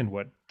screen and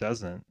what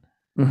doesn't,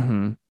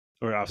 Mm-hmm.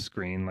 or off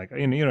screen. Like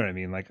you know what I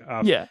mean. Like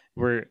off, Yeah.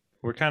 we're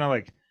kind of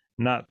like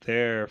not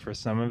there for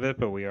some of it,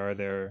 but we are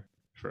there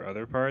for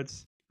other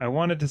parts. I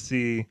wanted to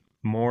see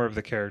more of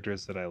the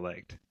characters that I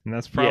liked. And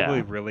that's probably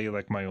Yeah. really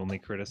like my only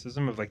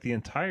criticism of like the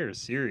entire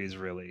series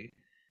really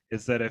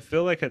is that I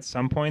feel like at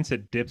some points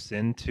it dips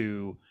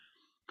into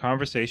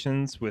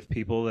conversations with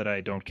people that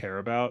I don't care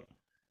about.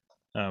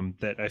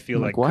 That I feel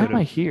I'm like, like why could am I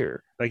have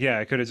here? like yeah,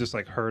 I could have just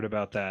like heard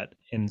about that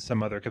in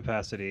some other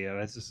capacity. And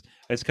it's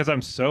because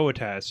I'm so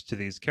attached to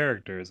these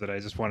characters that I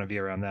just want to be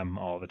around them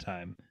all the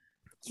time.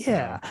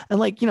 Yeah. And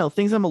like,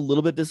 things I'm a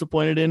little bit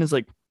disappointed in is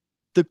like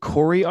the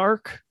Corey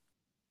arc.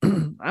 I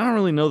don't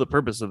really know the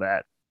purpose of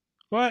that.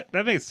 What?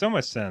 That makes so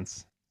much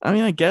sense. I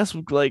mean, I guess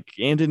like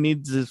Andon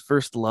needs his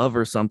first love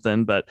or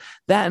something, but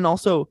that and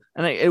also,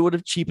 it would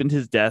have cheapened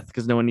his death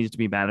because no one needs to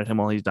be mad at him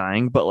while he's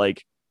dying. But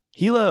like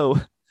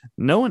Hilo,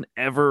 no one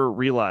ever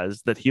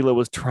realized that Hilo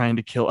was trying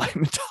to kill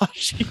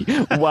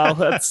Ainitashi while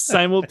that's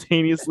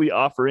simultaneously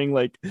offering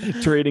like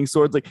trading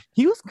swords. Like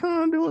he was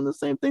kind of doing the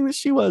same thing that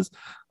she was.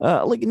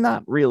 Like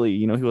not really,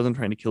 he wasn't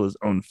trying to kill his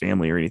own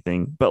family or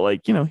anything, but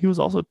like, he was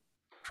also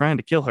trying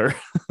to kill her.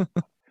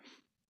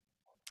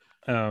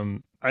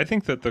 I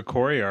think that the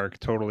Corey arc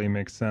totally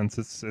makes sense.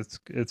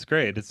 It's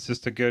great. It's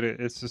just a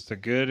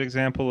good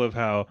example of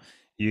how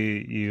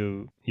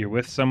you're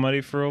with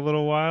somebody for a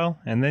little while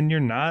and then you're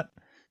not.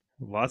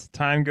 Lots of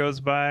time goes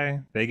by.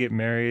 They get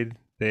married.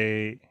 Yeah,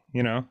 it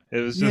yeah, I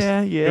was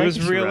guess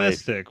you're right.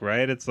 realistic,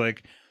 right? It's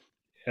like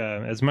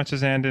as much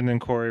as Andon and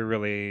Corey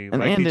really And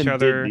liked each Andon did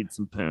other, need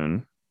some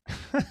poon.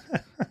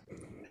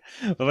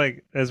 but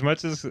like as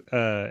much as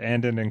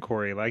Andon and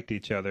Corey liked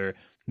each other,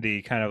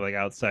 the kind of like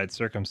outside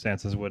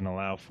circumstances wouldn't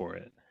allow for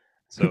it.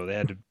 So they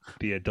had to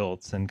be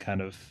adults and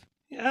kind of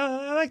yeah,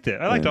 I liked it.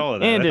 I liked Yeah. all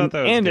of that. I thought Andon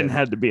that was Andon good.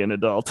 had to be an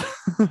adult.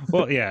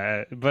 Well,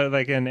 yeah, but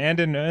like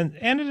Andon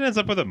ends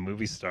up with a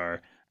movie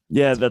star.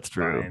 Yeah, It's that's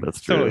true. fine. That's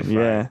It's true. totally fine.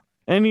 Yeah.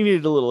 And he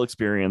needed a little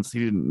experience. He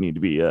didn't need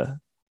to be a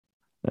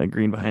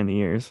green behind the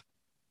ears.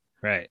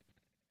 Right.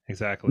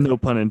 Exactly. No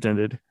pun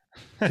intended.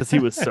 Because he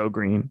was so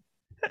green.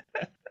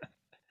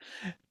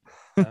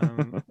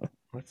 um,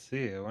 let's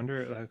see. I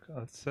wonder. Like,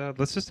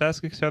 let's just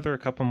ask each other a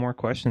couple more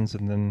questions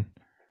Okay.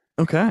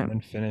 and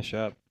then finish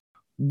up.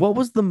 What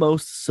was the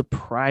most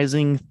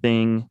surprising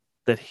thing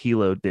that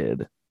Hilo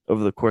did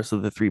over the course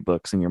of the 3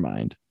 books in your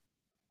mind?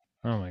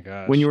 Oh my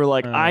When you gosh. were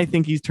like, I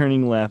think he's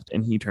turning left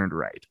and he turned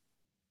right.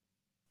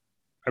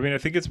 I mean, I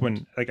think it's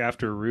when like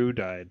after Rue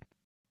died.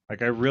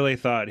 Like I really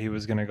thought he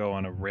was gonna go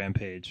on a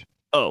rampage.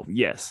 Oh,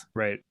 yes.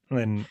 Right.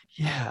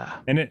 Yeah.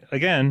 And it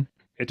again,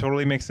 it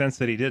totally makes sense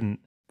that he didn't.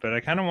 But I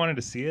kind of wanted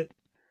to see it.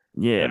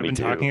 Yeah, I've me been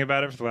too. talking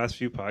about it for the last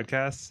few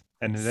podcasts,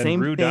 and then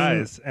Same Rue thing.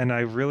 dies, and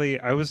I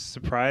was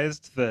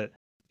surprised that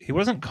he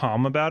wasn't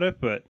calm about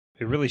it, but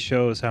it really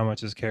shows how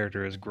much his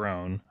character has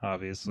grown,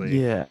 obviously,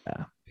 Yeah.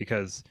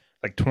 because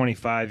like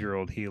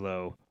 25-year-old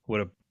Hilo would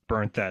have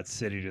burnt that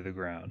city to the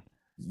ground.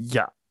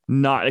 Yeah.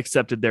 Not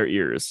accepted their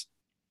ears.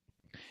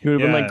 He would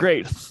have been like, Yeah,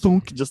 great,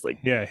 thunk, just like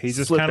yeah, he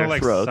just slit kind of their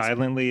like throats.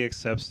 silently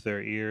accepts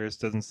their ears,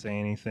 doesn't say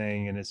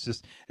anything, and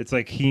it's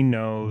like he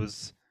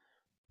knows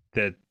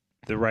that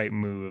the right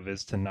move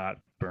is to not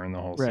burn the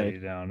whole Right. city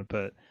down.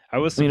 But I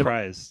was I mean,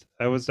 surprised.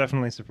 I was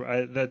definitely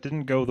surprised. That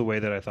didn't go the way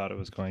that I thought it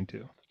was going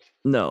to.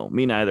 no,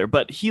 me neither.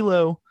 But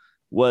Hilo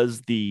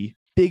was the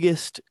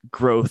biggest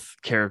growth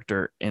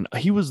character, and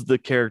he was the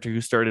character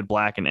who started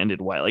black and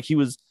ended white. Like he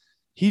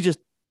just,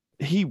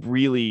 he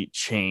really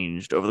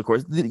changed over the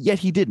course. Yet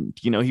he didn't.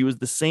 He was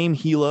the same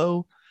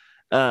Hilo,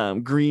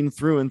 green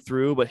through and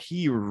through, but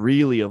he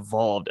really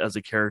evolved as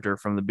a character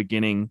from the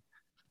beginning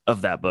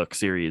of that book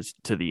series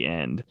to the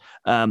end.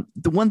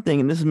 The one thing,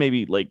 and this is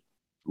maybe like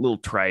a little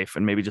trife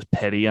and maybe just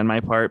petty on my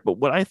part, but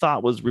what I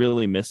thought was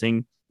really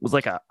missing was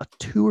like a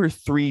 2 or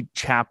 3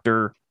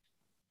 chapter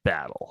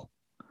battle.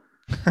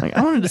 Like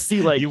I wanted to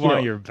see like you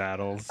want your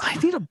battles. I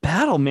need a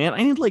battle, man.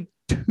 I need like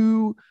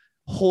 2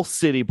 whole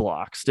city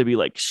blocks to be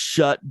like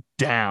shut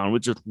down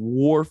with just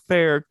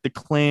warfare, the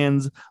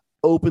clans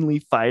openly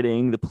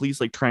fighting, the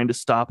police like trying to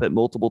stop it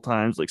multiple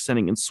times, like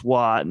sending in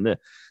SWAT, and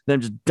them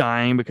just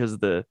dying because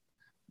the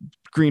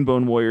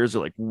Greenbone Warriors are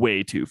like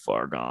way too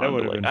far gone. That would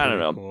To, have like, been I don't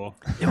pretty know. cool.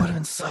 It would have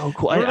been so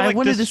cool. It would have I like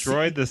wanted to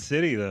destroyed see. the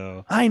city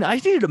though. I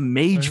needed a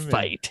mage Would've been-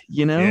 fight.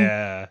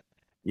 Yeah.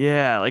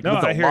 Yeah, like No,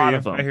 with a I hear lot you.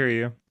 of them. I hear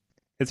you.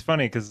 It's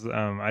funny because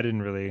I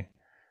didn't really.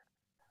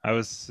 I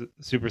was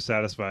super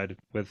satisfied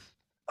with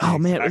the Oh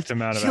man, exact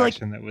amount of she like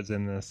action that was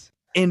in this.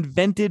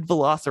 invented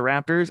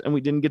velociraptors, and we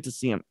didn't get to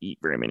see them eat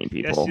very many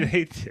Yes, people.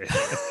 they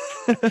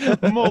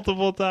did.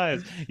 Multiple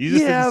times. You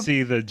just Yeah. didn't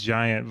see the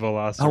giant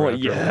velociraptor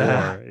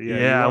war.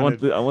 Yeah. I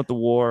want the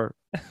war.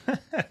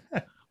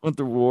 I want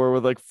the war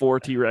with like 4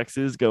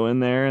 T-Rexes go in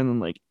there and then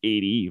like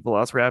 80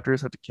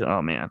 velociraptors have to kill.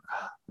 Oh man,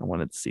 I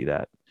wanted to see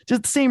that.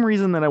 Just the same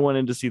reason that I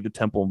wanted to see the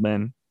Temple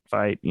Men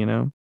fight.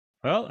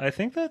 Well, I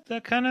think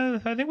that kind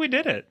of. I think we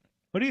did it.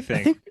 What do you I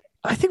think? think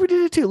I think we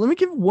did it too. Let me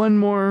give one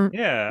more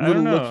Yeah, I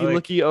little don't know.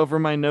 looky over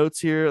my notes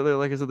here.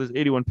 Like I said, there's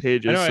 81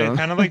 pages. I know. So I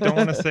kind of like don't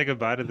want to say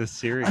goodbye to this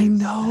series. I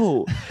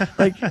know.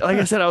 Like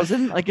I said, I was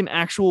in like an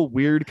actual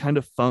weird kind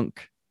of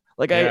funk.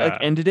 Like I like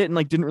Yeah. ended it and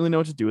like didn't really know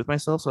what to do with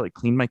myself. So I like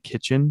cleaned my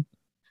kitchen.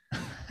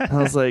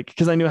 I was like,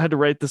 because I knew I had to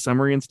write the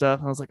summary and stuff.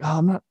 I was like, oh,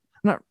 I'm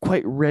not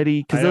quite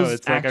ready because I know those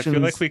it's like I feel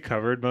like actions. we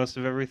covered most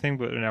of everything,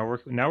 but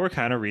now we're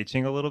kind of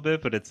reaching a little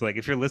bit. But it's like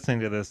if you're listening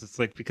to this, it's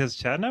like because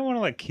Chad and I want to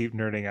like keep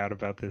nerding out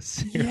about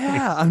this Yeah,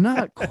 series. I'm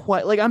not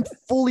quite like I'm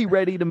fully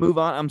ready to move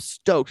on. I'm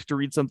stoked to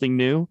read something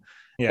new,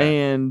 Yeah,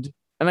 and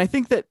I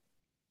think that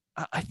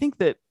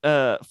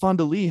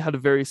Fonda Lee had a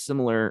very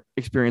similar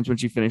experience when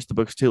she finished the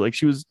books too. Like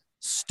she was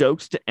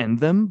stoked to end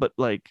them, but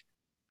like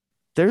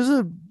there's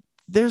a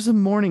there's a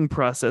mourning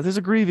process, there's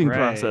a grieving right.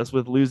 process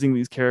with losing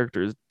these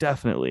characters.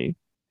 Definitely.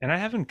 And I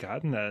haven't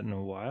gotten that in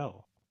a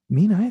while.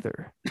 Me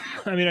neither.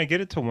 I mean, I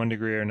get it to one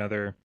degree or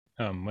another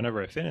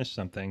whenever I finish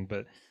something,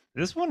 but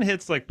this one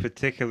hits like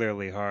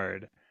particularly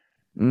hard.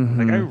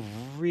 Like I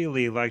Mm-hmm.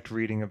 really liked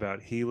reading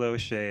about Hilo,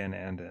 Shay, and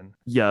Andon.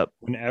 Yep.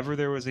 Whenever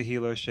there was a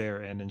Hilo, Shay,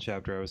 or Andon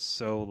chapter, I was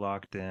so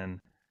locked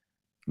in.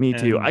 Me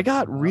too. I And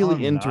got now really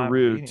I'm into not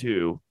Rue reading.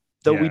 too.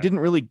 Though we Yeah, didn't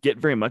really get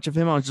very much of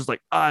him. I was just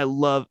like, I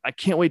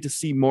can't wait to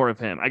see more of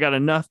him. I got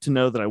enough to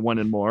know that I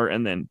wanted more,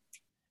 and then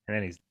and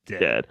then he's dead.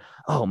 dead.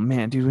 Oh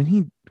man, dude,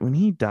 when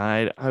he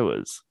died, I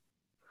was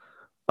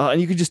and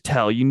you could just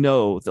tell,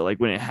 that like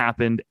when it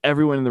happened,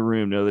 everyone in the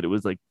room know that it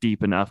was like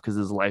deep enough because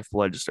his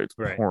lifeblood just starts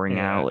Right. pouring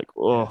out. Yeah. Like,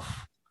 Yeah. oh,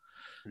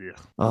 Yeah.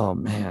 oh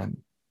man,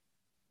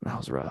 that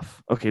was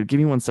rough. Okay, give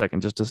me 1 second,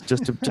 just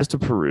to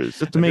peruse,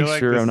 just to I make feel like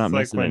sure this I'm not is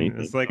like missing when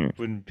anything it's like here.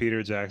 when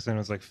Peter Jackson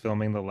was like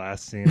filming the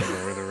last scene of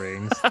Lord of the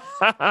Rings.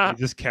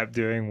 He just kept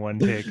doing one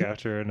take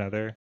after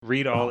another.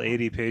 Read all oh,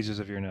 80 pages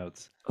of your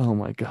notes. oh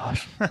my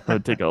gosh, that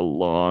would take a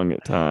long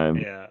time.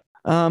 Yeah.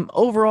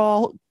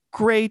 Overall,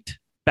 great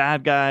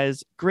bad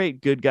guys,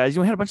 great good guys.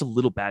 We had a bunch of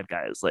little bad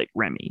guys like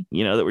Remy,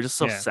 that were just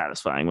so Yeah.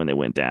 satisfying when they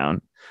went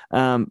down.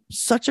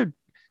 Such a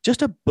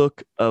just a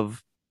book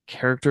of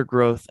character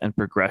growth and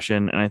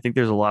progression, and I think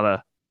there's a lot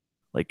of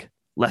like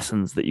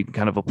lessons that you can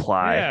kind of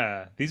apply.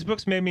 Yeah. These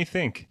books made me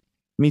think.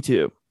 Me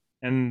too.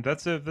 And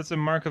that's a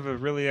mark of a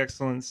really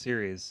excellent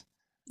series.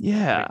 Like the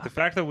Yeah.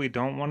 fact that we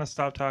don't want to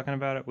stop talking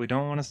about it, we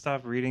don't want to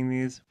stop reading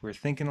these. We're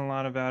thinking a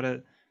lot about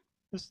it.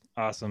 Just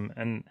awesome.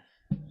 And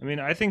I mean,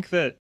 I think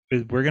that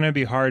we're going to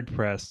be hard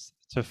pressed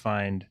to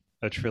find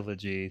a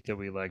trilogy that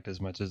we liked as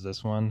much as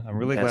this one. I'm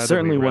really Yeah, glad that we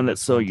certainly one read that's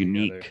this so one together.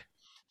 unique.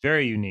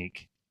 Very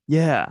unique.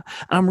 Yeah.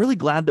 I'm really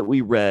glad that we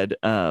read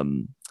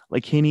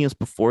like Hanius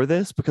before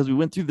this because we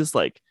went through this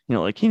like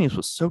Hanius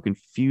was so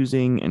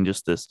confusing and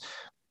just this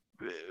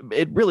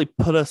it really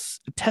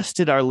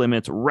tested our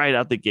limits right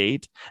out the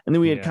gate. And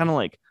then we had Yeah. kind of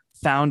like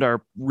found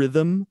our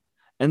rhythm.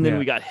 And then Yeah.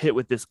 we got hit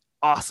with this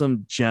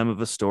awesome gem of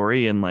a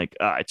story. And like,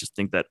 I just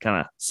think that kind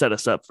of set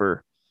us up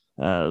for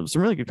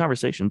some really good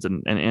conversations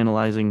and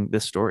analyzing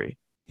this story.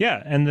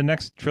 Yeah. And the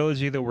next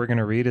trilogy that we're going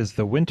to read is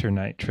the Winter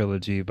Night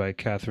trilogy by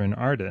Catherine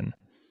Arden,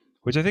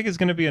 which I think is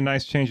going to be a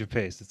nice change of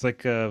pace. It's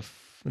like a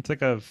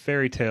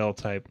fairy tale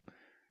type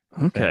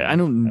Okay. I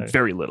thing. know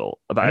very little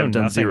about I I know have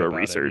done nothing zero about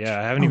it. research. Yeah,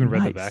 I haven't Oh, even read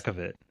the nice. back of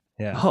it.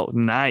 Yeah. Oh,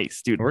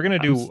 nice, dude. We're gonna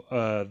do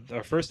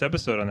our first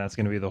episode on that's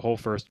gonna be the whole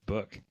first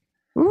book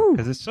Ooh,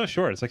 because it's so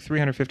short. It's like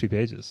 350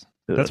 pages.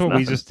 That's that's what we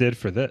nothing. just did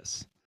for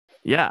this.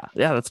 Yeah,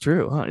 yeah, that's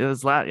true. Huh? Yeah,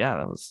 yeah,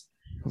 that was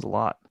a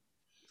lot.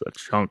 It's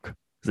a chunk.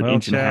 It's an Well,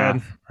 inch and a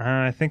Chad, half.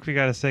 I think we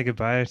got to say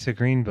goodbye to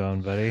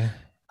Greenbone, buddy.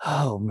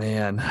 Oh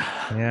man.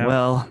 Yeah,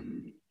 Well,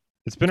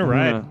 it's been a I'm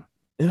ride. gonna.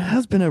 It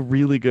has been a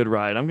really good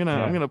ride. I'm gonna.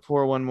 I'm Yeah. gonna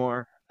pour one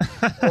more.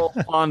 Old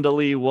Fonda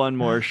Lee, one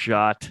more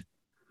shot,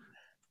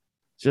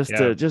 just Yeah.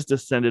 to just to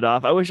send it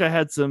off. I wish I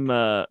had some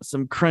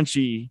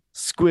crunchy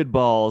squid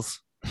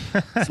balls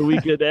so we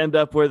could end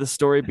up where the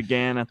story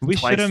began at the We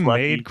should twice have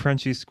made lucky.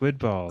 crunchy squid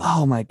balls.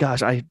 Oh my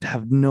gosh, I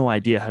have no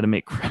idea how to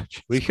make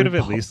crunchy We could squid have at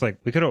balls. least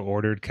we could have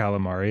ordered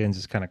calamari and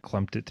just kind of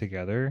clumped it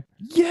together.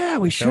 Yeah, we Like,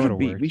 that would should have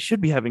be. We worked.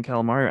 should be having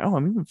calamari. Oh,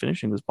 I'm even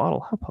finishing this bottle.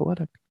 How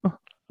poetic. Oh,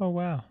 Oh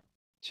wow.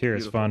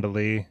 Cheers, beautiful. Fonda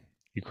Lee.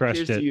 You crushed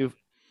Cheers to it. you.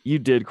 You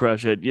did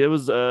crush it. It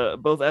was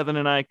both Evan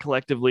and I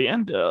collectively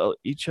and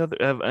each other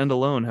and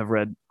alone have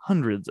read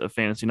hundreds of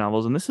fantasy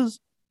novels, and this is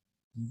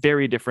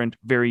very different,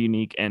 very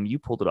unique, and you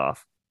pulled it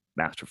off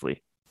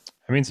masterfully.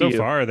 I mean, To so you.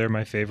 far they're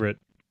my favorite.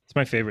 It's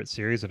my favorite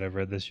series that I've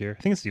read this year.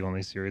 I think it's the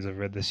only series I've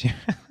read this year.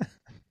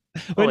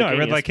 Oh, Wait, no, like I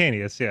read Anius.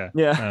 Lycanius. Yeah.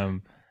 Yeah.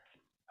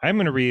 I'm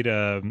gonna read.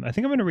 I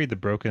think I'm gonna read the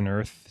Broken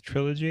Earth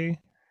trilogy.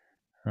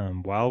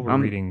 While we're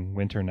Um. reading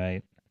Winter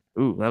Night.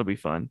 Ooh, that'll be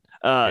fun.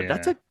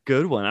 That's Yeah. a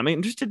good one. I'm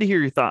interested to hear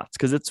your thoughts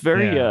because it's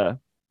very Yeah.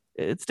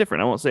 it's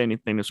different. I won't say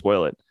anything to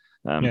spoil it.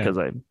 Yeah. Because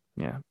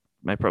yeah,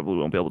 I probably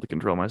won't be able to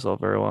control myself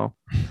very well.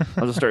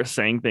 I'll just start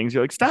saying things.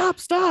 You're like, stop,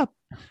 stop.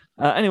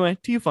 Anyway,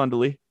 to you,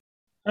 fondly.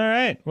 All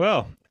right.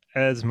 Well,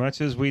 as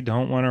much as we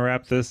don't want to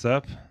wrap this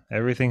up,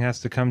 everything has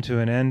to come to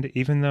an end.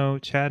 Even though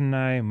Chad and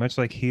I, much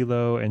like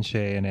Hilo and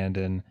Shay and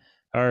Andon,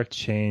 are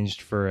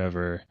changed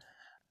forever.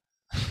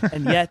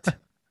 And yet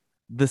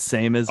the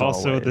same as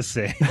also always. the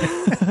same.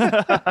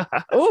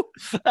 Oh,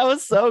 that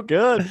was so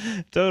good.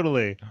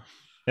 Totally.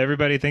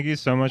 Everybody, thank you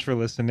so much for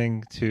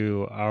listening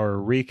to our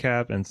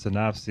recap and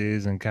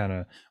synopses and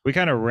we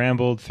kind of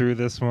rambled through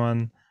this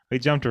one. We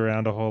jumped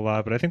around a whole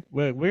lot, but I think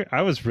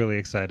I was really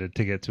excited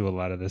to get to a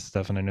lot of this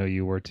stuff, and I know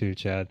you were too,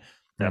 Chad.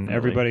 And Definitely.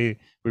 everybody,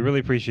 we really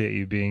appreciate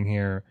you being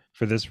here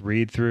for this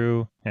read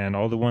through and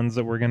all the ones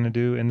that we're going to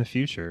do in the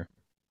future.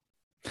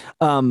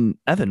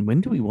 Evan, when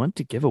do we want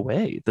to give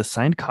away the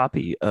signed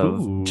copy of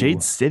Ooh.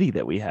 Jade City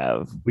that we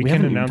have? We We can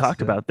haven't even announce talked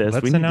that. about this. We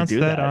Let's need to announce do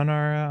that that. on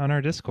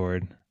our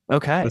Discord.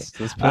 Okay. Let's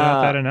put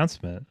out that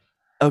announcement.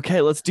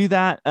 Okay, let's do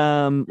that.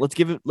 Let's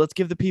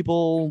give the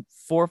people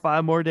 4 or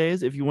 5 more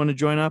days if you want to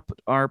join up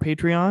our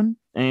Patreon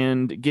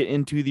and get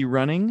into the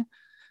running.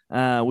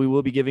 We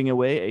will be giving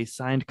away a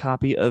signed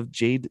copy of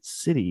Jade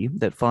City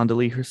that Fonda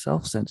Lee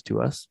herself sent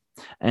to us.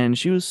 And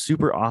she was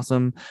super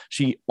awesome.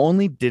 She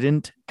only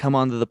didn't come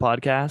onto the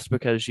podcast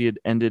because she had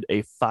ended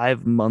a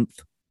 5-month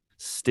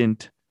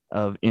stint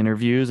of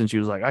interviews and she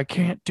was like, I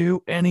can't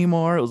do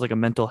anymore. It was like a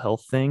mental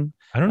health thing.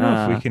 I don't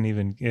know if we can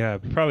even,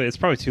 it's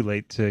probably too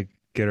late to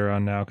get her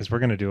on now because we're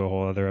going to do a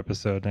whole other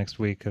episode next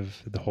week of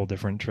the whole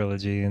different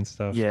trilogy and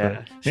stuff.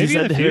 Yeah. But She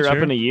said to hit her up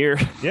in a year.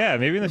 Yeah,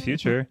 maybe in the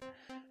future.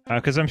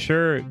 Because I'm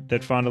sure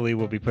that Fonda Lee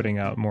will be putting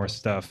out more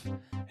stuff.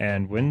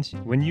 And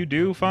when you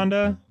do,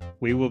 Fonda,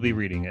 we will be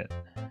reading it.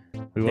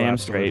 We will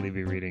absolutely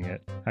be reading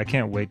it. I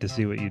can't wait to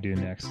see what you do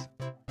next.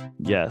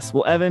 Yes.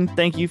 Well, Evan,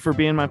 thank you for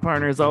being my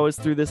partner as always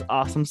through this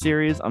awesome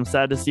series. I'm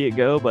sad to see it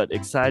go, but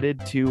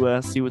excited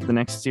to see what the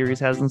next series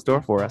has in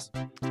store for us.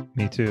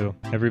 Me too.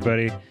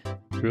 Everybody,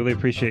 really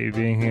appreciate you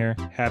being here.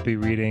 Happy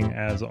reading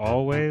as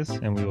always,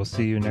 and we will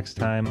see you next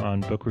time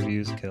on Book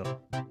Reviews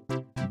Kill.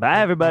 Bye,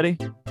 everybody.